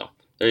riot. So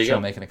there you go.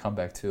 Making a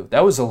comeback too.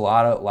 That was a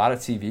lot of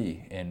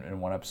TV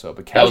in one episode.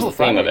 But that was the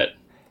theme of it.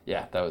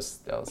 Yeah, that was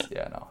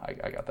yeah, no,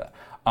 I got that.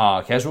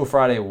 Casual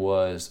Friday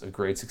was a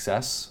great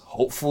success.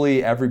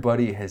 Hopefully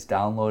everybody has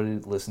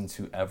downloaded, listened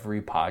to every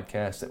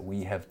podcast that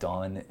we have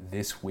done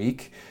this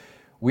week.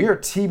 We are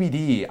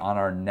TBD on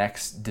our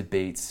next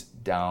debates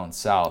down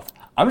south.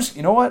 I'm just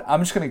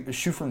going to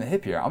shoot from the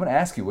hip here. I'm going to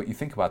ask you what you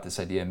think about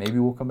this idea. Maybe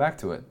we'll come back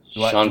to it.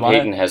 Sean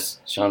Payton has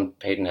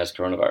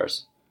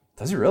coronavirus.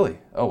 Does he really?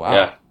 Oh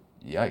wow.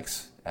 Yeah.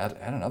 Yikes. Add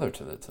another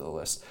to the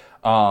list.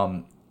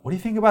 What do you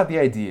think about the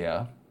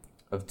idea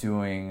of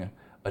doing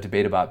a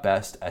debate about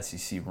best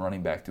SEC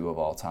running back duo of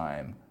all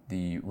time?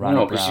 The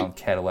Ronnie Brown,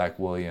 Cadillac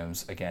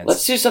Williams against...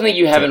 Let's do something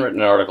you haven't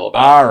written an article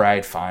about. All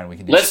right, fine. We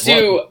can do Let's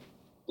do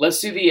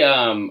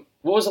the...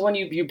 what was the one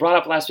you brought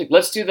up last week?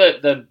 Let's do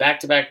the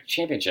back-to-back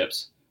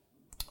championships.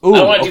 Ooh, I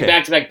don't want to do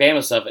back-to-back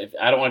Bama stuff.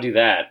 I don't want to do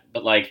that.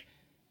 But, like,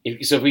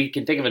 if we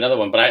can think of another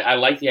one, but I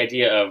like the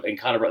idea of, and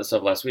Connor brought this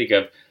up last week,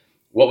 of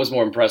what was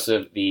more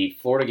impressive, the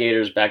Florida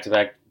Gators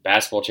back-to-back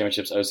basketball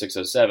championships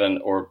 06-07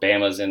 or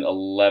Bama's in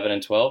 11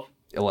 and 12?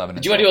 11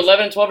 Did you want to do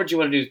 11 and 12, or do you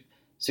want to do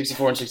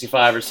 64 and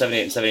 65 or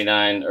 78 and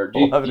 79? Or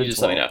you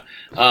just let me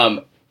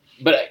know.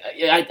 But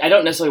I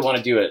don't necessarily want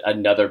to do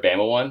another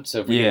Bama one,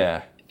 so if we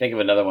can think of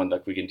another one,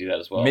 like we can do that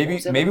as well.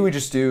 Maybe we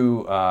just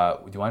do,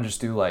 do you want to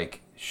just do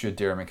like, should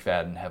Darren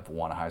McFadden have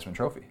won a Heisman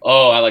Trophy?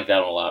 Oh, I like that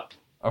one a lot.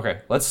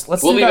 Okay, let's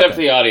we'll leave it up to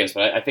the audience,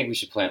 but I think we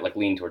should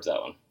lean towards that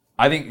one.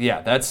 I think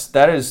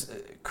that is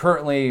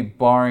currently,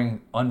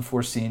 barring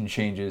unforeseen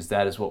changes,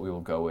 that is what we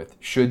will go with.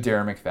 Should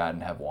Darren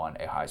McFadden have won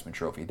a Heisman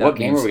Trophy? What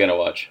game are we gonna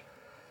watch?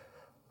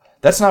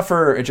 That's not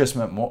for It Just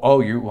Meant More.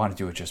 Oh, you want to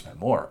do It Just Meant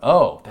More?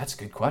 Oh, that's a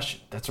good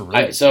question. That's a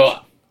really good question.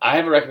 I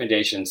have a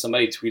recommendation.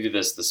 Somebody tweeted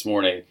this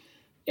morning,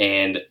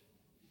 and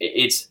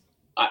it's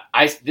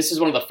this is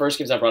one of the first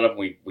games I brought up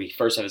when we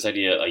first had this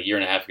idea a year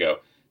and a half ago.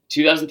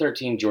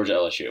 2013 Georgia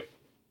LSU.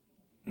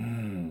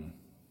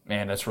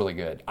 Man, that's really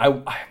good.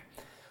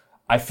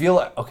 I feel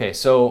like, okay,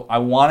 so I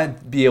want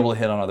to be able to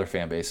hit on other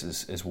fan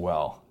bases as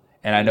well,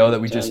 and I know that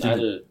we just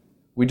did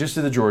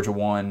the Georgia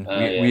one.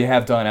 We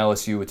have done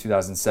LSU with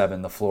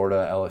 2007, the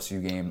Florida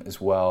LSU game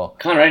as well.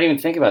 Connor, I didn't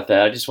even think about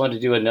that. I just wanted to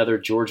do another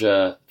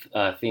Georgia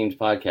themed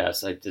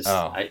podcast.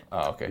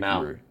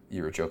 Okay.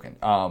 You were joking.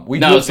 I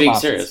was being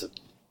serious.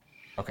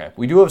 Okay,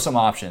 we do have some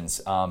options.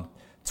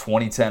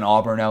 2010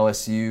 Auburn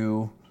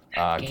LSU.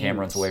 Cam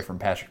runs away from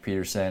Patrick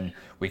Peterson.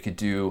 We could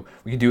do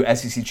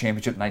SEC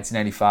Championship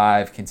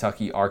 1995,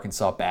 Kentucky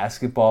Arkansas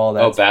basketball.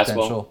 That's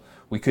basketball. Potential.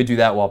 We could do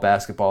that while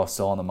basketball is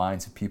still on the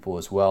minds of people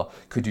as well.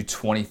 Could do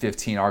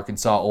 2015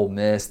 Arkansas Ole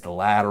Miss, the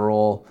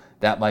lateral.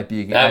 That might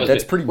be a game.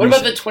 That's pretty. What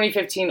about the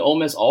 2015 Ole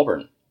Miss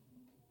Auburn?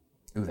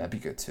 Ooh, that'd be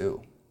good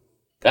too.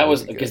 That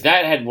was because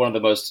that had one of the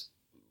most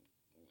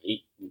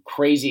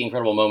crazy,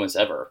 incredible moments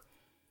ever.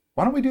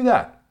 Why don't we do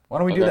that?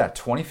 Do that?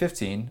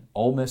 2015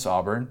 Ole Miss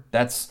Auburn.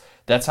 That's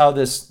how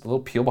this little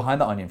peel behind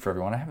the onion for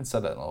everyone. I haven't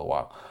said that in a little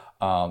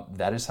while.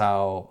 That is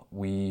how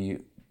we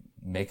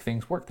make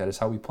things work. That is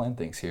how we plan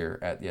things here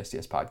at the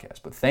SDS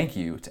Podcast. But thank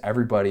you to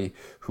everybody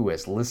who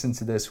has listened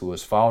to this, who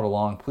has followed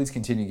along. Please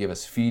continue to give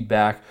us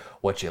feedback,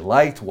 what you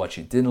liked, what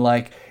you didn't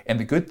like. And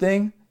the good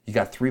thing, you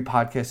got 3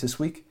 podcasts this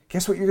week.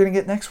 Guess what you're going to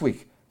get next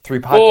week? 3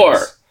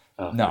 podcasts.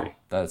 4. No, 3.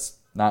 That's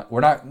not.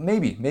 We're not.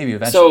 Maybe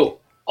eventually. So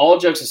all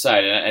jokes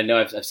aside, and I know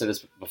I've said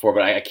this before,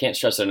 but I can't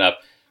stress it enough.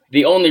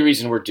 The only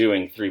reason we're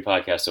doing 3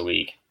 podcasts a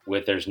week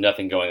with there's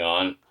nothing going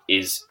on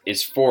is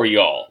for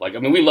y'all. Like, I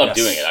mean, we love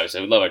doing it.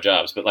 Obviously, we love our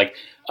jobs, but like,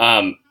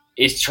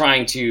 it's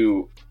trying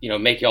to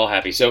make y'all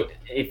happy. So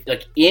if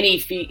like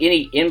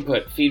any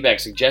input, feedback,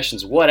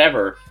 suggestions,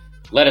 whatever,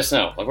 let us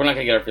know. Like, we're not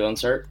gonna get our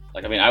feelings hurt.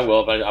 Like, I mean, I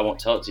will, but I won't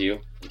tell it to you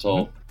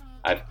until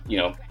I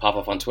pop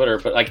up on Twitter.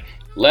 But like,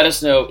 let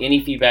us know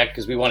any feedback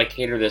because we want to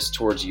cater this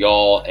towards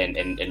y'all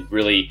and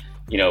really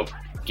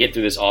get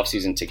through this off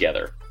season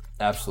together.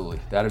 Absolutely.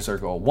 That is our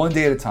goal. One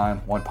day at a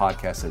time, one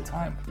podcast at a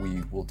time.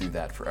 We will do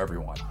that for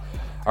everyone.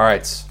 All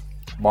right,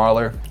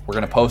 Marler, we're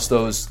going to post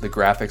the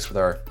graphics with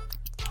our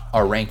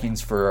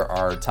rankings for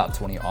our top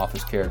 20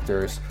 Office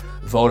characters.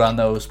 Vote on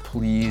those,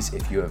 please.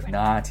 If you have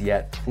not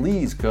yet,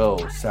 please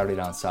go Saturday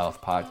Down South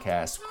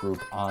podcast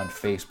group on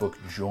Facebook.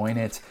 Join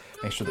it.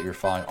 Make sure that you're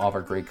following all of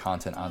our great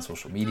content on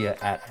social media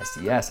at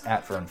SDS,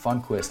 at Vern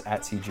Funquist, at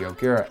CJ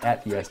O'Gara,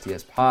 at the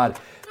SDS Pod.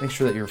 Make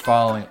sure that you're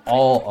following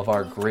all of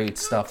our great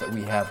stuff that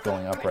we have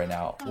going up right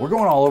now. We're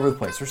going all over the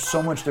place. There's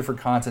so much different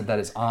content that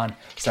is on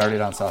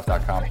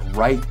SaturdayDownSouth.com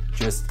right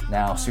just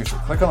now. Seriously,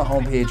 click on the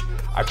homepage.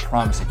 I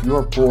promise, if you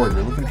are bored,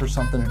 you're looking for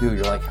something to do,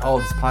 you're like, oh,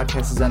 this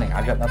podcast is ending,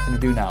 I got nothing to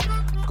do now.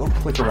 Go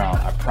click around.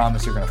 I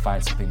promise you're going to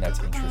find something that's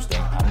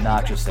interesting. I'm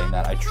not just saying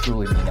that. I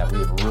truly mean that. We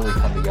have really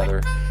come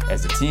together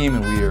as a team,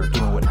 and we are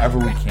doing whatever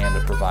we can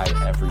to provide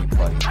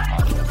everybody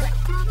content.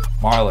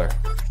 Marler,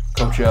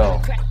 Coach O,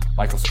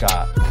 Michael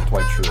Scott,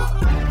 Dwight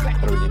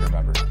Schrute. What do we need to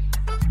remember?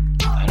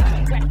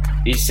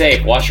 Be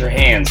safe. Wash your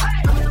hands.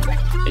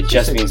 It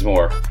just means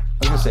more.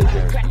 I was going to say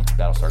Jared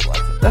Battlestar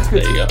Galactica. That's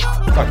good. There you go.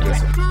 Talk to you guys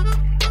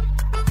soon.